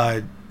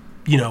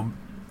 you know,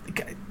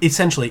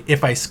 essentially,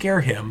 if I scare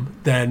him,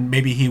 then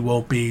maybe he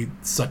won't be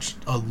such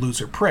a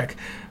loser prick.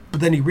 But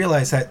then he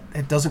realized that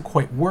it doesn't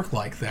quite work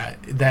like that,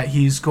 that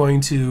he's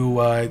going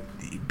to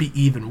be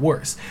even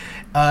worse.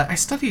 I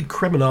studied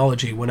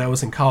criminology when I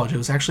was in college. It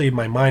was actually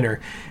my minor.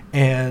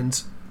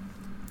 And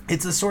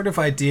it's a sort of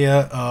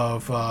idea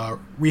of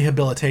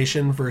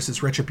rehabilitation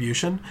versus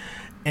retribution.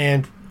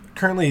 And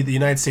currently, the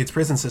United States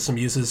prison system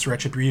uses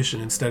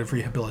retribution instead of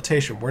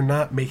rehabilitation. We're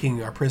not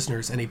making our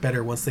prisoners any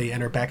better once they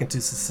enter back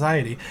into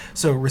society.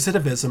 So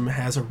recidivism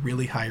has a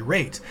really high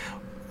rate.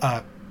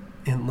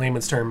 In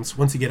layman's terms,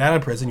 once you get out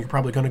of prison, you're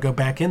probably going to go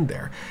back in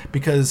there.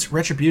 Because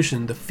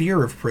retribution, the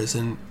fear of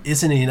prison,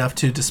 isn't enough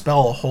to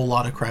dispel a whole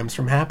lot of crimes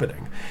from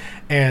happening.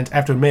 And I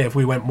have to admit, if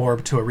we went more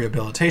to a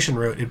rehabilitation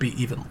route, it'd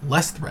be even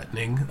less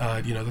threatening,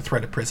 the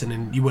threat of prison.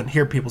 And you wouldn't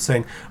hear people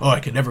saying, oh, I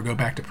could never go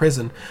back to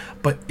prison.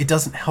 But it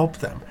doesn't help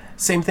them.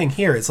 Same thing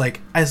here. It's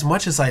like, as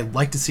much as I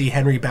like to see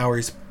Henry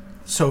Bowers,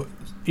 so,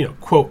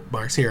 quote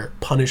marks here,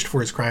 punished for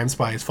his crimes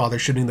by his father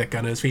shooting that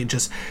gun at his feet and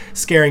just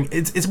scaring.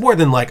 It's more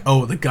than like,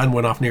 oh, the gun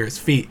went off near his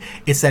feet.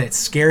 It's that it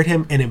scared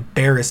him and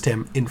embarrassed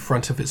him in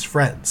front of his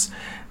friends.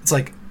 It's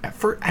like,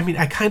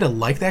 I kind of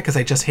like that because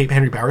I just hate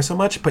Henry Bowers so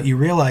much, but you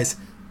realize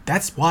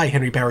that's why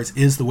Henry Bowers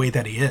is the way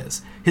that he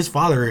is. His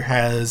father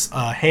has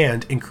a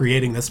hand in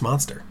creating this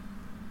monster.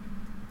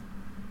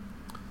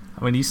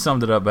 I mean, you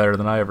summed it up better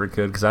than I ever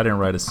could because I didn't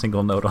write a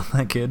single note on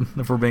that kid,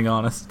 if we're being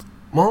honest.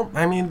 Well,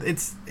 I mean,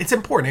 it's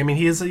important. I mean,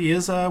 he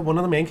is one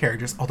of the main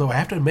characters. Although I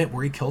have to admit,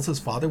 where he kills his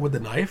father with the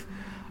knife,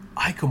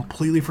 I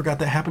completely forgot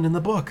that happened in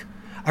the book.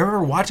 I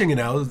remember watching it.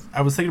 I was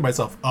thinking to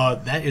myself,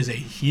 that is a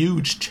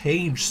huge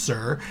change,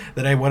 sir.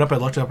 Then I went up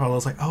and looked it up, and I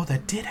was like, oh,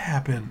 that did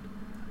happen.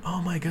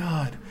 Oh my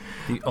god.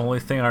 The only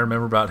thing I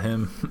remember about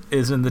him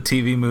is in the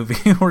TV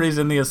movie where he's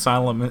in the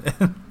asylum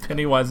and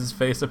Pennywise's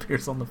face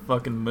appears on the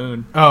fucking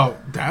moon. Oh,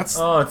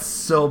 it's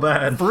so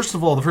bad. First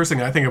of all, the first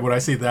thing I think of when I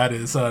see that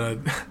is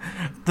The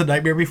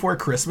Nightmare Before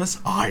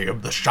Christmas. I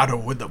am the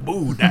shadow in the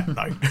moon at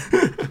night.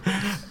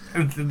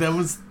 And that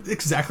was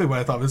exactly what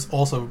I thought. It was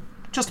also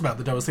just about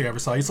the dumbest thing I ever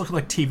saw. He's looking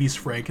like TV's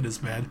Frank in his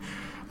bed.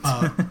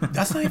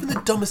 That's not even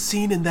the dumbest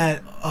scene in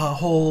that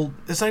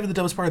it's not even the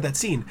dumbest part of that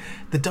scene.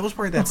 The dumbest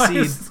part of that scene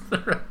is there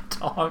a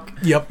dog?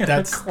 Yep,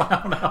 that's a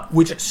clown outfit?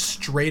 Which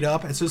straight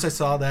up, as soon as I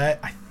saw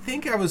that, I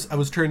think I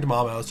was turning to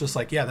Mom. I was just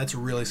like, yeah, that's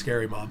really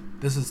scary, Mom.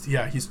 This is,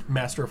 yeah, he's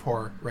master of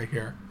horror right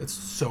here. It's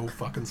so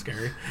fucking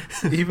scary.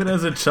 Even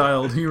as a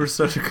child, you were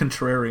such a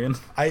contrarian.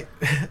 I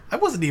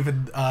wasn't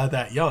even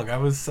that young. I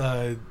was,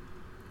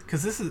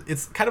 because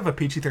it's kind of a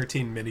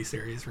PG-13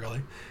 miniseries,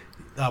 really.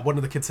 One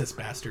of the kids says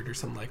bastard or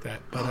something like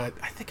that. But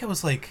I think I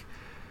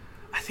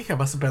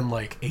must have been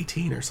like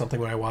 18 or something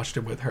when I watched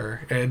it with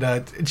her.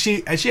 And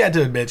she had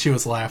to admit she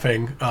was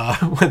laughing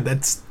when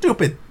that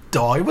stupid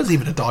dog, it wasn't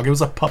even a dog, it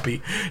was a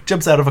puppy,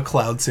 jumps out of a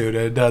cloud suit,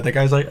 and the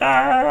guy's like,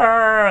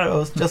 ah! It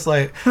was just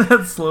like...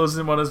 That slows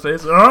him on his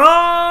face.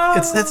 Ah!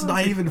 That's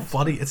not even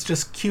funny. It's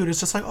just cute. It's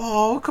just like,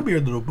 oh, come here,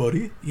 little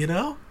buddy. You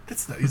know?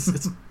 It's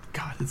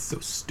God, it's so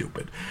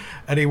stupid.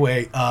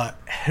 Anyway,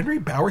 Henry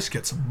Bowers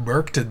gets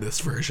murked in this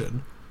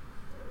version.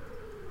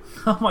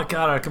 Oh my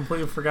god, I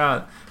completely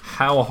forgot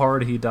how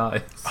hard he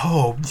dies.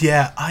 Oh,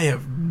 yeah,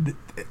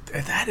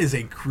 that is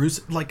a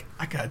gruesome... Like,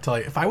 I gotta tell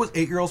you, if I was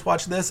 8 year olds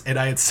watching this and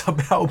I had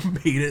somehow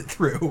made it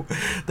through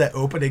that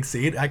opening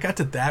scene, I got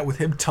to that with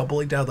him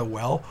tumbling down the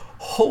well,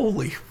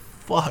 holy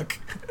fuck.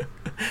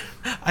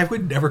 I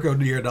would never go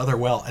near another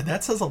well. And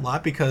that says a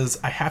lot because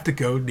I have to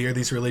go near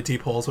these really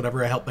deep holes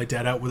whenever I help my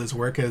dad out with his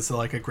work as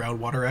like a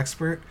groundwater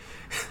expert.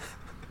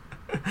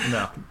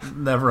 No,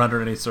 never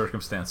under any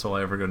circumstance will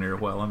I ever go near a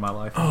well in my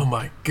life. Oh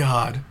my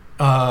god.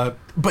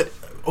 But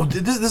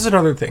this is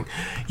another thing.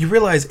 You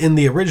realize in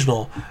the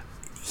original,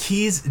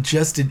 he's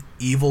just an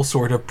evil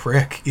sort of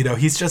prick. You know,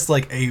 he's just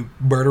like a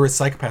murderous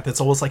psychopath.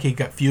 It's almost like he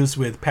got fused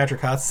with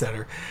Patrick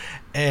Hotstetter.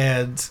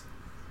 And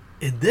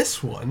in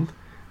this one,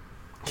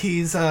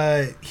 he's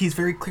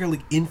very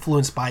clearly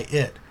influenced by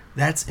it.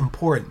 That's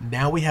important.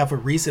 Now we have a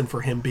reason for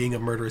him being a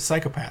murderous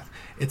psychopath.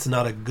 It's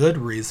not a good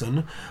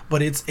reason,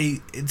 but it's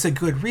a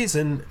good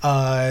reason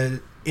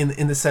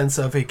in the sense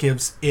of it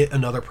gives it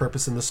another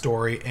purpose in the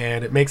story,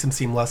 and it makes him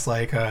seem less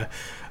like,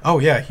 oh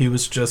yeah, he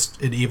was just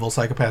an evil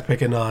psychopath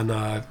picking on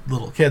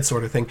little kids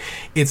sort of thing.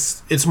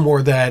 It's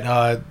more that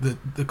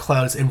the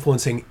clown is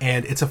influencing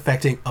and it's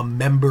affecting a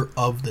member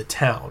of the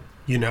town.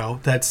 You know,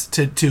 that's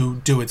to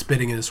do its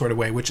bidding in a sort of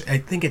way, which I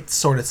think it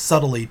sort of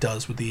subtly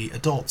does with the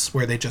adults,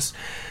 where they just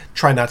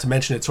try not to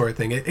mention it sort of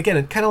thing.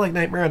 Again, kind of like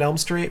Nightmare on Elm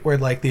Street, where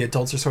like the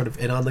adults are sort of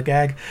in on the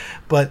gag.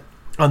 But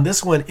on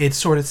this one, it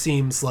sort of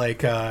seems like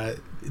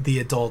the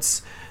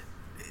adults,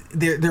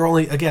 they're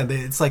only, again,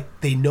 it's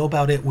like they know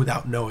about it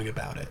without knowing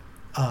about it.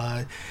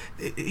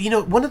 You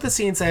know, one of the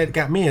scenes that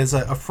got me is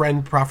a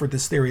friend proffered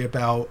this theory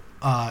about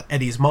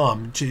Eddie's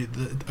mom,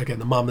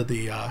 the mom of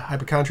the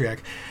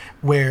hypochondriac,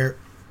 where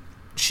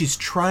she's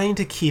trying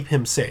to keep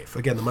him safe.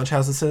 Again, the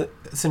Munchausen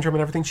syndrome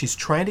and everything. She's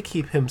trying to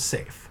keep him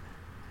safe.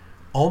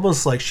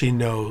 Almost like she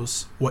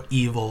knows what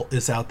evil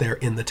is out there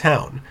in the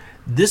town.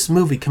 This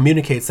movie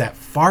communicates that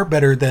far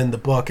better than the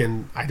book,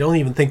 and I don't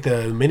even think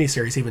the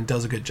miniseries even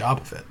does a good job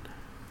of it.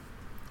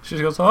 She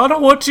goes, I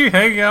don't want you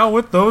hanging out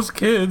with those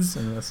kids.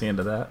 And that's the end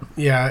of that.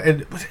 Yeah,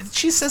 and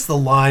she says the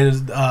line,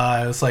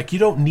 it's like, you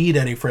don't need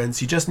any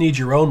friends, you just need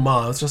your own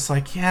mom. It's just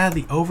like, yeah,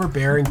 the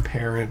overbearing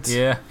parent.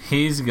 Yeah,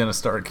 he's going to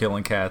start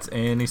killing cats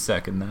any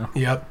second now.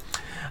 Yep.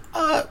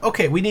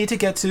 Okay, we need to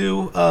get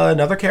to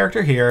another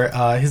character here.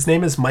 His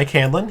name is Mike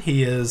Hanlon.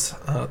 He is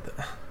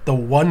the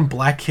one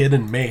black kid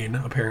in Maine,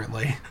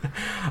 apparently.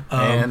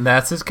 And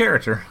that's his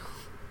character.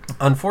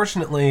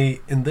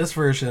 Unfortunately, in this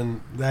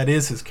version, that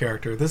is his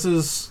character. This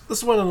is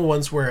one of the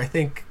ones where I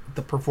think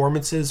the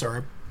performances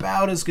are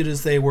about as good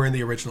as they were in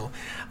the original.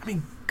 I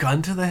mean,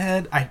 gun to the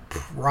head, I'd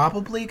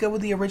probably go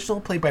with the original,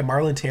 played by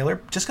Marlon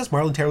Taylor, just because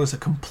Marlon Taylor was a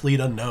complete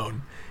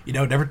unknown. You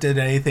know, never did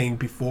anything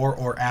before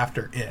or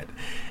after it.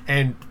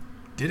 And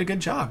did a good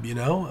job, you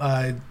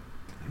know?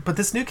 But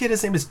this new kid,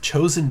 his name is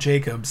Chosen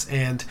Jacobs,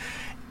 and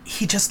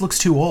he just looks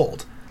too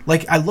old.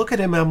 Like, I look at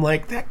him and I'm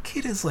like, that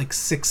kid is like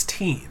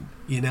 16.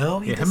 You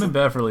know? Yeah, him and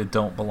Beverly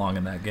don't belong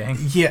in that gang.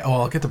 Yeah,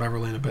 well, I'll get to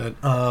Beverly in a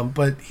bit.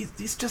 But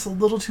he's just a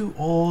little too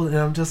old, and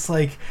I'm just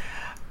like...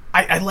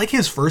 I like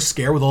his first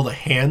scare with all the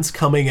hands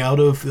coming out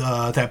of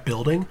that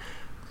building.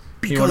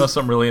 Because... You know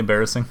something really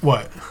embarrassing?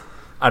 What?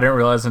 I didn't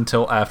realize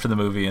until after the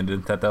movie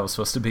ended that was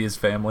supposed to be his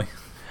family.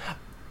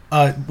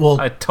 Well...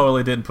 I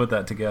totally didn't put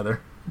that together.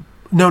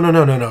 No.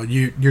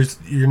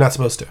 You're not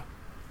supposed to.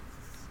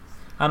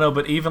 I know,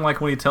 but even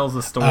like when he tells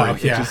the story, it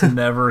just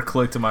never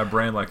clicked in my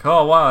brain. Like,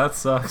 oh wow, that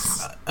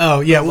sucks.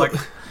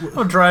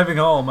 I'm driving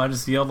home. I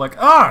just yelled like,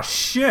 "Ah,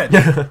 shit!"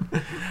 I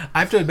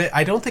have to admit,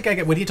 I don't think I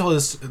get when he told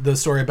us the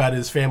story about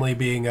his family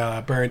being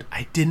burned.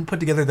 I didn't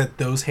put together that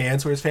those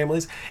hands were his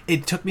family's.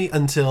 It took me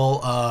until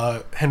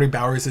Henry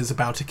Bowers is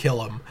about to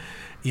kill him,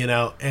 you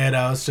know, and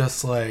I was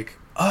just like,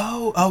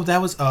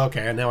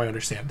 okay, now I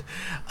understand.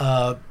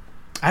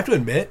 I have to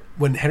admit,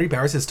 when Henry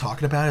Bowers is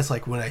talking about it, it's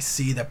like when I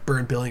see that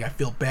burned building, I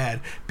feel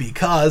bad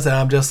because, and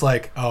I'm just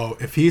like, oh,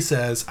 if he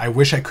says, I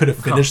wish I could have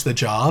finished the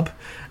job,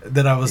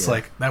 then I was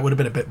like, that would have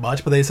been a bit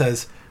much. But then he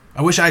says,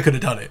 I wish I could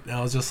have done it. And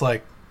I was just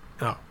like,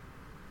 oh,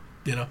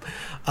 you know.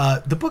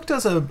 The book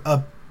does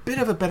a bit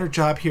of a better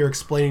job here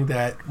explaining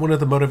that one of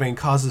the motivating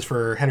causes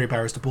for Henry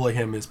Bowers to bully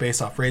him is based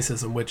off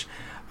racism, which,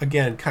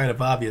 again, kind of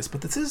obvious.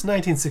 But this is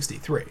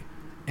 1963.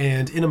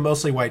 and in a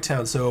mostly white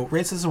town, so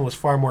racism was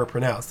far more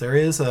pronounced. There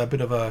is a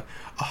bit of a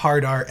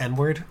hard R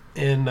N-word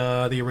in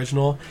the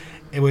original,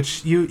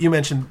 which you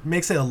mentioned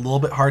makes it a little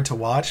bit hard to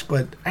watch,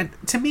 but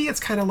to me it's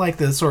kind of like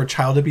the sort of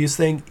child abuse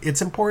thing.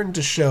 It's important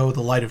to show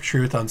the light of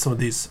truth on some of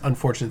these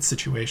unfortunate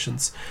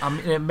situations. I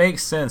mean, it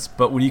makes sense,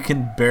 but when you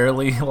can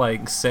barely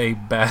like say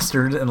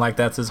bastard and like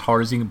that's as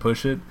hard as you can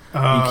push it, you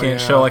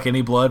can't show like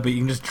any blood, but you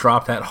can just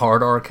drop that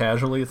hard R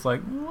casually. It's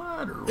like,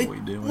 what are we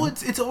doing? Well,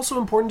 it's also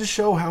important to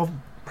show how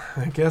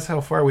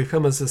far we've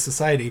come as a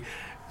society.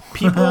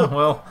 People,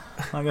 well,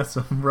 I got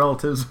some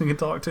relatives we can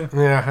talk to.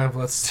 Yeah,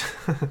 let's.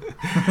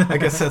 I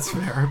guess that's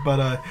fair, but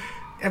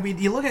I mean,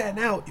 you look at it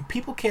now.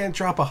 People can't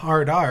drop a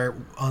hard R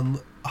on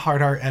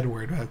hard R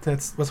Edward.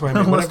 That's what I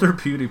mean. Unless they're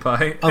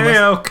PewDiePie.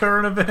 Hey,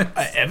 current events.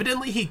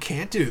 Evidently, he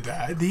can't do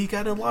that. He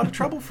got in a lot of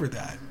trouble for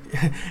that.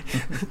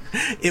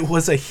 It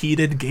was a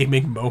heated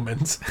gaming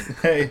moment.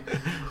 Hey,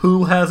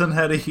 who hasn't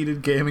had a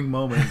heated gaming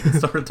moment and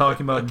started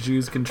talking about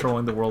Jews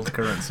controlling the world's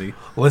currency?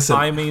 Listen,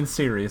 I mean,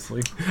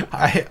 seriously.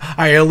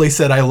 I only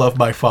said I love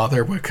my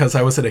father because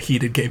I was in a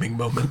heated gaming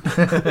moment.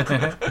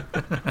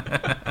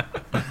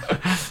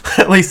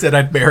 At least said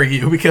I'd marry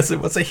you because it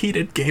was a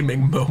heated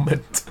gaming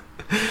moment.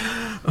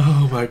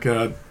 Oh my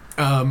god.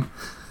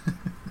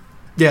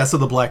 Yeah, so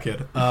the black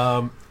kid.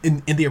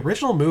 In the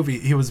original movie,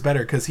 he was better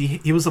because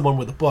he was the one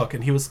with the book,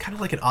 and he was kind of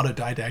like an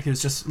autodidact. He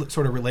was just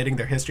sort of relating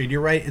their history. And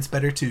you're right, it's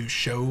better to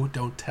show,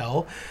 don't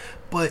tell.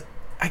 But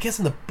I guess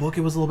in the book,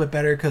 it was a little bit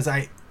better because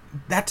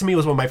that to me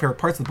was one of my favorite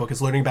parts of the book,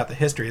 is learning about the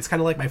history. It's kind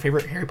of like my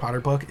favorite Harry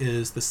Potter book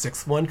is the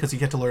 6th one, because you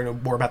get to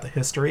learn more about the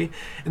history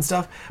and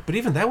stuff. But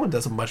even that one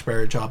does a much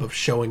better job of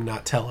showing,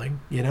 not telling,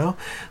 you know?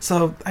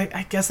 So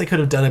I guess they could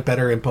have done it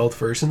better in both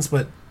versions,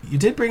 but you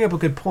did bring up a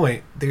good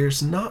point.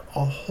 There's not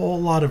a whole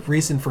lot of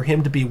reason for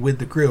him to be with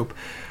the group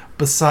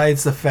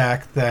besides the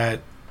fact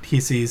that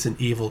he sees an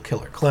evil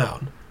killer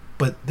clown.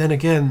 But then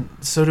again,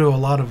 so do a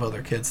lot of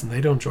other kids, and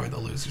they don't join the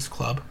Losers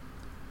Club.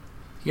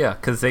 Yeah,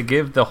 because they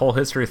give the whole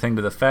history thing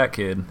to the fat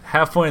kid.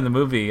 Halfway in the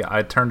movie,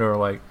 I turned to her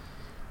like,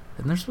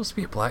 isn't there supposed to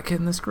be a black kid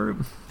in this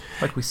group?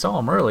 Like, we saw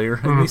him earlier.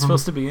 Isn't he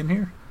supposed to be in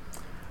here?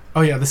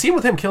 Oh, yeah, the scene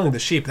with him killing the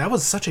sheep, that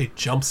was such a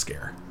jump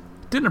scare.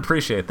 Didn't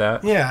appreciate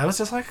that. Yeah, I was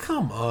just like,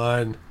 come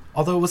on.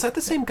 Although, was that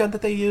the same gun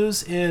that they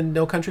use in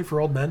No Country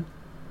for Old Men?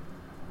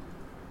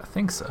 I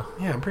think so.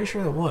 Yeah, I'm pretty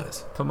sure it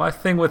was. But my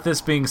thing with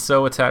this being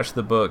so attached to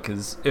the book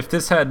is, if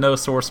this had no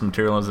source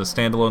material as a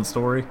standalone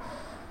story,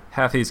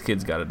 half these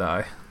kids gotta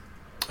die.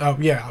 Oh,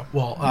 yeah,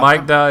 well...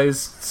 Mike dies,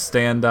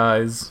 Stan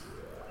dies,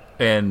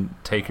 and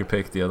take your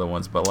pick the other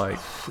ones, but like...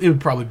 It would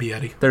probably be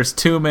Eddie. There's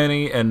too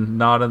many, and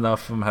not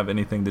enough of them have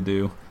anything to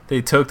do.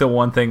 They took the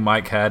one thing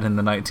Mike had in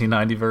the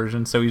 1990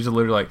 version, so he's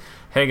literally like,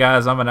 hey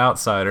guys, I'm an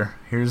outsider.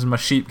 Here's my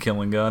sheep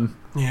killing gun.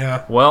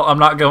 Yeah. Well, I'm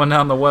not going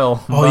down the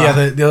well. Oh, bye.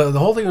 Yeah, the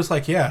whole thing was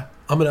like, yeah,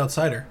 I'm an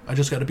outsider. I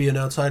just got to be an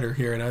outsider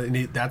here,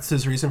 and that's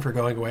his reason for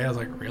going away. I was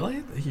like,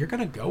 really? You're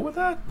going to go with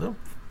that? No.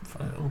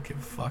 I don't give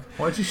a fuck.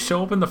 Why'd you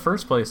show up in the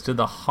first place to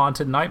the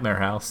haunted nightmare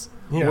house?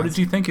 Yeah, what did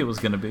you think it was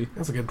going to be?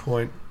 That's a good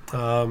point.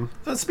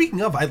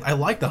 Speaking of, I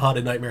like the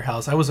haunted nightmare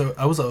house. I was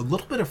a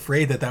little bit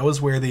afraid that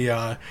was where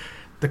the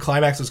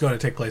climax was going to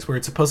take place, where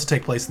it's supposed to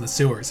take place in the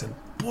sewers, and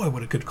boy,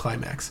 what a good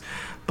climax.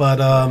 But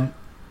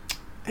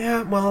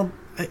yeah, well,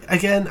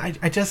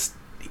 I just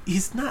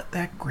he's not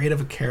that great of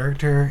a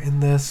character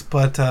in this,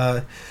 but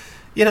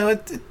you know,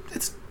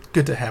 it's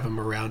good to have him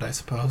around, I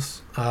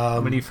suppose. I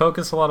mean, you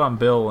focus a lot on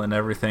Bill and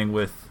everything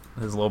with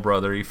his little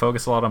brother. You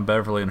focus a lot on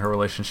Beverly and her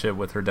relationship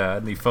with her dad.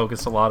 And you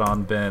focus a lot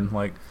on Ben.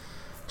 Like,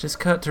 just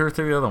cut 2 or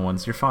 3 other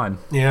ones. You're fine.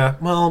 Yeah,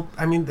 well,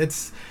 I mean,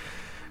 it's...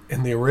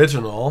 In the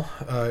original,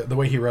 the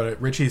way he wrote it,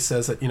 Richie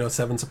says that,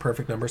 7's a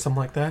perfect number, something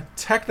like that.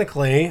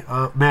 Technically,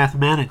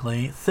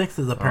 mathematically, 6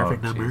 is a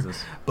perfect number.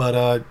 Jesus.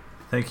 But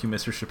thank you,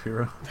 Mr.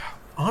 Shapiro.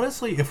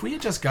 Honestly, if we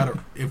had just got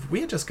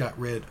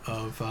rid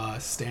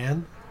of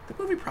Stan,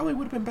 the movie probably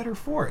would have been better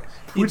for it.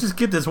 We just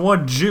get this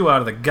one Jew out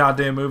of the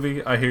goddamn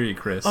movie. I hear you,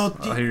 Chris. I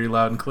hear you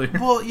loud and clear.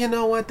 Well, you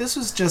know what? This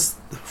was just...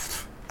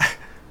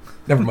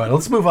 Never mind.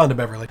 Let's move on to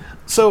Beverly.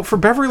 So, for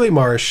Beverly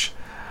Marsh,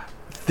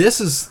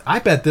 I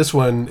bet this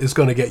one is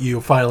going to get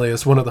you finally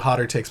as one of the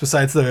hotter takes,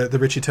 besides the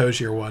Richie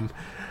Tozier one.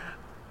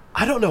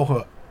 I don't know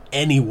how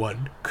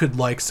anyone could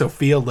like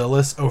Sophia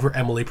Lillis over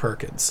Emily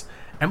Perkins.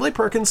 Emily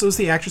Perkins was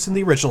the actress in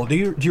the original. Do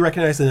you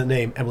recognize the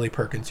name Emily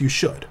Perkins? You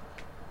should.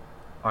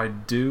 I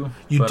do.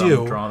 You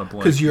do,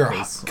 because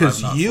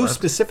you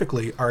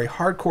specifically are a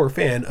hardcore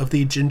fan of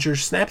the Ginger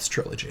Snaps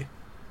trilogy.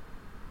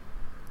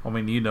 I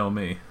mean, you know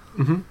me.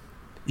 Mm-hmm.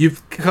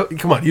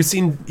 Come on. You've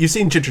seen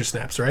Ginger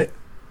Snaps, right?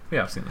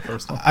 Yeah, I've seen the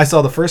first one. I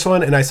saw the first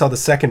one and I saw the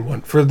second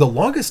one. For the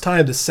longest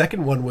time, the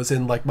second one was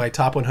in like my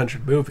top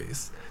 100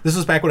 movies. This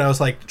was back when I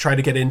was like trying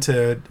to get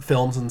into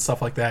films and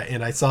stuff like that,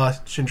 and I saw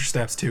Ginger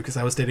Snaps 2 because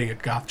I was dating a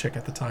goth chick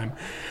at the time,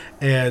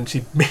 and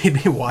she made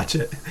me watch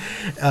it.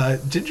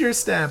 Ginger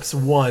Snaps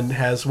 1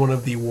 has one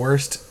of the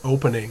worst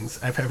openings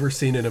I've ever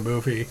seen in a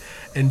movie,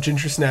 and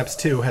Ginger Snaps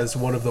 2 has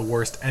one of the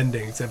worst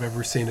endings I've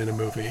ever seen in a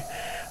movie.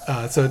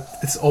 So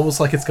it's almost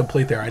like it's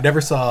complete there. I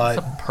never saw... It's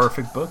a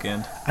perfect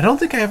bookend. I don't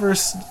think I ever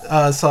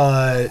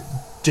saw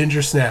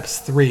Ginger Snaps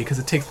 3 because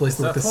it takes place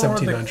in like the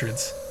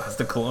 1700s. That's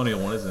the colonial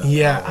one, isn't it?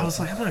 Yeah, I was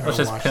like, I'm not going to watch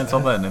Let's just pencil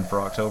that in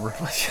for October.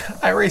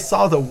 I already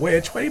saw The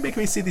Witch. Why do you make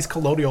me see these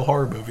colonial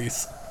horror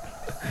movies?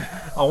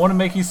 I want to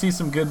make you see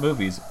some good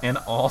movies, and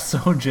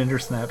also Ginger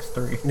Snaps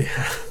 3.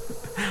 Yeah.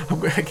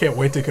 I can't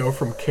wait to go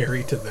from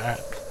Carrie to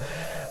that.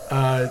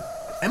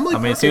 Emily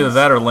Perkins, it's either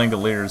that or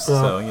Langoliers,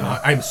 so, you know.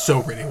 I'm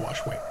so ready to watch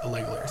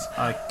Langoliers.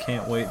 I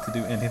can't wait to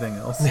do anything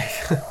else.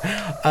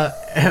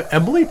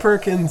 Emily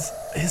Perkins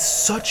is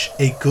such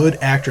a good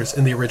actress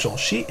in the original.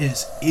 She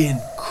is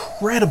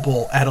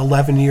incredible at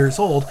 11 years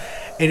old,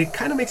 and it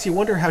kind of makes you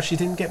wonder how she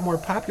didn't get more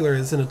popular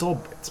as an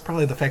adult. It's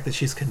probably the fact that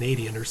she's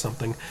Canadian or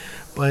something,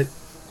 but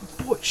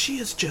boy, she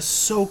is just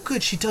so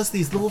good. She does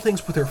these little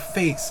things with her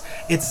face.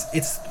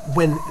 It's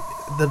when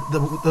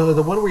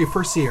the one where you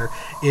first see her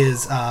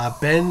is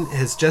Ben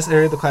has just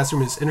entered the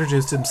classroom, has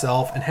introduced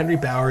himself, and Henry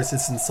Bowers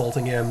is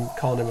insulting him,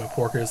 calling him a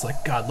porker. It's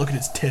like, God, look at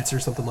his tits or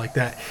something like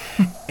that.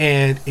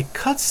 And it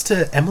cuts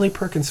to Emily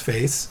Perkins'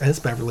 face as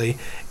Beverly,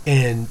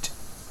 and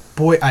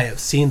boy, I have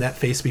seen that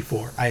face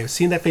before. I have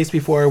seen that face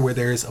before where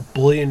there's a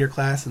bully in your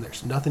class and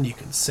there's nothing you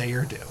can say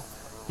or do.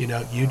 You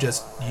know, you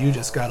just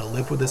gotta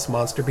live with this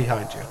monster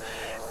behind you.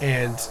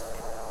 And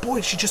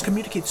boy, she just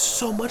communicates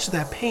so much of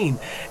that pain.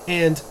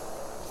 And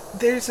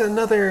there's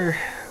another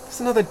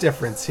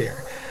difference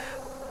here.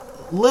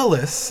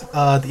 Lilith,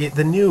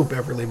 the new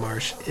Beverly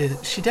Marsh,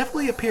 she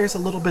definitely appears a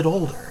little bit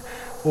older,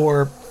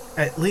 or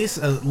at least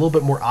a little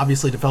bit more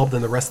obviously developed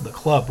than the rest of the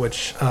club,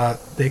 which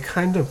they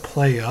kind of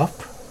play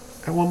up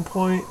at one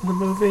point in the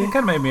movie. It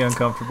kind of made me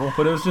uncomfortable,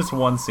 but it was just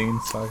one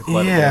scene, so I could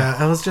let it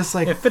go. I was just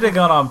like... If it had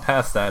gone on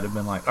past that, it'd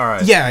been like,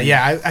 alright.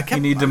 I kept... You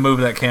need to move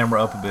that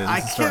camera up a bit.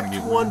 I kept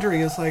wondering,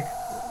 it's like,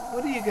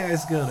 what are you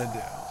guys gonna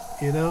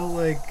do? You know,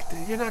 like,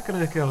 you're not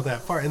gonna go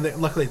that far. And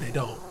luckily they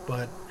don't,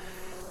 but...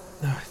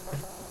 it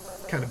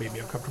kind of made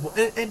me uncomfortable.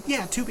 And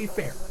yeah, to be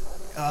fair,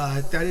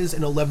 that is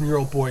an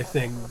 11-year-old boy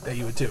thing that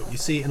you would do. You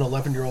see an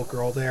 11-year-old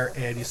girl there,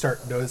 and you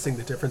start noticing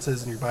the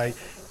differences in your body.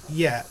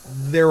 Yeah,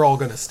 they're all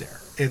gonna stare.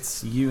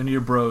 It's you and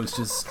your bros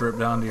just strip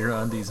down to your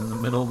undies in the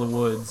middle of the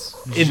woods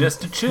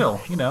just to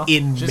chill, you know,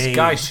 just Maine,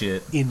 guy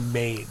shit. In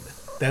Maine,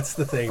 that's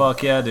the thing.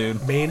 Fuck yeah,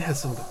 dude. Maine has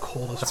some of the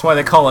coldest. That's why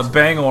they call it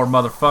Bangor,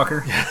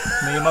 motherfucker.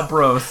 Me and my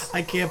bros.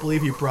 I can't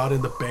believe you brought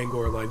in the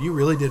Bangor line. You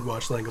really did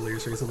watch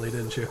Langoliers recently,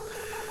 didn't you?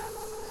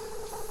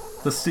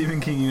 The Stephen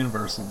King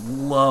universe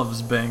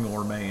loves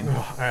Bangor, Maine.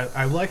 Oh,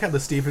 I like how the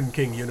Stephen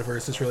King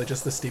universe is really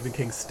just the Stephen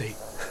King state.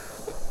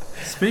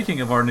 Speaking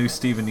of our new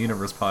Steven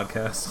Universe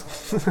podcast.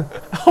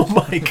 Oh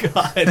my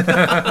god.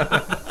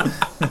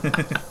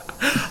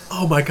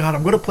 Oh my god,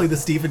 I'm going to play the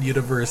Steven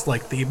Universe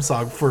theme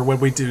song for when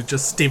we do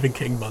just Stephen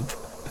King month.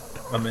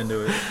 I'm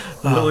into it.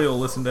 Lily will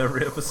listen to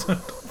every episode.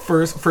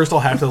 First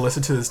I'll have to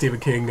listen to the Stephen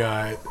King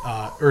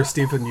or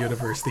Steven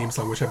Universe theme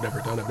song, which I've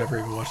never done. I've never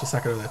even watched a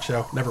second of that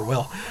show. Never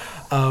will.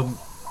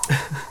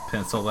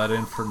 Pencil that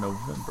in for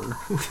November.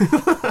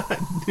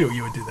 I knew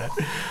you would do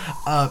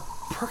that.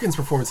 Perkins'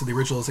 performance in the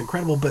original is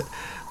incredible, but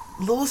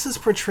Lilith's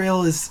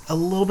portrayal is a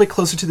little bit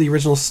closer to the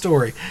original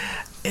story.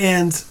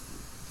 And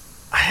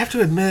I have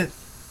to admit,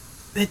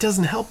 it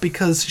doesn't help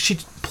because she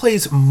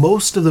plays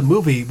most of the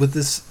movie with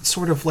this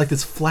sort of like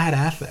this flat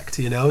affect,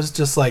 you know? It's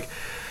just like,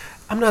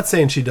 I'm not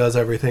saying she does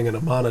everything in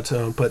a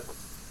monotone, but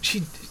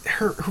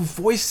her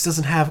voice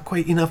doesn't have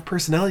quite enough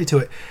personality to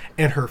it.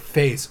 And her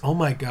face, oh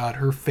my god,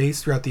 her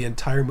face throughout the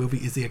entire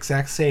movie is the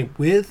exact same,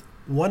 with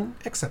one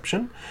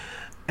exception.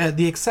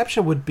 The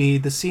exception would be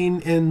the scene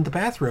in the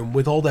bathroom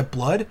with all that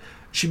blood.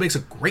 She makes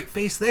a great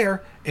face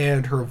there,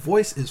 and her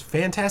voice is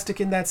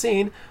fantastic in that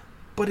scene,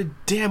 but it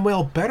damn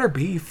well better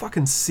be. You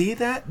fucking see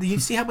that? Do you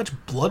see how much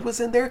blood was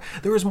in there?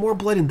 There was more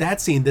blood in that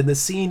scene than the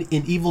scene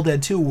in Evil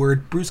Dead 2 where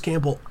Bruce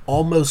Campbell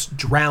almost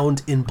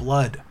drowned in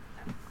blood.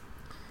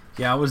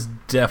 Yeah, I was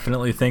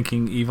definitely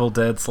thinking Evil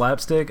Dead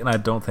slapstick, and I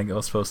don't think I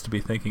was supposed to be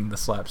thinking the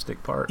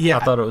slapstick part. Yeah,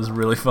 I thought it was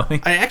really funny.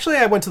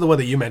 I went to the one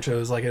that you mentioned. It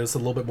was a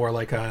little bit more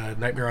like a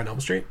Nightmare on Elm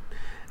Street,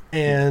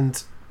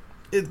 and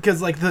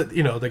because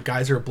the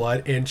guys are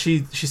blood, and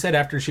she said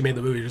after she made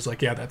the movie, just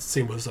like, yeah, that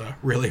scene was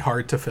really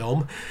hard to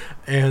film,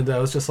 and I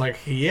was just like,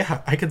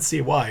 yeah, I can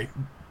see why.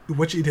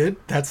 What she did,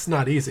 that's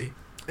not easy,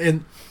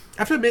 and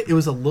I have to admit, it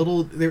was a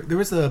little. There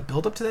was a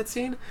build up to that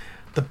scene.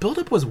 The build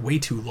up was way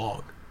too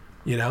long,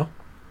 you know.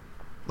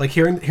 Like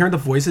hearing the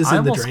voices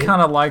in the drain. I almost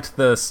kind of liked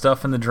the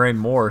stuff in the drain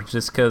more,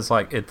 just because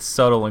it's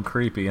subtle and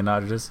creepy, and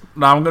I'm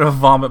gonna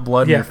vomit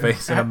blood in your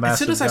face in a massive. As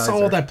soon as I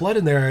saw all that blood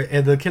in there,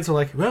 and the kids are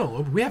like,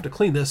 "Well, we have to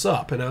clean this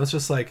up," and I was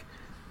just like,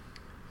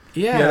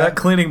 Yeah. Yeah, that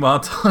cleaning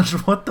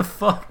montage, what the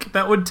fuck?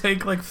 That would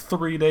take like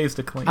 3 days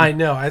to clean. I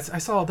know. I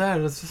saw that.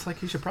 It was just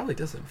like, you should probably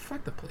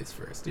disinfect the place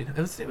first. You know,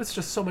 it was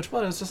just so much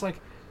blood. It was just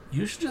like,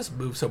 you should just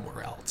move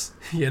somewhere else.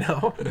 You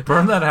know,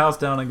 Burn that house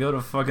down and go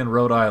to fucking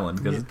Rhode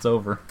Island because it's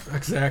over.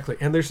 Exactly.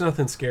 And there's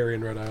nothing scary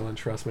in Rhode Island.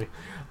 Trust me.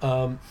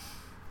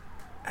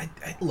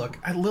 Look,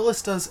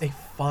 Lillis does a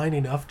fine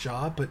enough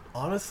job, but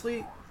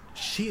honestly,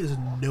 she is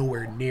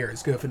nowhere near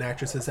as good of an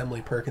actress as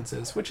Emily Perkins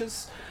is, which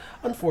is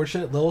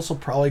unfortunate. Lillis will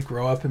probably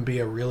grow up and be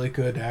a really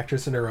good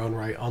actress in her own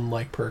right,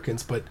 unlike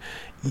Perkins. But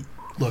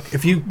look,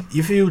 if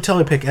you tell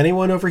me to pick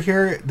anyone over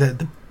here,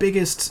 the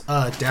biggest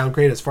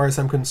downgrade, as far as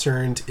I'm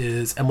concerned,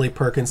 is Emily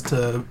Perkins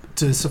to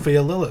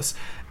Sophia Lillis.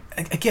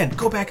 Again,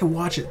 go back and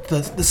watch it.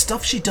 The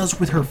stuff she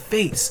does with her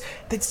face,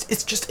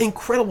 it's just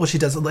incredible. She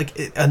does it. Like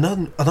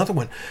another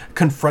one,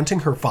 confronting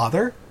her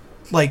father,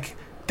 like.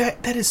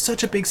 That is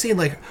such a big scene.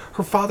 Like,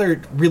 her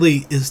father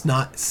really is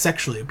not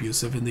sexually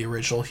abusive in the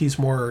original. He's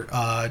more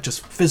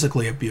just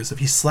physically abusive.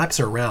 He slaps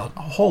her around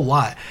a whole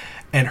lot.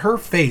 And her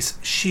face,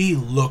 she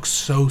looks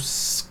so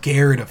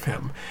scared of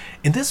him.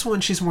 In this one,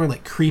 she's more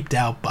like creeped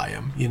out by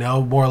him, you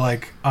know? More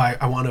like,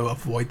 I want to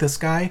avoid this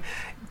guy.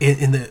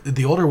 In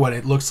the older one,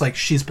 it looks like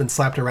she's been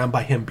slapped around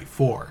by him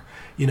before,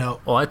 you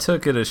know? Well, I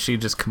took it as she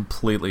just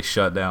completely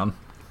shut down.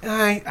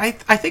 I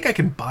think I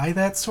can buy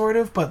that, sort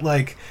of, but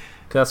like...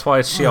 That's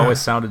why she always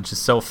sounded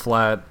just so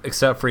flat,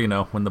 except for, you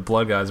know, when the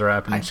blood guys are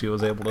happening, she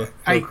was able to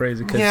go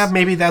crazy. Yeah,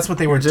 maybe that's what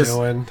they were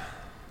doing.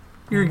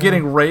 You're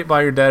getting raped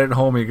by your dad at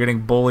home, you're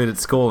getting bullied at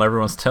school, and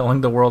everyone's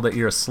telling the world that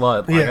you're a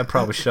slut. Like, I'd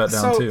probably shut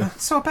down, too.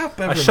 So about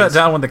Beverly... I shut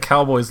down when the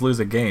Cowboys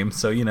lose a game,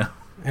 so, you know.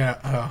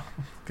 Yeah,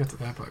 get to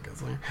that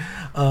podcast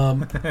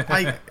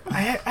later.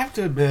 I have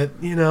to admit,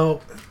 you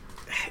know,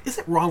 is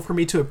it wrong for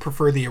me to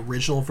prefer the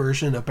original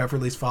version of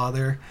Beverly's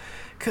father?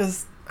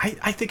 Because...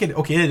 I think it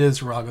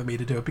is wrong of me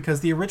to do it,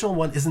 because the original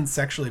one isn't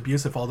sexually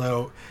abusive,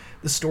 although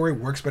the story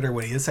works better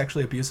when he is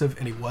sexually abusive,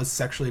 and he was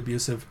sexually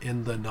abusive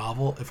in the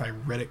novel, if I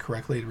read it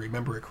correctly and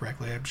remember it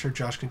correctly. I'm sure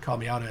Josh can call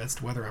me out as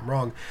to whether I'm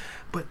wrong.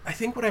 But I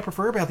think what I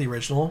prefer about the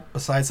original,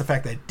 besides the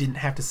fact that I didn't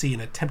have to see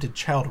an attempted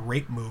child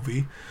rape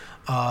movie,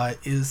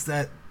 is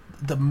that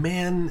the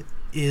man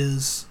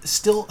is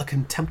still a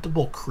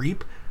contemptible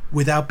creep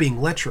without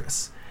being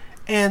lecherous.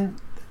 And...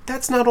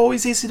 that's not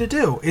always easy to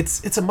do.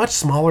 It's a much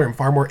smaller and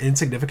far more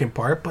insignificant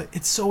part, but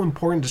it's so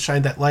important to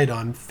shine that light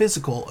on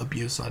physical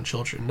abuse on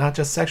children, not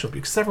just sexual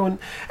abuse. Because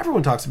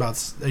everyone talks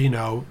about, you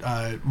know,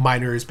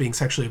 minors being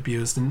sexually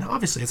abused, and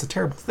obviously it's a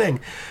terrible thing.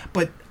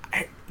 But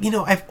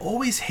I've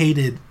always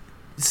hated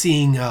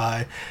seeing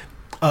a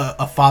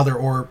father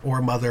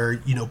or mother,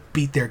 you know,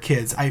 beat their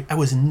kids. I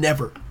was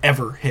never,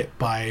 ever hit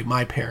by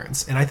my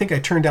parents, and I think I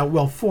turned out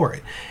well for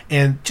it.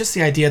 And just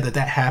the idea that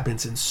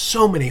happens in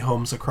so many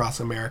homes across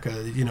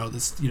America, you know,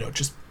 this, you know,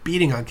 just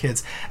beating on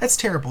kids, that's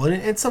terrible, and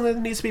it's something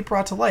that needs to be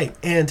brought to light.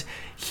 And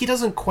he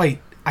doesn't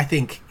quite, I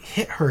think,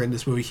 hit her in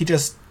this movie. He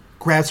just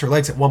grabs her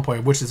legs at one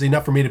point, which is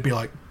enough for me to be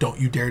like, don't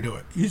you dare do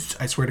it.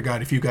 I swear to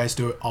God, if you guys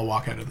do it, I'll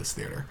walk out of this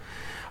theater.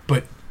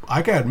 But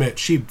I gotta admit,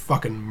 she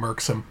fucking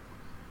murks him.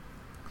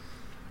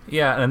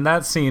 Yeah, and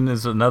that scene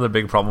is another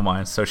big problem of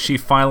mine. So she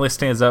finally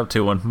stands up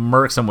to him and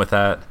murks him with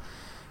that,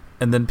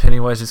 and then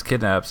Pennywise just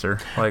kidnaps her.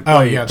 Like,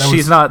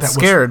 she's not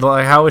scared.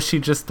 Like, how is she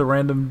just the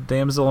random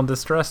damsel in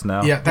distress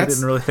now? Yeah, I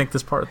didn't really think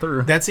this part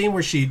through. That scene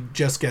where she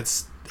just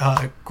gets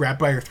grabbed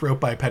by her throat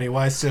by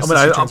Pennywise.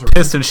 I'm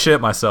pissed and shit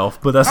myself,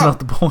 but that's not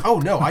the point. Oh,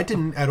 no, I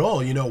didn't at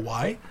all. You know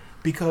why?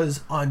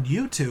 Because on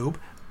YouTube...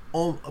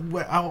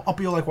 I'll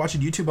be like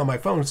watching YouTube on my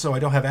phone, so I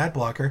don't have ad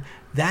blocker.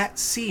 That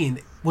scene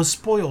was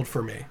spoiled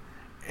for me.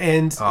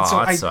 And so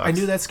I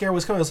knew that scare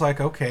was coming. I was like,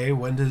 okay,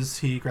 when does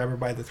he grab her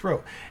by the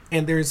throat?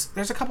 And there's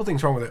a couple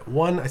things wrong with it.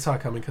 One, I saw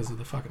it coming because of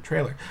the fucking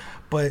trailer.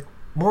 But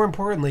more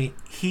importantly,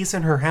 he's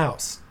in her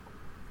house.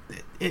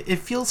 It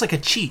feels like a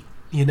cheat,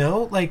 you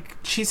know? Like,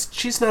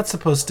 she's not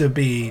supposed to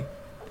be...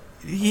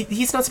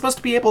 He's not supposed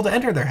to be able to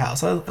enter their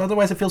house.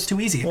 Otherwise, it feels too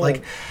easy. Well,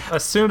 like,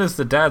 as soon as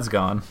the dad's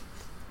gone...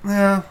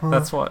 Yeah,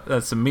 well,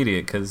 that's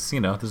immediate, because, you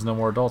know, there's no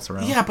more adults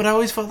around. Yeah, but I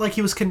always felt like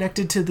he was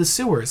connected to the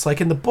sewers. Like,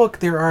 in the book,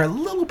 there are a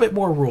little bit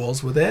more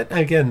rules with it.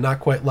 Again,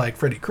 not quite like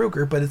Freddy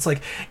Krueger, but it's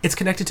like, it's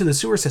connected to the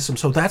sewer system,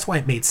 so that's why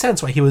it made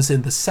sense why he was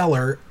in the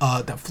cellar,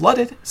 the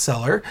flooded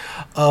cellar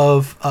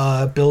of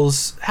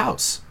Bill's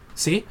house.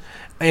 See?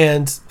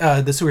 And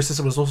the sewer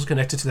system was also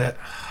connected to that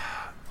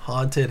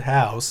haunted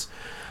house.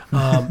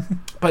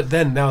 But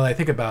then, now that I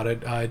think about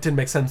it, it didn't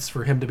make sense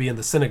for him to be in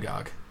the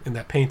synagogue in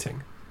that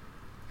painting.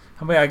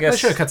 I mean, I guess I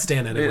should have cut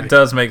Stan anyway. It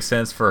does make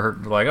sense for her,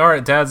 like, all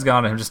right, Dad's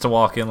gone, and him just to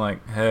walk in,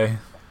 like, hey,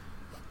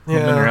 I'm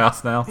in your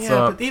house now. Yeah,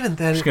 so but even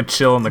then, just gonna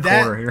chill in the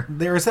corner here.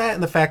 There was that,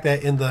 and the fact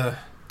that in the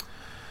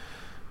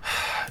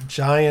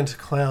giant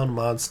clown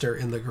monster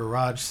in the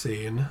garage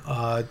scene,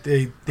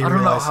 they I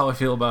don't know how I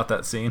feel about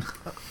that scene.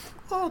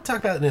 I'll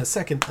talk about it in a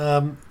second.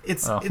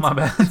 It's my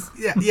bad.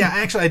 Yeah.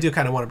 Actually, I do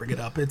kind of want to bring it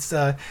up. It's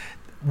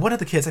one of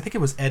the kids. I think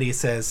it was Eddie.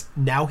 Says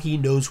now he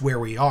knows where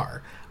we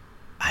are.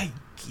 I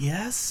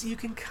guess you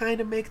can kind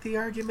of make the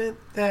argument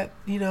that,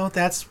 you know,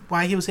 that's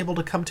why he was able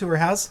to come to her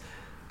house.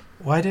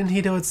 Why didn't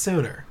he do it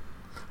sooner?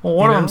 Well,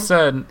 one of them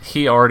said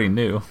he already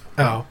knew.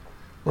 Oh.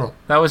 Well.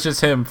 That was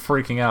just him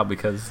freaking out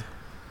because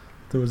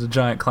there was a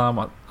giant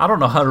clown. I don't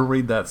know how to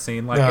read that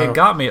scene. Like, it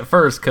got me at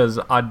first because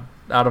out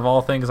of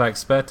all things I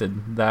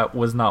expected, that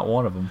was not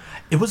one of them.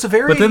 It was a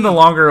very... But then the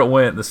longer it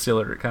went, the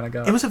sillier it kind of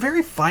got. It was a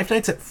very Five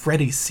Nights at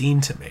Freddy's scene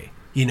to me,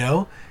 you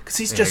know? Because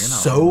he's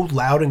just so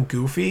loud and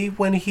goofy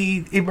when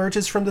he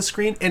emerges from the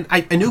screen. And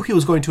I knew he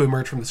was going to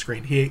emerge from the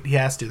screen. He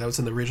has to. That was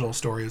in the original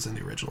story. It was in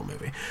the original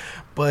movie.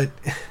 But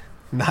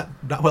not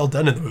well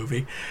done in the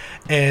movie.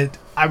 And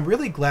I'm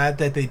really glad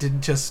that they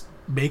didn't just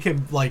make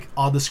him, like,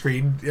 on the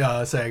screen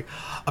saying,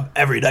 "I'm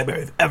every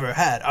nightmare I've ever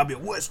had. I'm your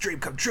worst dream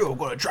come true. I'm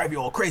going to drive you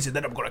all crazy,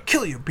 then I'm going to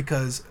kill you."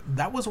 Because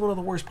that was one of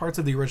the worst parts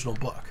of the original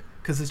book.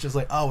 Because it's just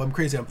like, oh, I'm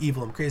crazy, I'm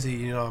evil, I'm crazy,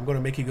 you know, I'm going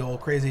to make you go all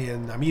crazy,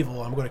 and I'm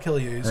evil, I'm going to kill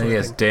you. And he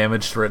has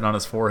damage written on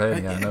his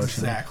forehead. Yeah,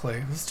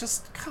 exactly. It's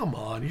just, come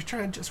on, you're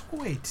trying just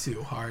way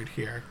too hard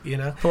here, you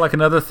know? But like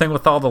another thing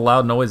with all the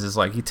loud noises,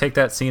 like you take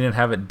that scene and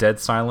have it dead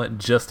silent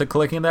just to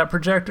clicking that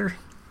projector.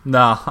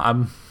 Nah,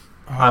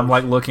 I'm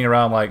like looking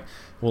around like,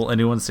 will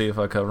anyone see if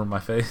I cover my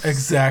face?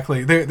 Exactly.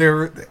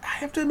 I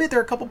have to admit,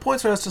 there are a couple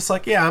points where I was just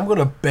like, yeah, I'm going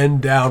to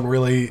bend down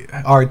really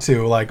hard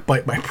to, like,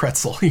 bite my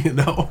pretzel, you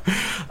know?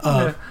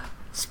 Yeah.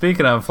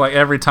 Speaking of, like,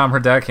 every time her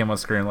dad came on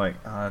screen, like,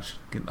 I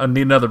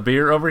need another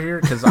beer over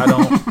here because I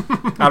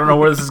don't know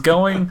where this is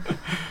going.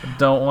 I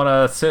don't want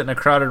to sit in a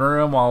crowded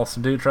room while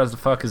some dude tries to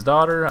fuck his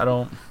daughter.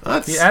 You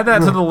add that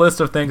to the list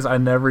of things I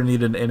never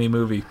need in any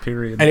movie,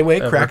 period. Anyway,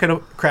 ever. cracking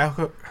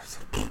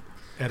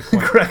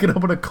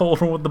open a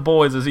cold one with the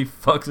boys as he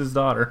fucks his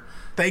daughter.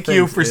 Thanks,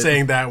 you for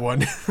saying that one,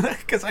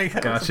 because I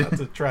was about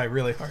to try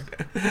really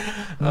hard.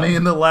 Me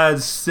and the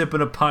lads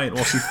sipping a pint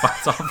while she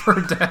fights off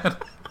her dad.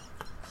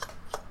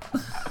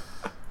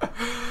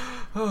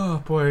 Oh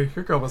boy,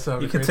 you're almost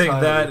having You a can great take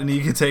time. that, and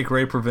you can take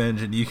Rape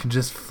Revenge, and you can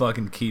just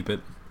fucking keep it.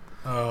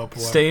 Oh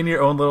boy, stay in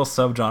your own little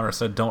subgenre,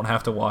 so don't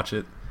have to watch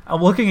it.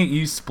 I'm looking at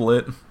you,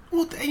 Split.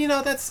 Well, you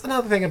know, that's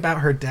another thing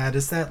about her dad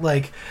is that,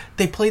 like,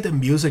 they play the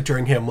music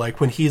during him, like,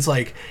 when he's,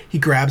 like, he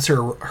grabs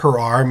her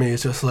arm and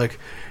he's just like,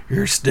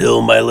 "You're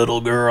still my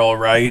little girl,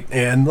 right?"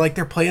 And, like,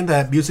 they're playing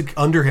that music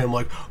under him,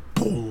 like,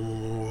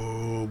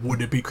 boom,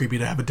 wouldn't it be creepy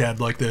to have a dad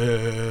like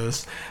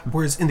this?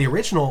 Whereas in the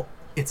original,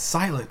 it's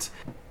silent.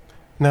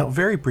 Now,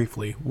 very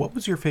briefly, what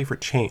was your favorite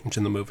change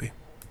in the movie?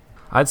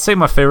 I'd say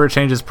my favorite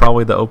change is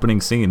probably the opening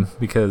scene,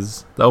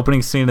 because the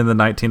opening scene in the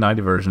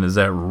 1990 version is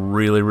that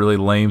really, really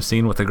lame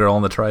scene with the girl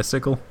on the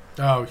tricycle.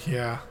 Oh,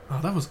 yeah.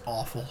 Oh, that was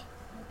awful.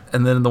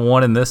 And then the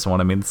one in this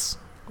one, I mean, it's,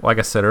 like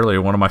I said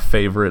earlier, one of my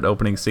favorite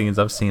opening scenes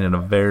I've seen in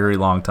a very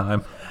long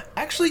time.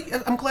 Actually,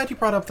 I'm glad you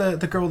brought up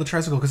the girl with the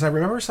tricycle, because I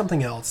remember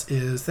something else,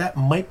 is that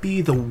might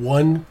be the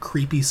one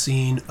creepy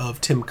scene of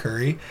Tim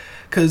Curry,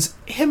 because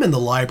him in the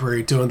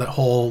library doing that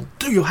whole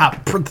 "do you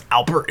have Prince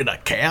Albert in a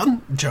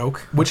can"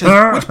 joke, which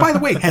by the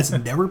way has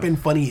never been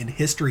funny in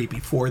history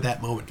before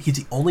that moment. He's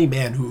the only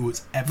man who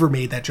has ever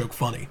made that joke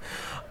funny.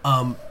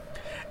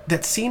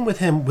 That scene with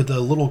him with the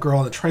little girl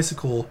on the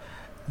tricycle,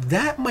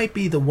 that might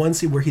be the one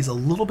scene where he's a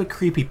little bit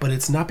creepy, but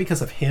it's not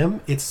because of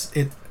him. It's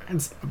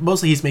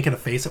mostly he's making a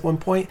face at one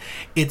point.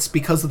 It's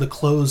because of the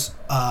clothes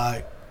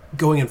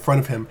going in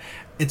front of him.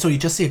 And so you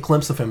just see a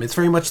glimpse of him. It's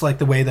very much like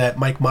the way that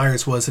Mike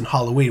Myers was in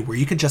Halloween, where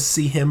you could just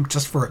see him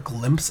just for a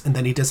glimpse and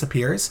then he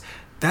disappears.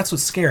 That's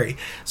what's scary.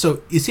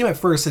 So you see him at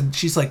first and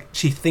she's like,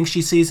 she thinks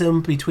she sees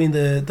him between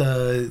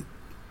the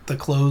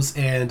clothes,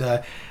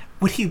 and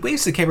when he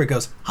waves to the camera,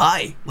 goes,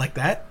 "Hi," like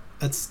that.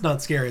 That's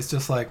not scary. It's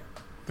just like,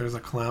 there's a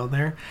clown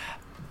there.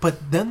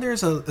 But then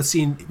there's a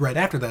scene right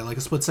after that, like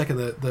a split second,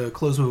 the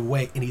clothes move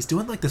away, and he's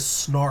doing like this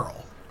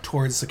snarl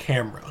towards the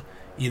camera.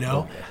 You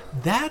know,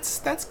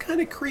 that's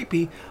kind of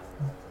creepy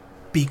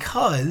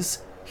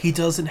because he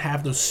doesn't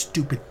have those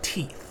stupid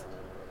teeth.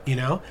 You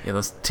know, yeah,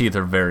 those teeth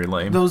are very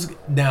lame.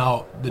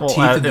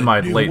 Teeth in my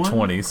new late one,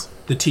 20s.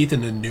 The teeth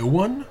in the new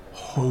one,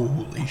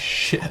 holy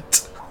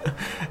shit!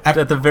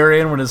 At the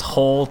very end, when his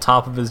whole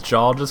top of his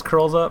jaw just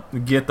curls up,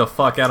 get the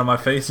fuck out of my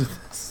face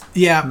with this.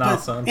 Yeah,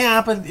 son.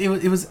 but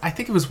it was. I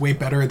think it was way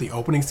better in the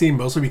opening scene,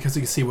 mostly because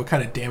you can see what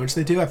kind of damage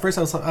they do. At first,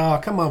 I was like, "Oh,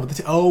 come on with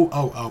the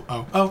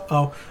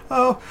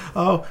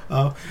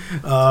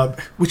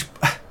which,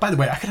 by the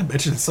way, I gotta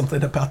mention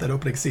something about that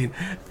opening scene.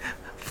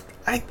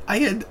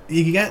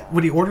 You get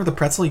when you order the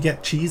pretzel, you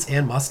get cheese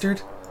and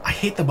mustard. I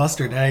hate the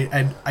mustard.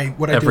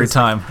 Every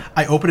time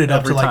I open it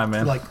up to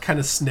man. like kind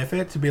of sniff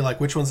it to be like,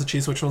 which one's the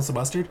cheese, which one's the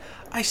mustard.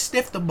 I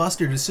sniffed the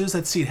mustard as soon as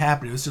that scene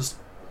happened. It was just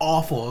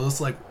awful. It was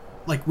like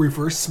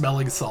reverse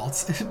smelling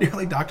salts. It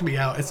nearly knocked me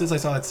out as soon as I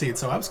saw that scene.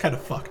 So I was kind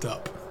of fucked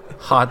up.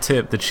 Hot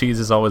tip: the cheese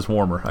is always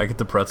warmer. I get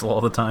the pretzel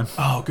all the time.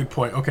 Oh, good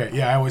point. Okay,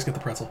 yeah, I always get the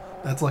pretzel.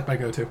 That's like my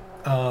go-to.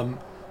 I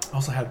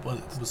also had one.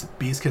 It was a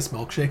Bee's Kiss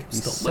milkshake. It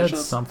was delicious.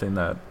 Said something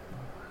that.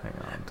 Hang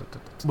on.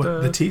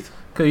 What, the teeth?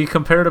 You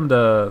compared them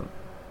to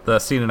the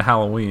scene in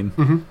Halloween.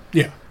 Mm-hmm.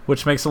 Yeah.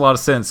 Which makes a lot of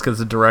sense because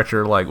the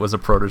director was a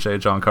protege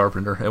of John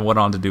Carpenter and went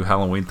on to do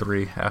Halloween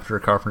 3 after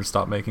Carpenter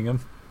stopped making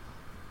them.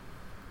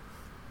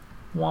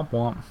 Womp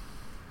womp.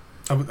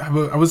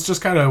 I was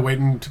just kind of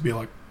waiting to be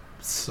like,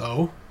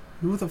 So,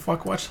 who the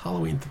fuck watched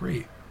Halloween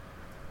 3?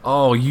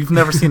 Oh, you've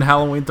never seen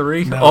Halloween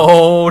 3? No.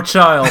 Oh,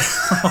 child.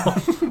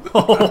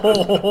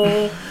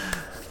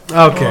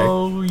 Okay.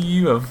 Oh,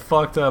 you have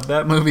fucked up.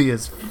 That movie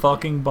is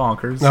fucking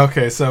bonkers.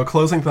 Okay, so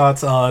closing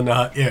thoughts on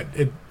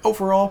it.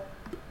 Overall,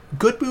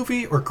 good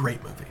movie or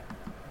great movie?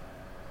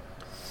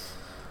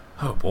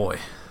 Oh, boy.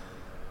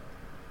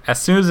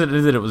 As soon as it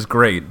ended, it was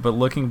great. But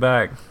looking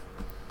back,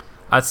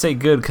 I'd say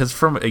good, because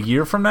from a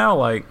year from now,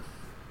 like,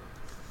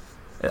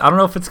 I don't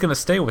know if it's going to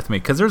stay with me,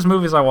 because there's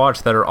movies I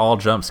watch that are all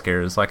jump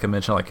scares, like I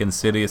mentioned, like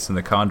Insidious and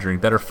The Conjuring,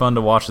 that are fun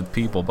to watch with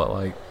people, but,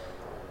 like,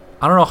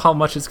 I don't know how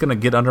much it's going to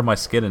get under my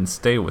skin and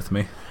stay with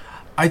me.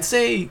 I'd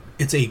say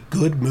it's a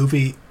good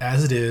movie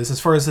as it is. As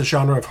far as the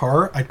genre of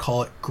horror, I'd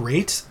call it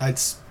great.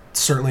 It's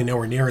certainly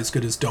nowhere near as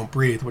good as Don't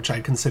Breathe, which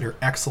I'd consider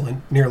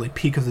excellent, nearly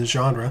peak of the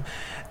genre.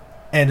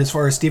 And as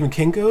far as Stephen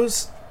King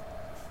goes,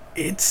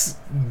 it's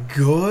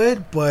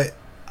good, but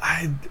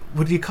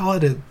would you call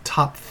it a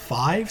top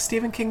 5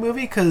 Stephen King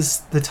movie? Because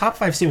the top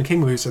 5 Stephen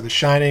King movies are The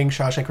Shining,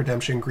 Shawshank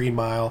Redemption, Green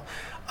Mile,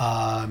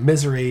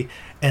 Misery,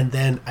 and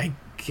then I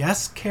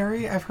guess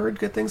Carrie I've heard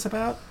good things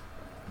about.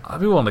 I'd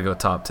be willing to go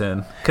top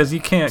 10, because you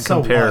can't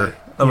So compare what?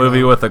 a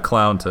movie with a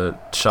clown to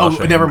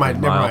Shawshank. Never and mind.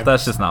 Green Mile.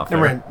 That's just not fair.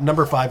 Never mind.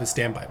 Number 5 is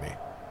Stand By Me.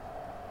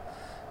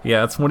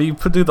 Yeah, it's when you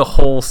do the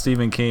whole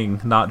Stephen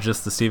King, not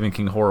just the Stephen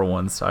King horror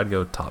ones. I'd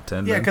go top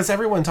 10. Yeah, then. because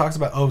everyone talks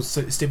about,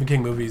 Stephen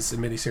King movies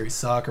and miniseries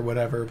suck or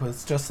whatever, but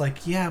it's just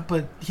like, yeah,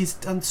 but he's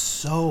done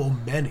so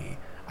many.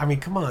 I mean,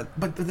 come on.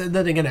 But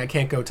then again, I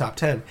can't go top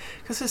 10,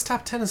 because his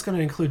top 10 is going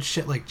to include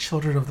shit like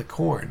Children of the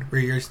Corn, where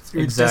you're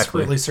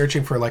desperately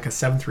searching for like a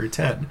 7 through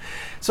 10.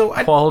 So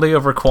quality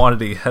over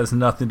quantity has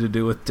nothing to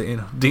do with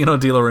Dino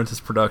De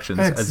Laurentiis Productions,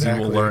 as you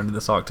will learn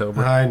this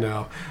October. I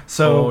know.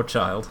 So, oh,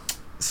 child.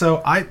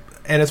 So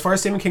and as far as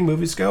Stephen King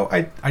movies go,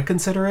 I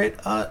consider it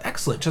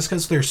excellent, just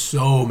because there's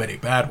so many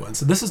bad ones.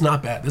 And this is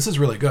not bad. This is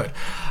really good.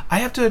 I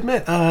have to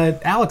admit,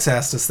 Alex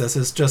asked us this.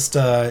 It's just,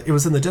 it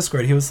was in the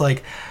Discord. He was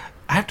like,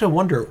 I have to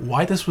wonder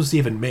why this was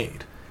even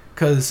made.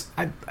 Because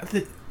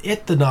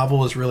the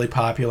novel is really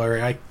popular.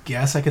 I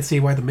guess I could see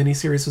why the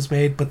miniseries was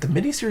made, but the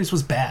miniseries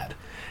was bad.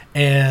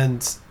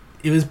 And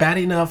it was bad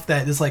enough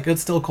that it's like,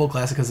 it's still a cult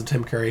classic because of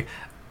Tim Curry.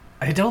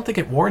 I don't think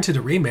it warranted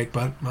a remake,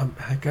 but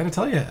I gotta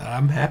tell you,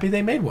 I'm happy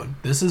they made one.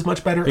 This is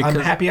much better. I'm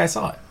happy I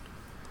saw it.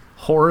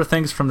 Horror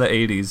things from the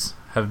 80s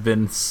have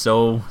been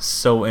so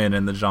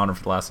in the genre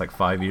for the last,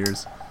 5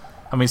 years.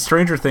 I mean,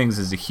 Stranger Things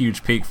is a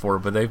huge peak for it,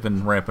 but they've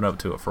been ramping up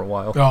to it for a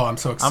while. Oh, I'm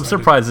so excited. I'm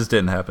surprised this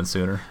didn't happen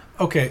sooner.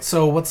 Okay,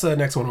 so what's the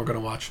next one we're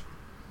gonna watch?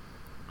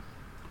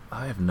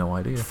 I have no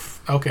idea.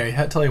 Okay,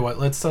 tell you what,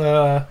 let's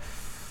I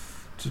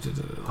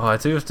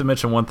do have to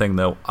mention one thing,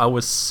 though. I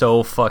was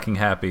so fucking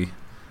happy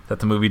that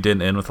the movie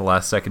didn't end with the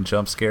last second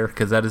jump scare,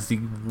 because that is the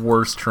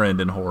worst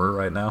trend in horror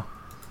right now.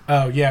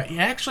 Oh, yeah.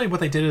 Actually, what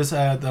they did is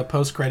the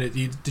post-credit...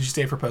 Did you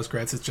stay for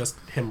post-credits? It's just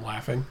him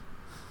laughing?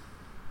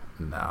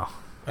 No.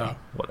 Oh.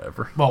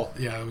 Whatever. Well,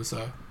 yeah, it was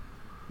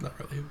not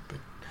really big.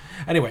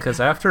 Anyway. Because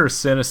after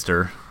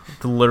Sinister,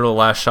 the literal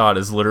last shot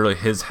is literally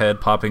his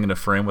head popping into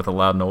frame with a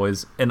loud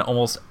noise, and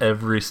almost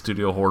every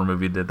studio horror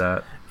movie did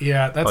that.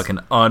 Yeah, that's...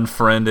 Fucking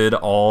Unfriended,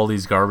 all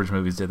these garbage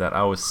movies did that.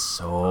 I was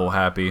so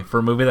happy. For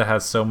a movie that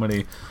has so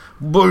many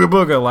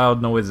booga loud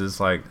noises,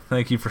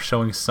 thank you for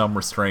showing some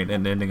restraint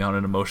and ending on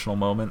an emotional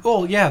moment.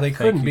 Well, yeah, they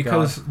couldn't,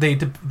 because God.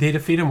 they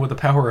defeat him with the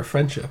power of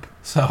friendship.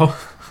 So...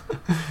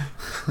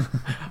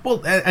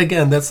 Well,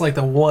 again, that's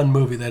the one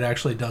movie that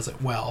actually does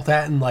it well.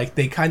 That and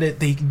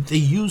they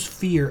use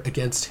fear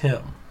against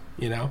him,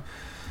 you know.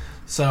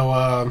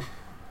 So,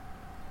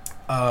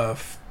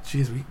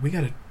 geez, we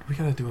gotta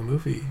do a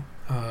movie.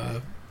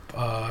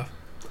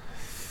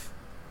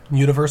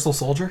 Universal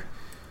Soldier.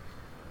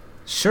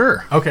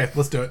 Sure. Okay,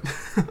 let's do it.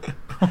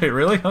 Wait,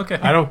 really? Okay.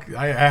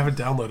 I have it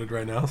downloaded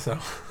right now. So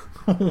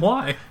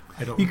why?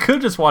 I don't. You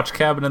could just watch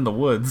Cabin in the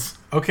Woods.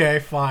 Okay,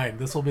 fine.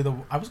 This will be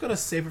I was gonna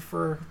save it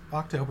for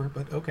October,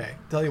 but okay.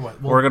 Tell you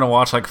what, we're gonna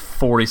watch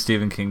 40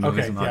 Stephen King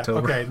movies in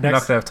October. Okay, you're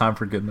not gonna have time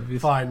for good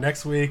movies. Fine.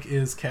 Next week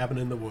is Cabin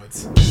in the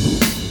Woods.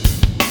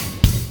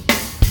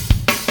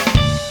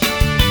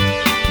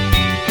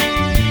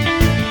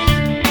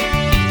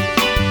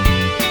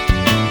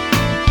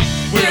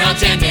 We're all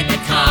jammed in the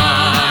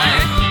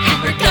car,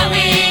 and we're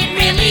going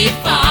really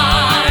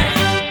far.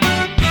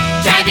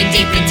 Driving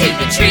deep into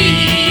the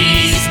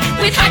trees,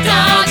 with hot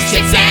dogs,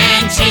 chips,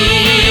 and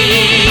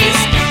cheese.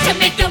 To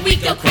make the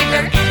week go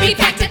quicker, we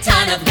packed a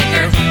ton of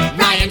liquor.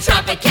 Ryan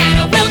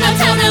Tropicana will know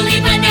totally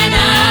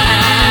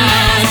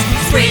bananas.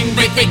 Spring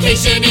break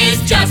vacation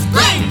is just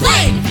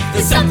bling.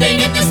 There's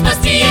something in this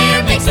musty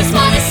air makes us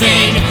wanna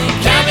sing.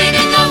 Cabin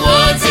in the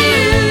woods,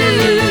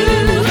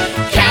 ooh.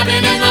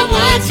 Cabin in the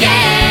woods,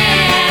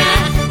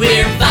 yeah.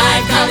 We're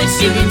 5 college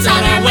students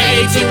on our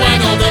way to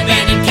an old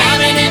abandoned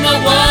cabin in the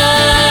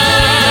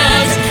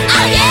woods.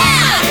 Oh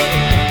yeah!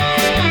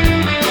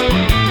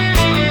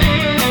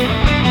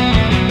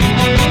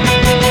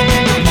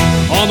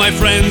 All my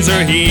friends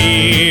are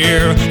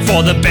here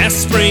for the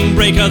best spring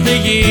break of the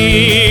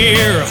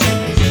year.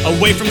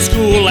 away from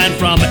school and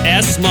from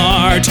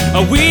S-Mart,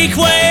 a week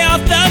way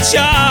off the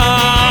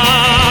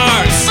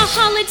charts. A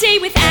holiday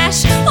with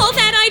Ash, all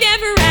that I'd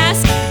ever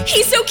ask.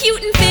 He's so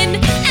cute and thin,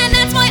 and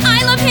that's why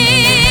I love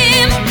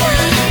him.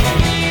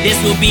 This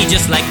will be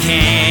just like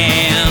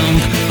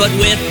camp, but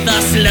with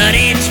a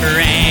slutty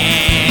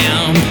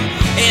tramp.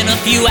 In a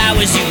few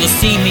hours you will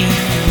see me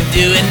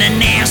doing the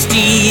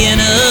nasty in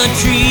a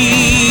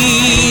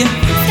tree.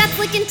 Scott's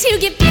looking to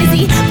get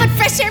busy, but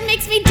fresh air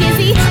makes me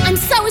dizzy. I'm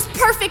So's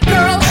perfect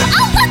girl.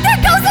 Oh look,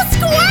 there goes a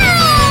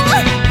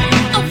squirrel!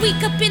 A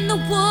week up in the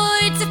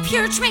woods of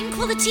pure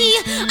tranquility,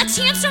 a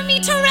chance for me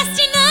to rest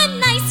in a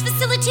nice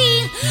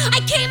facility. I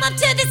came up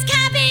to this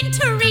cabin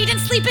to read and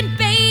sleep and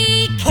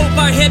bake. Hope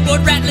our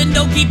headboard rattling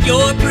don't keep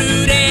your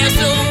brood ass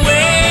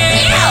away.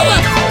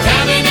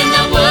 Cabin in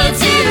the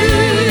woods,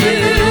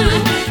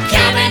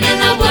 cabin in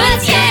the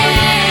woods,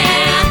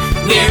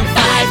 yeah. We're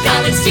 5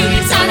 college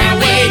students on our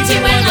way to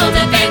an old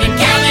abandoned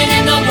cabin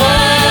in the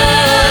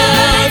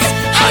woods.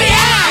 Oh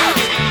yeah!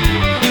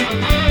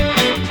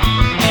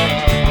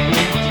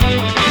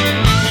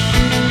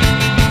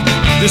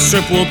 This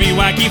trip will be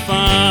wacky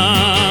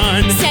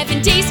fun.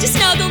 7 days to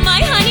snuggle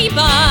my honey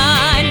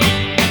bun.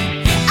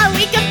 A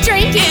week of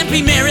drinking And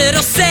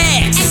premarital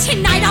sex. and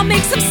tonight I'll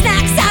make some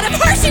snacks out of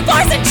Hershey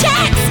bars and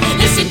Chex.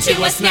 Listen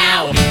to us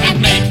now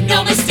and make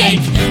no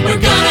mistake, we're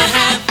gonna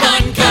have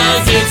fun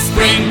 'cause it's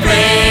spring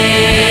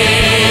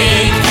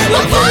break.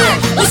 We'll pour,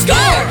 we'll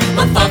score,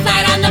 we'll fall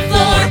flat on the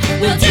floor.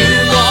 We'll do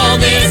all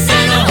this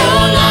and a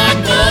whole lot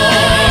more.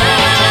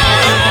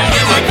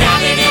 We're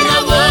cabin in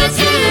the woods,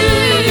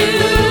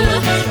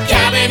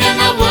 cabin in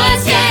the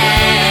woods,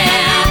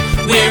 yeah.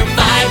 We're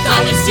 5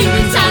 college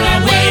students on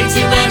our way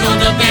to an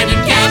old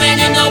abandoned cabin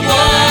in the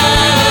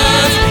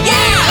woods.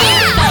 Yeah!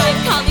 5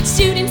 college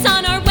students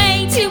on our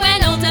way to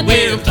an old abandoned cabin in the woods.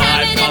 We're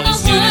 5 college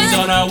students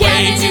on our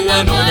way to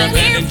an old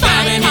abandoned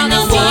cabin in the